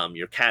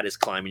 Your cat is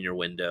climbing your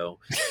window.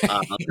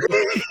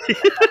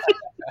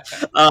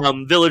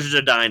 Villagers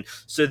are dying.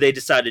 So they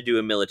decide to do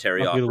a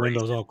military Luckily, the operation.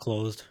 window's all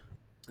closed.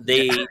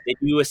 They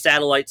do a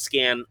satellite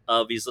scan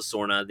of Isla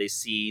Sorna. They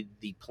see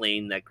the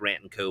plane that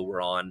Grant and Co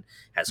were on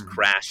has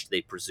crashed.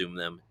 They presume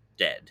them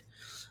dead.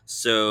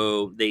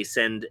 So they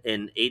send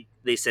an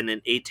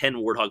A-10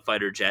 Warthog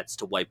fighter jets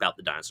to wipe out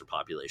the dinosaur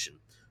population.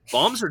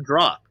 Bombs are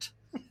dropped.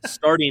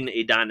 starting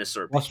a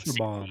dinosaur Cluster pacing.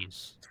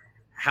 bombs.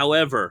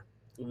 However,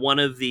 one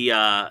of the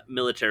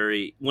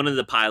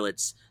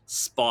pilots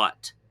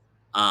spot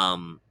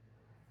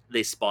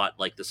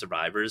like the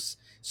survivors,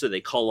 so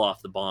they call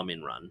off the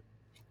bombing run.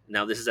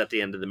 Now, this is at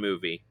the end of the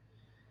movie.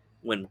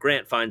 When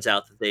Grant finds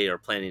out that they are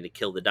planning to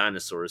kill the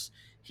dinosaurs,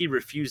 he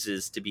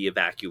refuses to be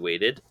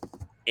evacuated,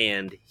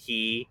 and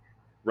he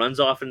runs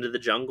off into the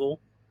jungle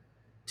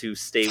to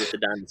stay with the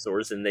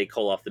dinosaurs, and they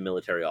call off the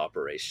military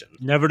operation.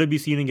 Never to be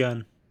seen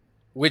again.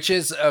 Which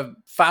is a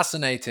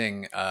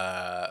fascinating,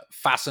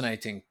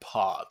 fascinating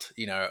part.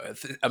 You know,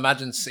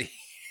 imagine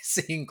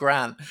seeing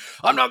Grant.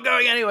 I'm not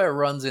going anywhere.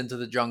 Runs into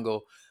the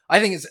jungle. I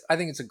think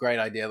it's a great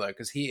idea though,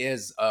 because he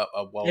is a It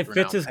fits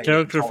world-renowned his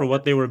character for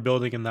what paleontologist. they were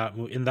building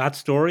in that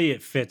story.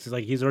 It fits.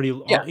 Like he's already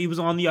Yeah. he was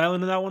on the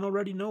island in that one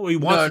already. No, or he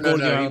wants No, to no, go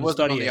to the no. He island to wasn't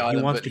on study the it. He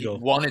island, wants but to he go.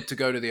 wanted to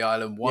go to the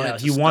island. Yeah, Wanted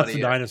to he wants the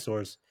study it.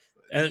 dinosaurs.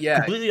 And Yeah.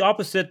 completely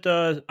opposite.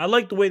 I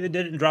like the way they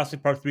did it in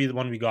Jurassic Park 3, the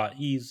one we got.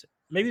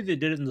 Maybe they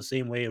did it in the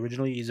same way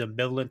originally. He's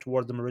ambivalent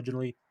towards them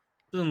originally.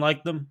 Doesn't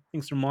like them,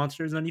 thinks they're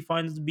monsters, and then he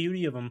finds the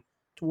beauty of them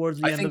towards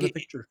the I end of think the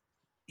picture.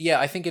 yeah,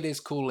 I think it is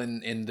cool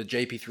in the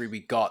JP3 we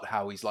got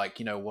how he's like,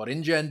 what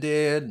InGen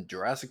did in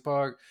Jurassic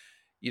Park,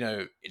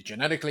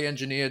 genetically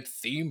engineered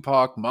theme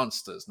park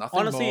monsters, nothing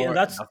Honestly, and more and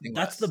that's nothing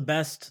that's the less.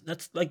 best.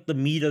 That's like the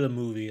meat of the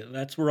movie.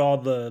 That's where all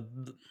the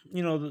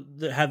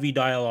heavy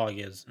dialogue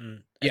is,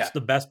 and it's Yeah,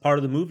 the best part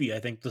of the movie. I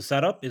think the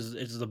setup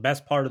is the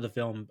best part of the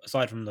film,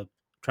 aside from the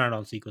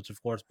turn-on sequence,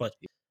 of course. But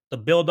the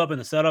build-up and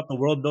the setup, the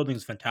world building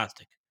is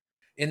fantastic.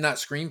 in that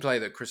screenplay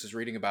that Chris is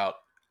reading about,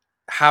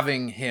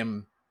 having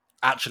him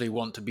actually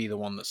want to be the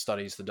one that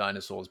studies the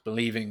dinosaurs,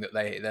 believing that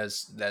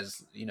there's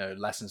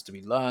lessons to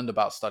be learned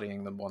about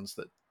studying the ones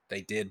that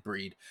they did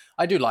breed.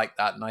 I do like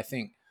that, and I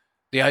think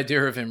the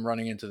idea of him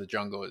running into the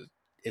jungle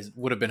is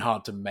would have been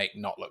hard to make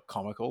not look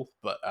comical,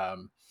 but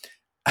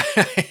I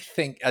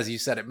think, as you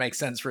said, it makes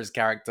sense for his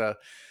character.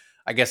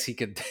 I guess he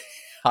could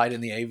hide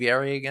in the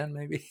aviary again,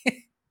 maybe.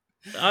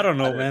 I don't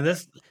I know, don't man. know.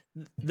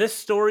 This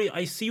story,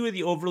 I see where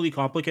the overly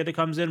complicated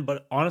comes in,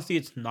 but honestly,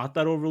 it's not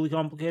that overly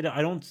complicated.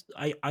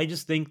 I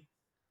just think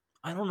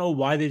I don't know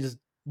why they just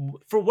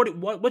for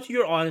what's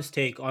your honest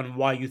take on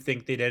why you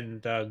think they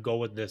didn't go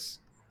with this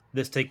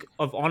take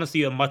of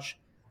honestly a much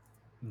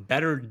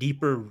better,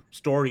 deeper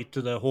story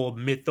to the whole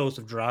mythos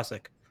of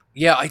Jurassic.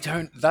 Yeah, I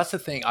don't. That's the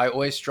thing. I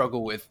always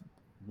struggle with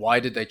why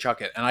did they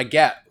chuck it? And I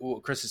get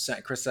what Chris is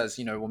saying. Chris says,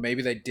 well,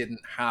 maybe they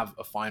didn't have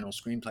a final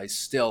screenplay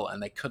still,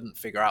 and they couldn't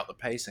figure out the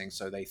pacing,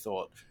 so they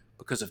thought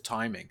because of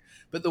timing.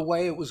 But the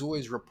way it was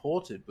always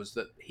reported was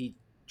that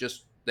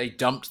they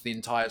dumped the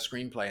entire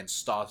screenplay and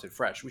started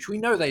fresh, which we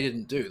know they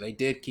didn't do. They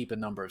did keep a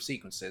number of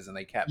sequences, and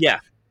they kept Yeah,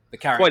 the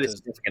quite a characters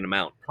significant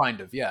amount.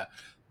 kind of. Yeah,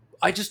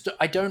 I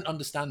don't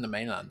understand the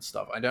mainland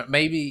stuff. I don't.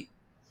 Maybe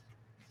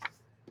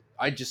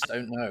I just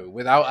don't know.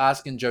 Without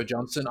asking Joe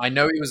Johnson, I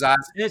know And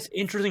it's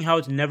interesting how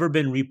it's never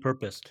been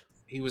repurposed.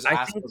 he was I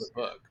asked think for the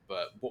book,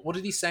 but what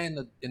did he say in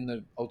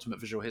the Ultimate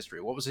Visual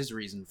History? What was his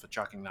reason for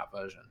chucking that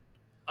version?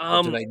 Or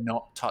do um they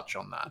not touch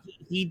on that?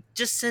 he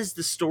just says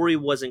the story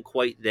wasn't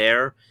quite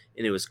there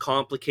and it was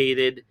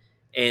complicated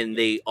and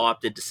they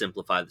opted to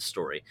simplify the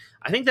story.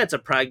 I think that's a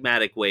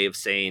pragmatic way of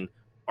saying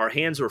our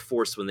hands were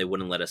forced when they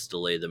wouldn't let us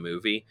delay the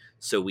movie,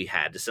 so we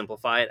had to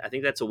simplify it. I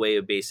think that's a way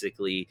of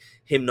basically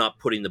him not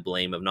putting the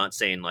blame of not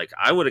saying like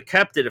I would have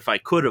kept it if I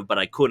could have, but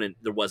I couldn't.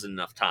 There wasn't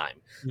enough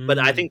time. But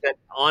I Mm. think that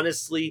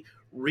honestly,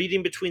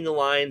 reading between the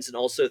lines and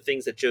also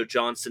things that Joe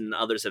Johnson and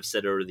others have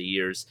said over the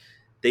years,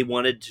 they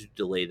wanted to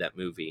delay that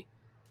movie.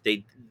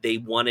 They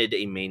wanted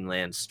a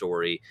mainland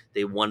story.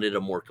 They wanted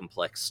a more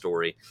complex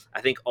story.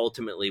 I think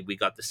ultimately we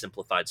got the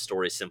simplified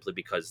story simply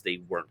because they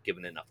weren't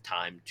given enough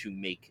time to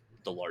make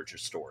the larger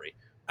story.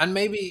 And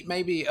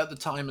maybe at the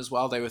time as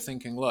well, they were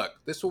thinking, look,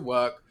 this will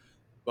work,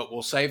 but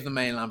we'll save the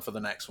mainland for the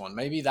next one.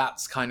 Maybe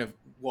that's kind of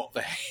what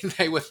they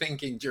they were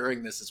thinking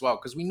during this as well,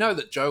 because we know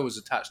that Joe was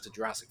attached to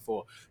Jurassic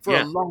 4 for a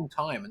Yeah. long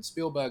time, and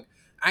Spielberg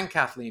and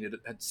Kathleen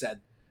had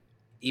said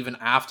even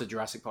after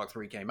Jurassic Park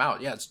 3 came out,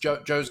 yeah,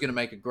 Joe's going to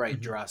make a great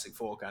Mhm. Jurassic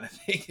 4 kind of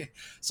thing.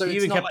 So He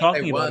it's even not kept like they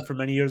talking about it weren't, for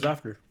many years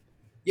after.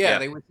 yeah,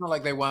 Yeah. it's not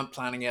like they weren't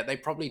planning it. They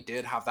probably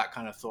did have that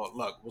kind of thought.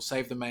 Look, we'll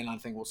save the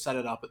mainland thing. We'll set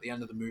it up at the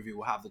end of the movie.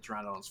 We'll have the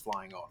pteranodons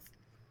flying off.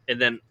 And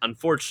then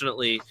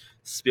unfortunately,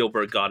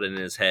 Spielberg got in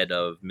his head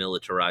of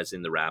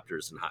militarizing the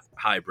raptors and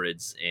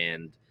hybrids,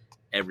 and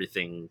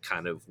everything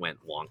kind of went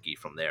wonky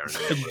from there. And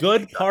The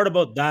good part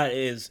about that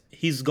is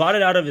he's got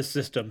it out of his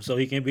system, so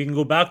we can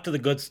go back to the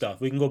good stuff.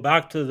 We can go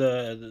back to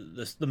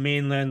the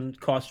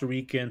mainland Costa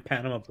Rican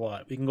Panama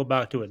plot. We can go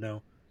back to it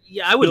now.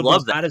 yeah, I would Spielberg's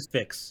love that. had his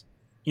fix.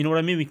 You know what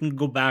I mean? We can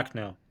go back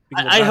now. We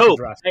can go I back to hope.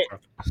 Jurassic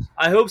Park.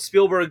 I hope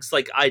Spielberg's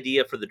like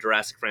idea for the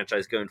Jurassic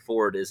franchise going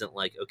forward isn't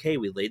like, okay,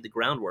 we laid the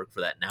groundwork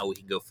for that. Now we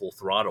can go full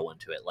throttle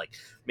into it. Like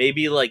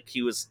maybe like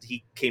he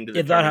came to the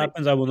If that determination.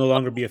 happens, I will no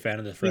longer be a fan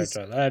of this He's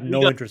franchise. I have we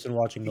no got interest in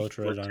watching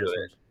military forward to it.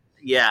 dinosaurs.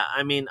 Yeah,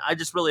 I mean, I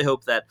just really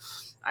hope that.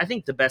 I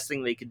think the best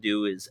thing they could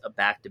do is a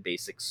back to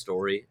basics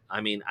story.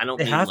 I mean, I don't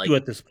They mean have like to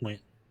at this point.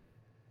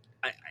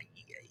 I,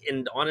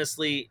 and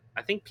honestly,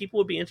 I think people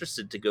would be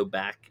interested to go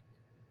back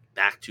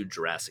to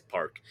Jurassic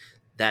Park.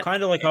 That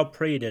Kind of like how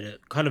Prey did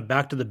it, kind of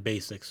back to the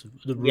basics,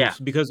 the yeah, roots.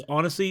 Because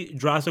honestly,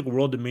 Jurassic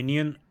World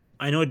Dominion,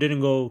 I know it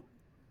didn't go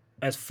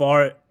as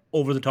far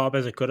over the top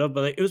as it could have,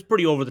 but like, it was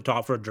pretty over the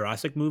top for a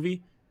Jurassic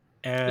movie.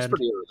 it's And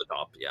pretty over the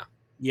top. Yeah,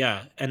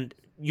 yeah, and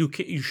you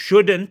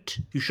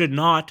should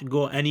not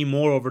go any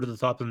more over to the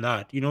top than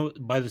that. You know,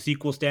 by the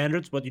sequel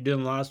standards, what you did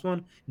in the last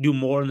one, do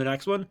more in the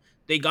next one.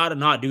 They gotta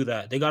not do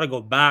that. They gotta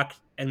go back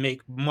and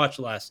make much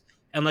less.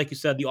 And like you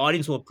said, the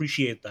audience will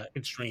appreciate that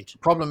constraint. The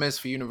problem is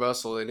for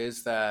Universal, it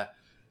is their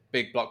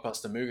big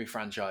blockbuster movie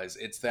franchise.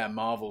 It's their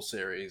Marvel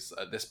series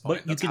at this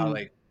point. But you That's how can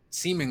they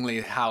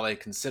seemingly how they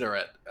consider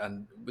it,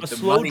 and a with the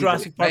slow money that it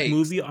Jurassic Park makes.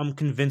 movie, I'm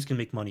convinced can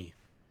make money.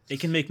 It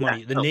can make yeah,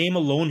 money. The no, name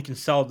alone can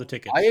sell the I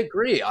tickets.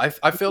 agree. I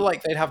feel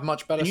like they'd have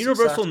much better And success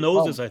Universal as knows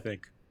well this, I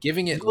think.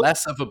 giving it you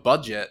less of a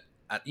budget.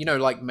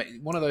 Like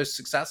one of those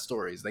success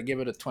stories. They give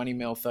it a 20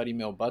 mil, 30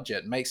 mil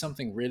budget, make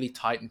something really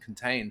tight and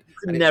contained,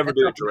 could and it never ends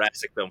do a up.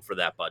 Jurassic film for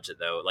that budget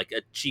though. Like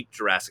a cheap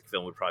Jurassic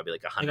film would probably be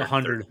like Like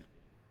 130. 100.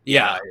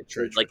 Yeah, Yeah,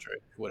 true, true, like, true.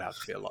 It would have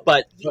to be a lot but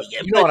less. But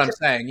yeah, you know but what I'm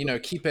saying.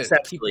 Keep it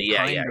conceptually,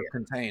 yeah, yeah, kind of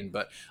contained.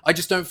 But I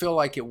just don't feel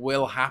like it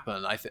will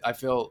happen. I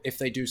feel if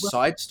they do yeah.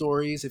 side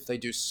stories, if they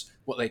do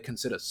what they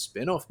consider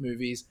spin-off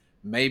movies,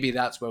 maybe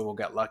that's where we'll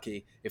get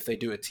lucky. If they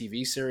do a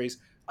TV series,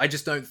 I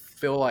just don't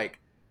feel like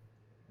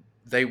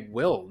they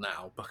will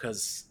now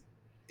because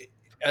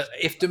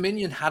if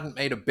Dominion hadn't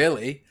made a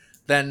Billy,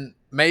 then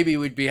maybe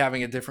we'd be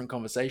having a different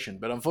conversation.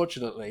 But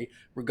unfortunately,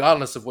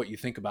 regardless of what you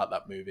think about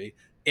that movie,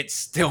 it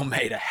still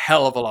made a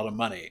hell of a lot of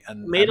money,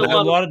 Made a But that, a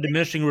lot of lot of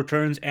diminishing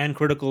returns and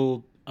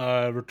critical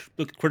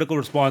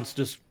response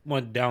just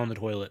went down the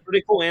toilet.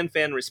 critical and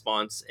fan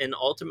response, and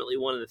ultimately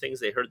one of the things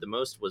they heard the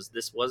most was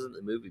this wasn't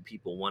the movie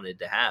people wanted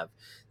to have.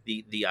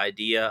 The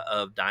idea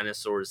of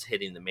dinosaurs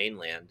hitting the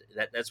mainland,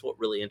 that's what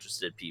really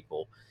interested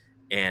people,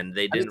 and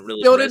they and it didn't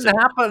really still resonate. didn't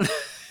happen.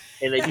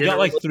 And they You got didn't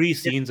like really, 3 didn't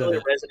scenes of really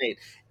it. resonate.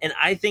 And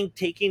I think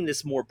taking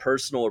this more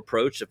personal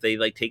approach, if they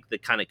like take the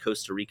kind of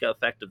Costa Rica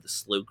effect of the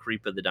slow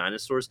creep of the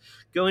dinosaurs,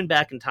 going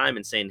back in time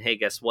and saying, "Hey,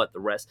 guess what?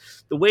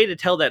 The way to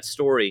tell that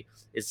story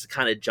is to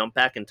kind of jump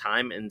back in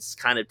time and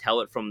kind of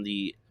tell it from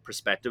the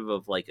perspective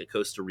of like a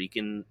Costa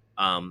Rican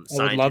I would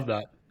scientist love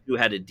that. who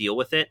had to deal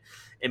with it,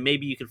 and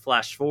maybe you can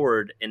flash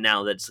forward, and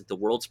now that's like the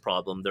world's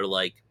problem. They're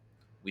like,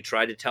 we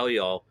tried to tell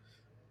y'all,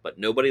 but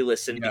nobody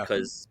listened Yeah,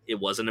 because it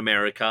wasn't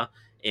America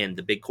and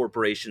the big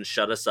corporations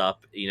shut us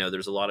up.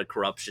 There's a lot of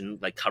corruption,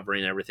 like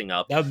covering everything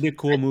up. That would be a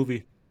cool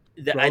movie,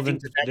 I think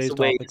relevant to that's today's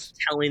the way is topics.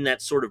 telling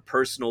that sort of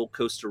personal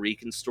Costa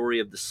Rican story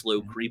of the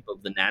slow Mhm. creep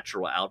of the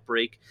natural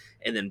outbreak,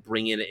 and then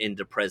bringing it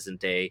into present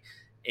day,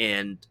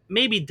 and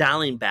maybe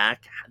dialing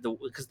back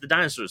because the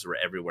dinosaurs were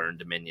everywhere in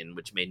Dominion,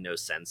 which made no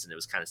sense and it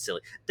was kind of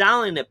silly.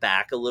 Dialing it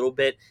back a little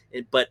bit,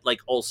 but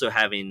like also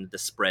having the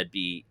spread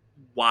be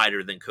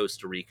wider than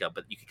Costa Rica,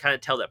 but you can kind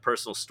of tell that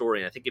personal story.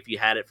 And I think if you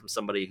had it from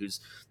somebody whose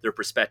their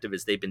perspective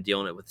is they've been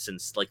dealing it with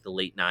since like the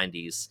late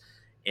 '90s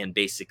and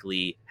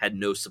basically had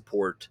no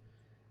support,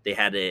 they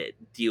had to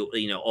deal,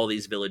 all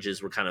these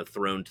villages were kind of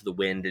thrown to the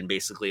wind and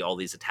basically all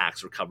these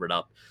attacks were covered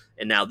up.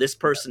 And now this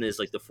person is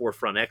like the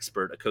forefront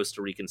expert, a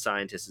Costa Rican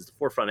scientist is the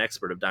forefront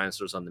expert of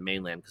dinosaurs on the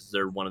mainland because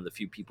they're one of the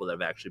few people that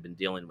have actually been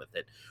dealing with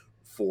it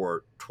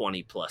for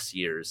 20 plus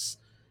years.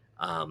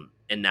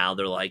 And now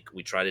they're like,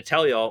 we try to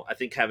tell y'all. I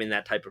think having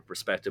that type of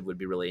perspective would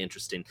be really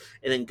interesting.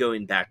 And then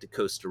going back to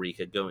Costa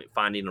Rica,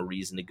 finding a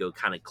reason to go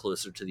kind of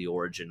closer to the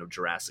origin of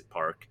Jurassic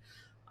Park,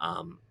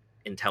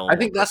 and tell I them more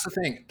think that's the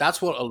personally. thing.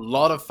 That's what a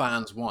lot of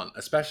fans want,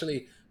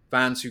 especially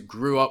fans who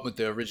grew up with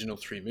the original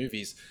three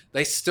movies.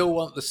 They still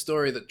want the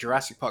story that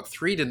Jurassic Park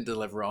 3 didn't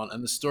deliver on,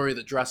 and the story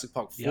that Jurassic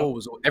Park 4 Yep.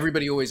 was.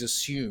 Everybody always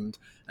assumed,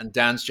 and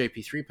Dan's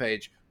JP3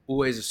 page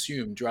always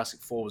assumed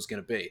Jurassic 4 was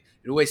going to be.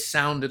 It always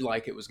sounded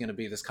like it was going to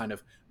be this kind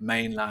of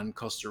mainland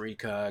Costa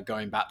Rica,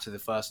 going back to the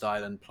first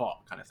island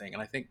plot kind of thing.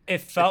 And I think It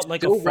it's felt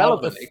like still a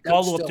relevant. It could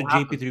follow up still to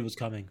happen. JP3 was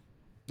coming.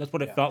 That's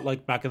what it Yeah. felt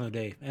like back in the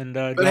day. And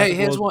But hey,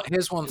 Jurassic World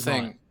here's one is not.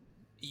 thing.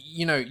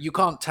 You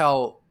can't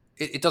tell.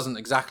 It doesn't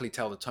exactly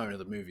tell the tone of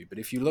the movie. But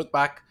if you look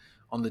back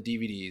on the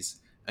DVDs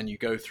and you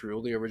go through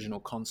all the original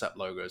concept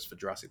logos for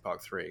Jurassic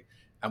Park 3,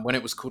 and when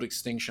it was called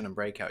Extinction and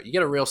Breakout, you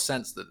get a real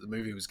sense that the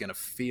movie was going to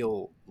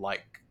feel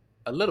like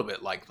a little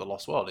bit like The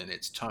Lost World in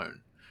its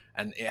tone.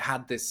 And it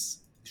had this.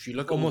 If you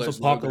look at all Almost those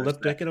logos,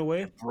 apocalyptic in a way.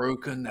 they're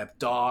broken, they're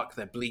dark,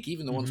 they're bleak.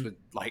 Even the ones Hmm. with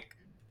like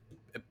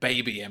a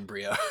baby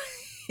embryo.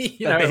 That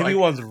baby Like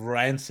one's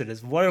rancid.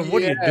 What are yeah, you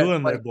it's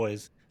doing there, like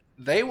boys?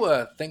 they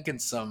were thinking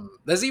some.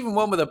 There's even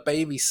one with a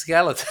baby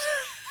skeleton,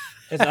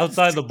 It's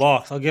outside the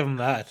box. I'll give him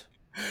that.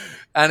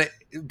 and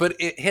but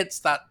it hits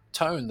that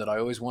tone that I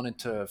always wanted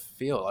to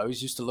feel. I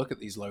always used to look at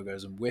these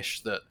logos and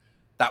wish that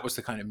that was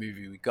the kind of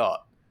movie we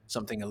got,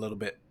 something a little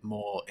bit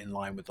more in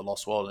line with the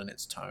Lost World in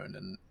its tone.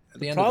 And at The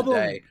the end of the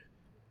day,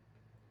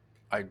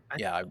 problem, I I,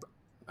 yeah,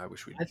 I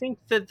wish we. I think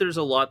that there's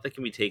a lot that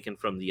can be taken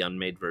from the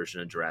unmade version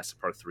of Jurassic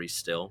Park 3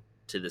 still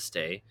to this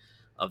day.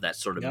 of that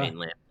sort of Yeah.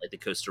 mainland, like the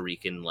Costa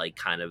Rican, like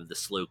kind of the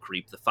slow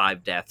creep, the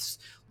 5 deaths,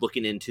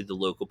 looking into the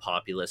local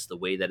populace, the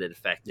way that it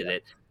affected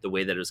it, the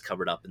way that it was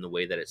covered up, and the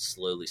way that it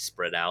slowly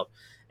spread out.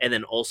 And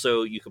then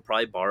also, you could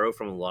probably borrow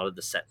from a lot of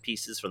the set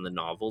pieces from the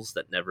novels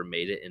that never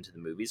made it into the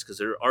movies, because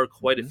there are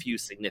quite a few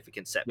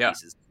significant set Yeah.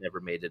 pieces that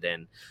never made it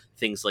in.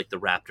 Things like the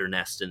raptor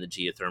nest in the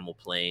geothermal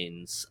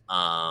plains.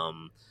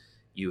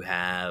 You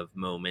have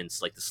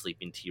moments like the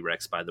sleeping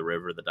T-Rex by the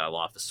river, the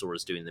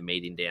Dilophosaurus doing the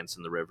mating dance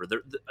in the river.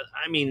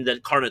 I mean, the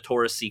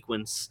Carnotaurus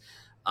sequence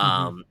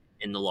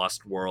in the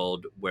Lost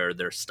World, where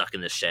they're stuck in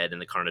the shed and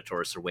the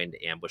Carnotaurus are waiting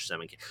to ambush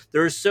them.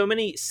 There are so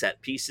many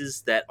set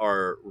pieces that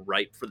are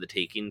ripe for the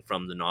taking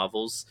from the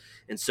novels,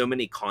 and so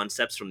many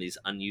concepts from these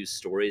unused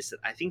stories, that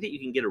I think that you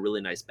can get a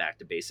really nice back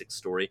to basics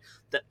story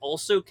that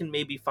also can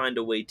maybe find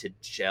a way to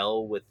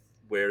gel with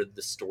where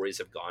the stories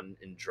have gone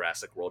in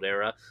Jurassic World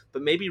era,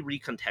 but maybe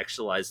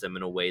recontextualize them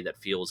in a way that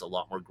feels a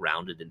lot more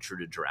grounded and true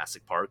to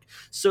Jurassic Park.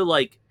 So,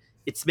 like,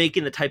 it's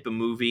making the type of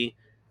movie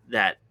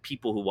that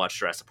people who watch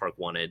Jurassic Park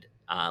wanted,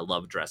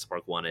 love Jurassic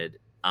Park wanted,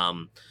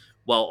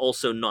 while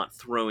also not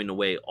throwing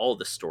away all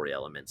the story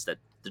elements that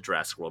the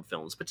Jurassic World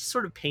films, but just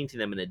sort of painting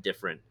them in a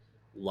different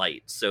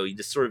light. So you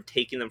just sort of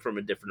taking them from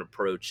a different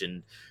approach,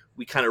 and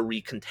we kind of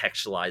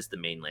recontextualize the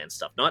mainland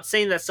stuff. Not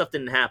saying that stuff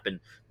didn't happen,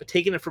 but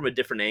taking it from a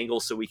different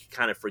angle so we can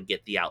kind of forget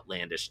the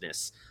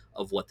outlandishness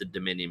of what the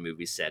Dominion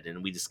movie said,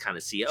 and we just kind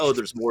of see, oh,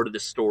 there's more to the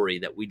story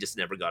that we just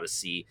never got to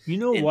see. You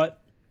know And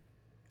what?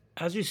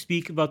 As you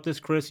speak about this,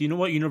 Chris, you know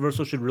what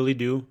Universal should really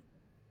do?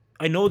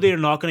 I know they're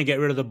not going to get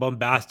rid of the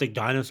bombastic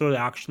dinosaur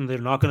action. They're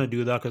not going to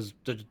do that because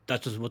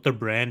that's just what their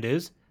brand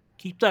is.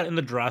 Keep that in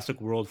the Jurassic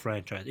World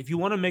franchise. If you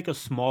want to make a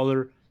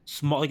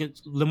like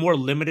the more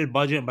limited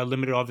budget, and by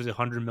limited, obviously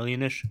 100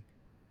 million ish,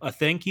 a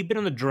thing, keep it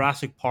in the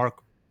Jurassic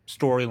Park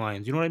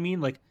storylines. You know what I mean?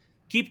 Like,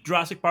 keep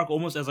Jurassic Park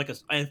almost as like an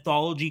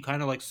anthology,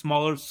 kind of like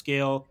smaller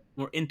scale,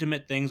 more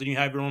intimate things, and you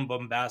have your own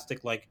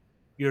bombastic, like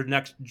your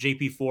next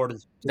JP4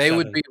 to They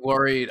would 7. be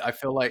worried. I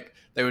feel like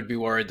they would be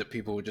worried that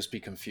people would just be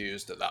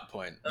confused at that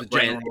point. a The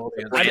brand, general a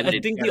audience. I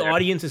branded think the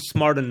audience is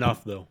smart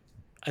enough, though.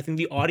 I think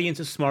the audience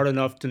is smart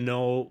enough to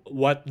know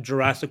what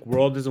Jurassic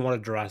World is and what a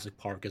Jurassic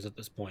Park is at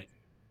this point.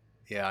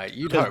 Yeah,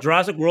 you'd Because hope.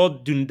 Jurassic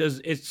World does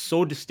it's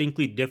so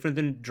distinctly different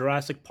than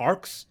Jurassic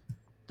Parks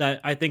that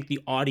I think the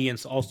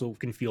audience also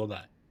can feel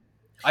that.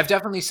 I've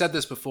definitely said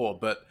this before,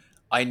 but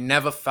I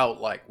never felt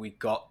like we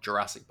got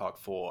Jurassic Park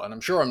 4, and I'm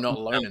sure I'm not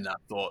alone in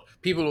that thought.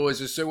 People always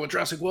just say, well,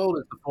 Jurassic World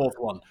is the fourth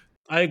one.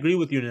 I agree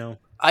with you now.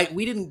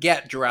 We didn't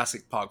get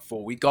Jurassic Park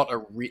 4. We got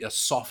a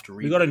soft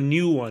reboot. We got a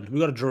new one. We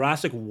got a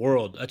Jurassic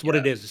World. That's what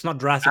it is. It's not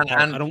Jurassic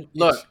Park. And I don't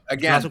look it's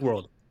again. Jurassic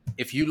World.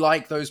 If you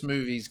like those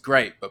movies,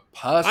 great. But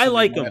I personally,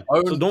 like my them,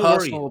 own so don't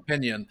personal worry.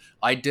 opinion,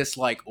 I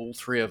dislike all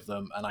three of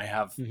them, and I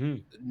have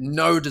Mhm.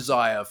 no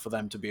desire for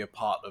them to be a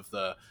part of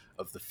the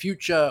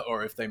future,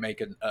 or if they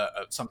make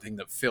something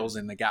that fills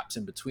in the gaps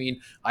in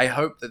between. I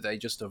hope that they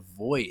just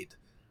avoid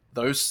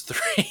those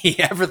three,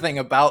 everything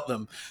about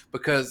them,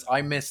 because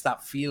I miss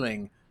that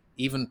feeling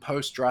even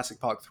post Jurassic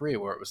Park 3,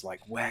 where it was like,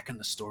 where can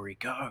the story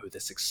go?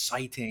 This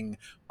exciting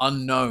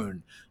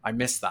unknown. I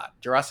miss that.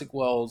 Jurassic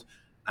World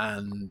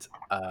and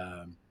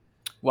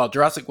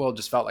Jurassic World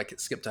just felt like it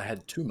skipped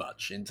ahead too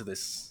much into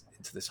this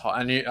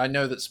hot. And I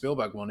know that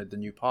Spielberg wanted the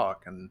new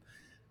park, and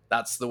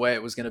that's the way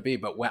it was going to be.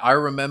 But when I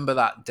remember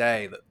that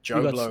day that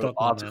Joe got Blow stuck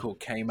on that. article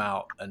came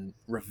out and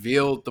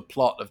revealed the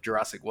plot of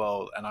Jurassic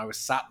World, and I was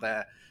sat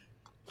there.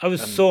 I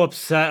was so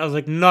upset. I was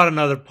like, not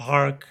another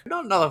park.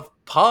 Not another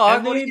park.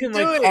 And What they are you even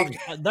doing?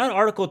 that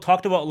article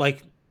talked about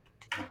like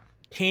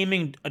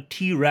taming a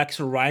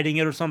T-Rex or riding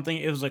it or something.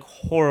 It was like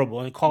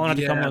horrible. And Colin had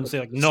to come out and say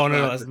like, no,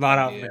 that's not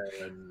happening.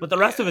 But the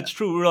rest of it's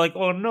true. We were like,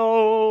 oh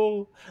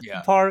no,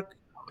 Yeah, park.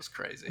 that was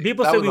crazy.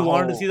 People That said was we a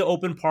wanted to whole- see the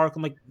open park.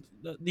 I'm like,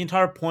 the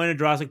entire point of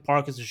Jurassic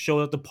Park is to show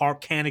that the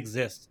park can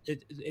exist.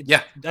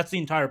 That's the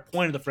entire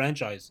point of the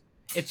franchise.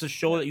 It's to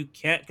show that you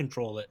can't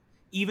control it.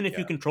 Even if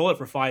you control it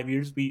for 5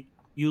 years,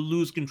 you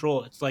lose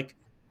control. It's like,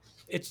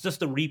 it's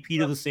just a repeat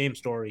of the same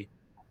story.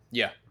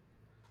 Yeah.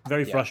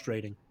 Very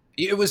frustrating.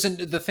 It was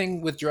the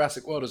thing with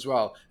Jurassic World as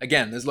well.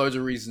 Again, there's loads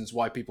of reasons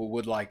why people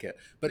would like it,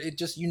 but it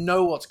just,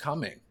 what's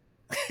coming.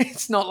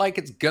 It's not like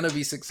it's going to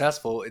be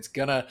successful. It's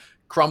going to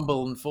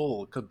crumble and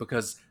fall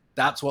because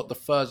that's what the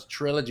first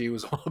trilogy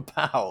was all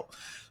about.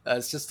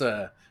 It's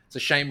a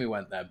shame we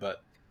went there,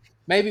 but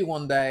maybe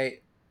one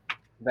day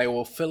they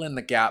will fill in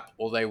the gap,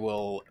 or they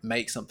will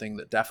make something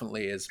that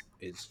definitely is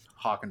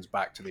harkens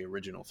back to the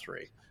original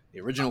three,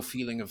 the original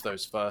feeling of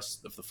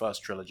the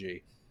first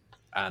trilogy.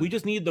 And we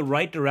just need the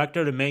right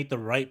director to make the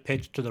right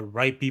pitch to the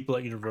right people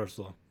at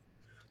Universal.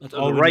 That's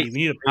all right, we need. We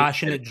need a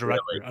passionate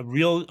director, a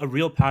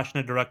real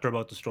passionate director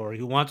about the story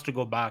who wants to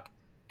go back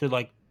to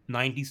like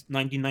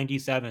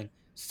 1997.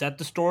 Set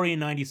the story in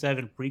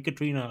 97,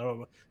 pre-Katrina,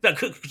 or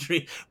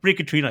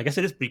pre-Katrina. I guess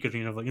it is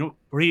pre-Katrina, but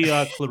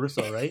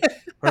pre-Clarissa, right?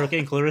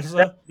 Hurricane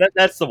Clarissa.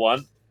 That's the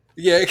one.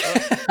 Yeah,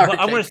 but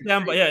I'm gonna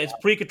stand by. Yeah, it's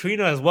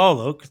pre-Katrina as well,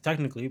 though,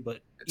 technically. But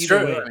it's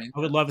either true. way, I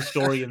would love a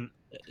story and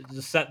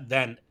the set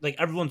then. Like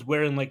everyone's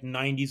wearing like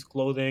 90s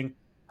clothing.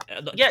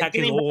 The Yeah, tech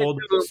is getting back old,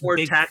 to a more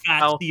big fat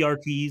tactile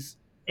CRTs.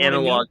 You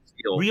know what I analog mean?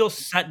 feel. Real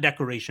set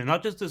decoration,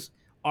 not just this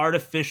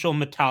artificial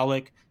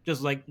metallic,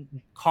 just like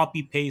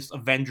copy paste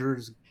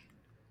Avengers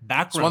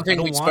So one background. I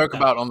thing we don't want spoke that.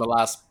 about on the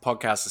last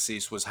podcast,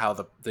 Assis, was how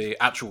the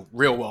actual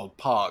real world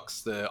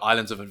parks, the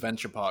Islands of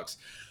Adventure parks,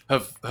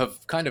 have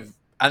kind of,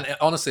 and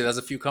honestly, there's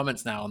a few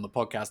comments now on the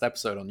podcast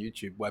episode on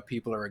YouTube where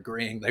people are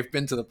agreeing they've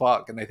been to the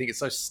park and they think it's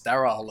so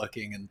sterile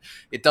looking and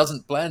it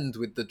doesn't blend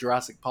with the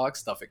Jurassic Park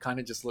stuff. It kind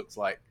of just looks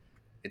like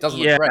it doesn't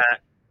look Yeah, great.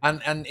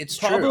 And The it's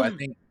true. I problem,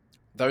 think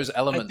those I think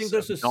elements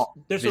are not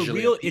there's a visually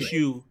real appealing.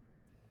 issue.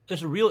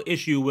 There's a real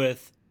issue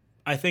with,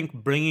 I think,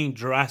 bringing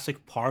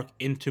Jurassic Park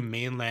into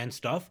mainland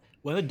stuff.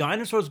 When the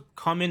dinosaurs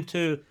come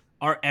into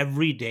our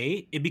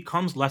everyday, it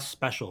becomes less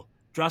special.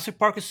 Jurassic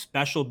Park is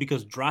special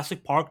because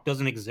Jurassic Park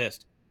doesn't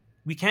exist.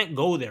 We can't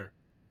go there.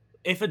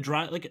 If a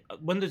like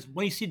when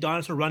you see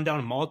dinosaur run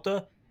down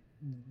Malta,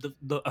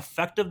 the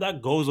effect of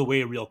that goes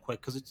away real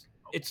quick because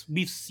it's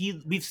we've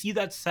seen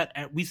that set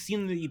we've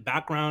seen the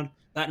background,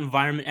 that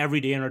environment every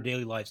day in our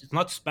daily lives. It's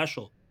not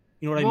special.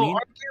 You know what I well, mean?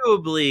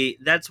 arguably,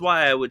 that's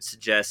why I would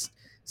suggest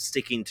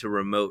sticking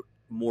to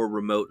more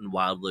remote and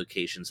wild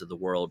locations of the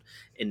world,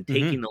 and Hmm.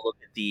 taking a look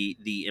at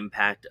the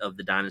impact of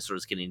the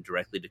dinosaurs getting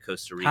directly to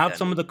Costa Rica. Have And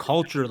some of the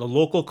culture, the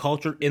local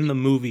culture in the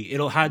movie.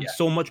 It'll add Yeah.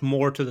 so much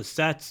more to the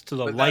sets, to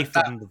the But that life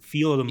that and the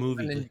feel of the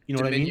movie. even in You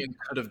know what I mean? Dominion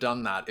could have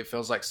done that. It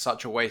feels like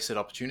such a wasted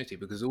opportunity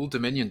because all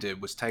Dominion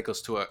did was take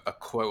us to a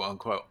quote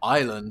unquote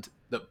island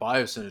that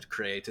Biosyn had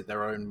created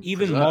their own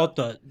Even preserve,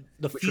 Malta,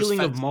 the which was feeling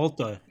of fantastic.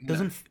 Malta You know,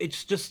 doesn't.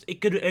 It's just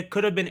it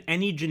could have been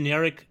any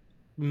generic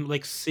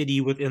like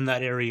city within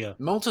that area.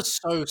 Malta's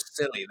so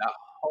silly. That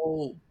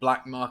whole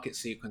black market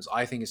sequence,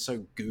 I think, is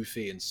so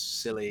goofy and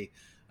silly.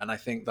 And I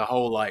think the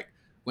whole like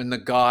when the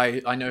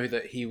guy, I know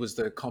that he was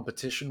the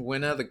competition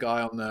winner, the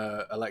guy on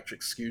the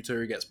electric scooter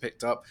who gets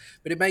picked up,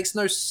 but it makes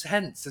no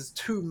sense. There's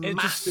two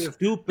It's just massive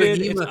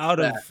stupid. It's behemoths out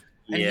there, of.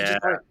 and he yeah,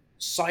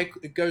 just like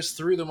it goes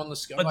through them on the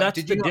scale. I'm But like, that's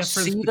did the you not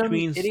difference see them,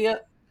 you between. idiot?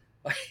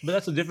 But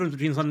that's the difference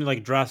between something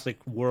like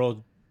Jurassic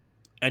World,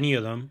 any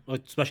of them,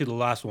 like especially the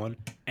last one,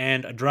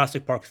 and a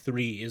Jurassic Park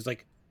 3 is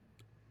like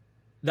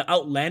the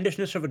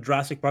outlandishness of a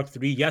Jurassic Park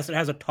 3. Yes, it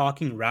has a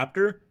talking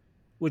raptor,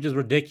 which is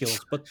ridiculous,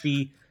 but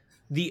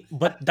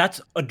but that's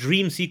a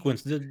dream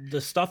sequence.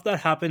 The stuff that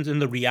happens in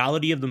the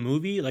reality of the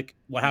movie, like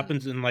what Mm.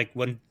 happens in like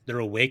when they're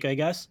awake, I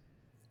guess.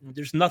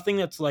 There's nothing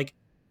that's like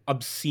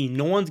obscene.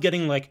 No one's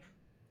getting like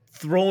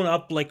thrown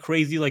up like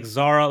crazy like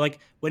Zara. Like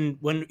when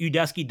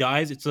Udesky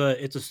dies, it's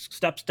a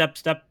step.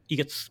 He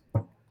gets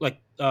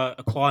like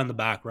a claw in the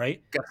back,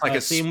 right? Gets like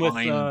a Same with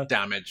spine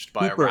damaged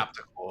by a Cooper.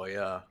 raptor claw.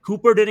 Yeah,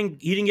 Cooper he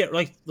didn't get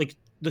like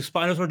the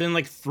Spinosaur didn't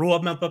like throw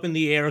him up in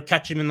the air,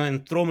 catch him, and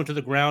then throw him into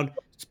the ground.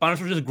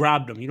 Spinosaur just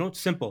grabbed him. You know, it's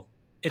simple.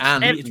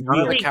 and and It's none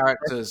of the real. Eddie,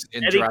 characters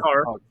in Eddie Jurassic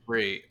Carr. Park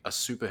 3 are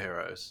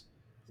superheroes.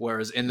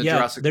 Whereas in the Yeah,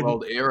 Jurassic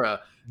World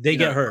era, they you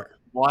get know, hurt.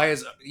 why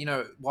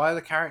are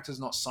the characters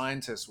not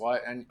scientists? Why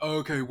and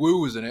okay, Wu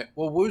was in it.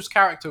 Well, Wu's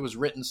character was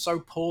written so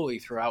poorly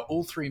throughout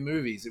all three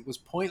movies. It was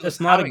pointless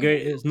having him.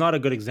 It's not a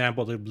good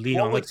example to lean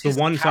What on. was Like the his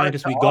one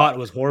scientist character we arc? got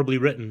was horribly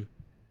written.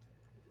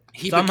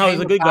 He Somehow he's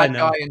became a a good guy bad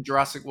guy now. in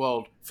Jurassic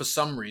World for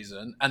some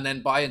reason, and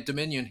then by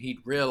Dominion, he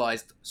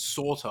realized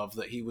sort of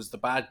that he was the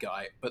bad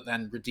guy, but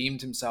then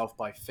redeemed himself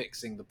by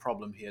fixing the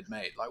problem he had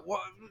made. Like,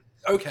 what?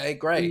 Okay,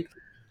 great.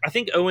 I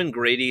think Owen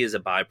Grady is a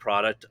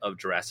byproduct of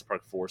Jurassic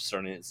Park 4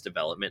 starting its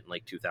development in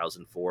like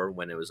 2004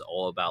 when it was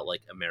all about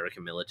like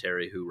American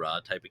military hoorah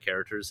type of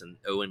characters. And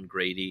Owen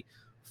Grady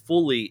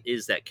fully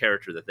is that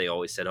character that they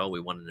always said, oh, we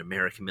want an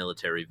American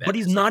military vet. But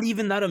he's It's like, not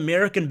even that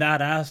American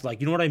badass. Like,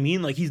 you know what I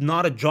mean? Like, he's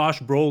not a Josh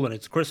Brolin.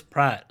 It's Chris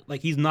Pratt.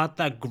 Like, he's not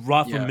that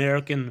gruff Yeah,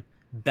 American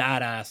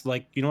badass.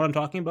 Like, you know what I'm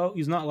talking about?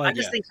 He's not I like,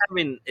 just yeah. think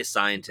having a I don't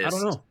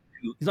scientist know.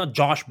 He's not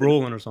Josh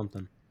Brolin or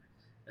something.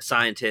 a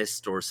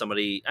scientist or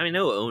somebody. I mean, I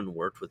know Owen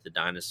worked with the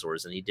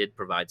dinosaurs and he did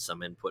provide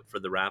some input for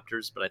the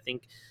raptors, but I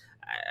think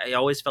I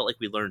always felt like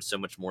we learned so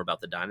much more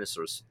about the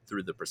dinosaurs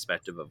through the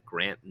perspective of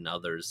Grant and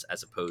others,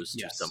 as opposed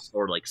to some Yes.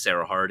 or like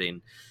Sarah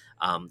Harding.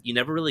 You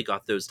never really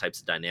got those types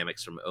of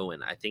dynamics from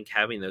Owen. I think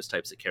having those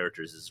types of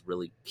characters is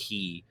really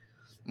key.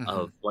 Hmm.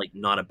 Of like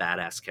not a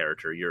badass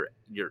character. You're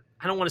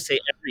I don't want to say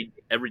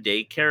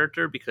everyday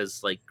character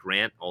because like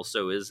Grant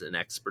also is an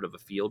expert of a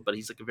field, but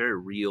he's like a very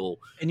real,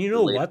 And you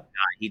know relatable what?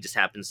 guy. He just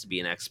happens to be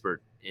an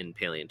expert in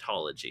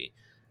paleontology.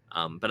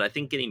 But I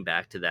think getting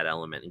back to that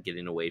element and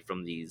getting away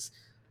from these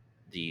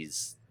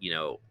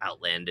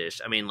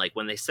outlandish. I mean, like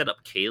when they set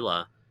up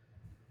Kayla.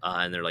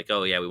 And they're like,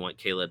 "Oh yeah, we want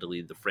Kayla to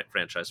lead the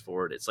franchise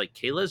forward." It's like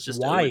Kayla's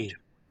just Owen. Why?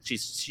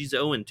 She's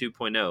Owen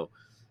 2.0.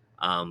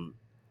 Um,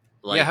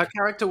 Yeah, her like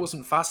character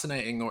wasn't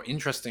fascinating or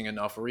interesting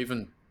enough, or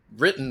even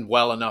written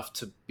well enough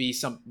to be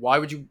some. Why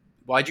would you?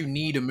 Why'd you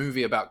need a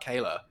movie about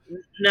Kayla?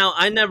 Now,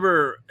 I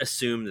never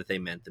assumed that they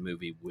meant the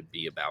movie would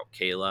be about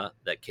Kayla,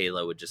 that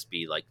Kayla would just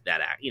be like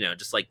that,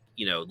 just like,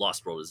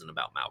 Lost World isn't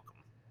about Malcolm.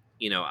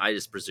 I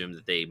just presumed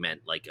that they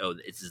meant like, oh,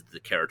 this is the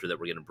character that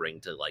we're going to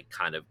bring to like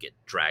kind of get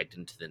dragged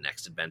into the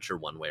next adventure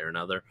one way or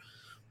another.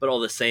 But all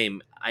the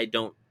same, I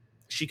don't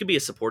she could be a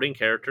supporting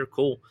character,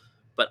 cool,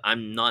 but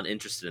I'm not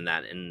interested in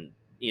that. And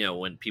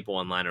when people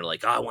online are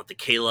like, "Oh, I want the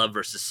Kayla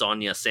versus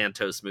Sonia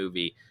Santos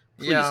movie,"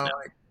 please Yeah, no,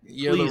 like,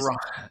 you're the please.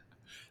 right.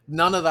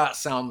 None of that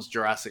sounds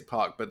Jurassic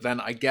Park. But then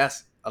I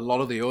guess a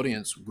lot of the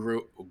audience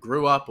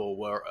grew up or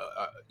were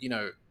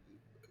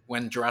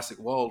when Jurassic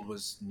World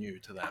was new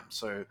to them.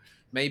 So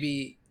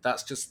maybe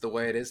that's just the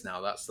way it is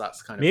now. That's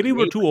kind of the Maybe we're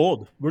Maybe, too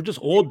old. We're just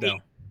old maybe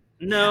now.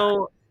 yeah.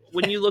 no.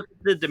 When you look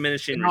at the We're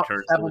diminishing not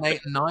returns of 7, the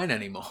 8, and 9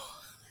 anymore.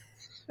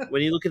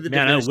 when you look at the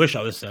Man, I diminishing wish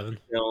I was 7.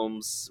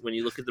 films, when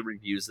you look at the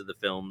reviews of the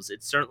films,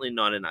 it's certainly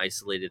not an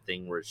isolated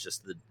thing where it's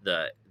just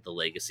the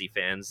legacy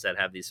fans that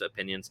have these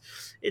opinions.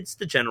 It's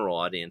the general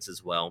audience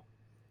as well.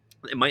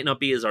 It might not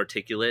be as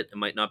articulate, it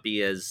might not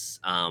be as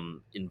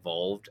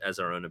involved as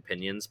our own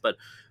opinions, but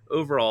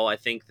overall, I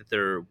think that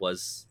there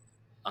was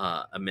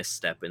a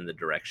misstep in the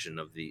direction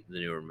of the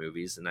newer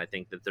movies, and I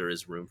think that there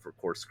is room for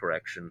course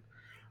correction.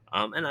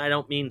 And I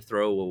don't mean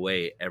throw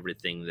away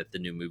everything that the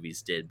new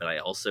movies did, but I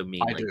also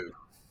mean I like do.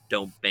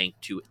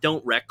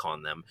 don't wreck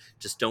on them.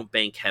 Just don't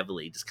bank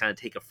heavily. Just kind of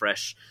take a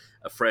fresh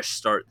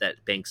start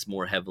that banks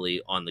more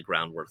heavily on the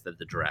groundwork that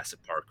the Jurassic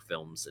Park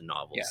films and Yeah.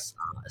 novels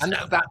And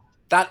established.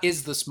 that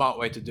is the smart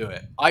way to do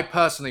it. I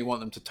personally want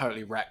them to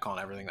totally wreck on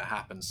everything that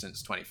happened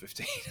since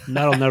 2015.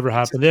 That'll never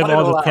happen. They have Cut it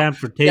all the all out. Camp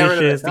Get rid of it.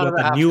 Cretaceous. They None of got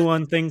it that new happened.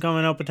 one thing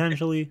coming out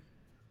potentially.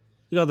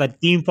 You got that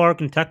theme park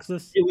in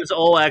Texas. It was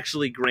all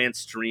actually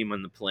Grant's dream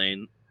on the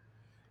plane.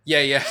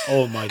 Yeah.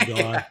 Oh my god.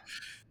 Yeah.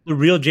 The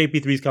real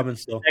JP3 is coming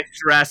still. Next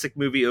Jurassic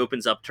movie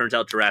opens up, turns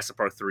out Jurassic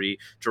Park 3,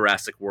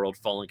 Jurassic World,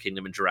 Fallen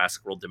Kingdom, and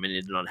Jurassic World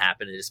Dominion did not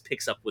happen. It just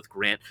picks up with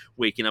Grant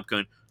waking up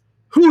going,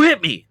 "Who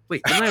hit me?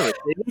 Wait, didn't I already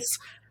say this?"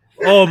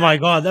 Oh my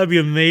god, that'd be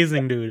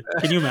amazing, dude.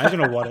 Can you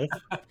imagine a what if?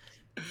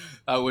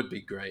 That would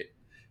be great.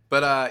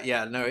 But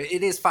yeah, no,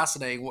 it is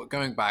fascinating.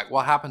 Going back,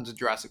 what happened to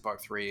Jurassic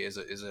Park 3 is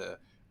a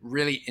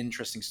really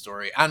interesting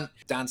story. And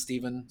Dan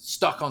Steven,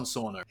 stuck on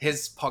Sauna,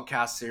 his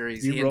podcast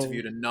series, he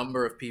interviewed a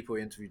number of people.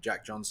 He interviewed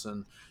Jack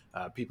Johnson,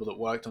 people that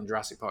worked on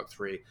Jurassic Park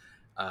 3.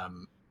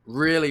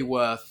 Really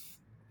worth,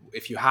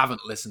 if you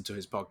haven't listened to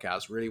his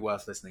podcast, really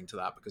worth listening to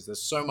that because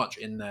there's so much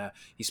in there.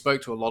 He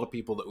spoke to a lot of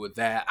people that were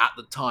there at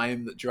the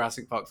time that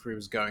Jurassic Park 3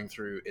 was going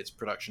through its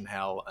production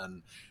hell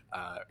and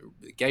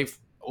gave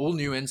all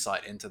new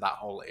insight into that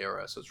whole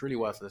era. So it's really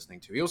worth listening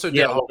to. He also did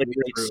a all whole the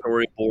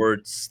great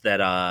storyboards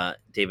that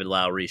David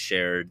Lowery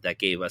shared that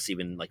gave us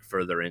even like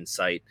further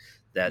insight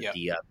that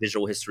the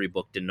visual history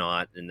book did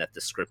not, and that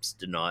the scripts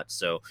did not.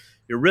 So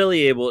you're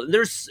really able.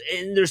 There's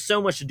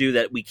so much to do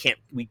that we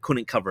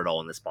couldn't cover it all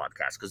in this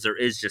podcast because there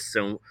is just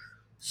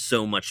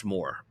so much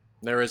more.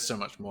 There is so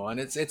much more, and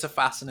it's a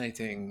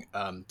fascinating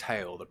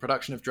tale. The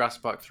production of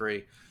Jurassic Park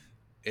 3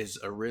 is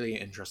a really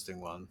interesting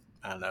one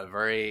and a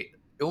very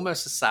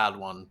almost a sad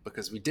one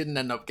because we didn't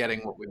end up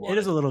getting what we wanted. It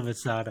is a little bit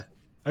sad.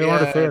 I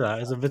want to say that.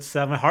 It's a bit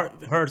sad. My heart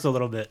hurts a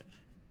little bit.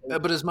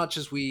 But as much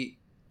as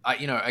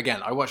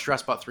again, I watched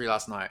Jurassic Park 3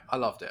 last night. I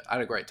loved it. I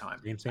had a great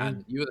time. Same.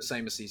 And you were the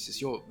same as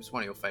Cesis. It was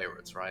one of your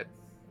favorites, right?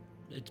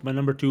 It's my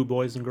number 2,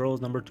 boys and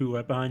girls. Number 2,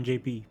 right behind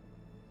JP.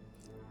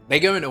 They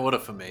go in order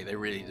for me. They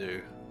really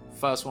do.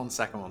 First one,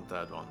 second one,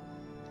 third one.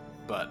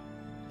 But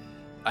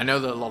I know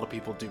that a lot of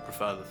people do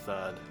prefer the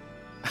third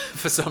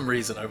for some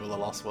reason over The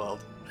Lost World.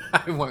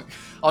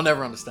 I'll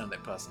never understand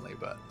it personally,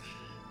 but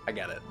I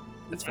get it.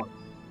 It's fun.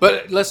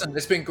 But listen,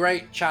 it's been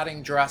great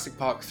chatting Jurassic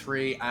Park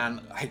 3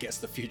 and I guess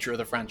the future of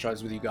the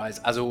franchise with you guys.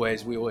 As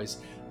always, we always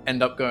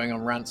end up going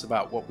on rants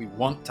about what we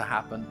want to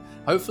happen.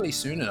 Hopefully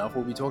soon enough,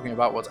 we'll be talking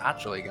about what's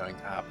actually going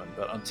to happen.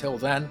 But until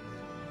then,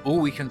 all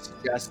we can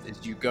suggest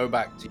is you go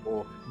back to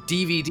your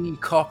DVD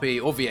copy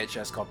or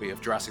VHS copy of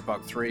Jurassic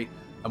Park 3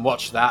 and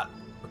watch that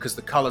because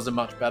the colors are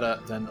much better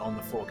than on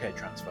the 4K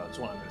transfer. That's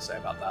what I'm going to say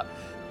about that.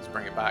 Let's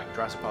bring it back.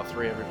 Jurassic Park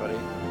 3, everybody.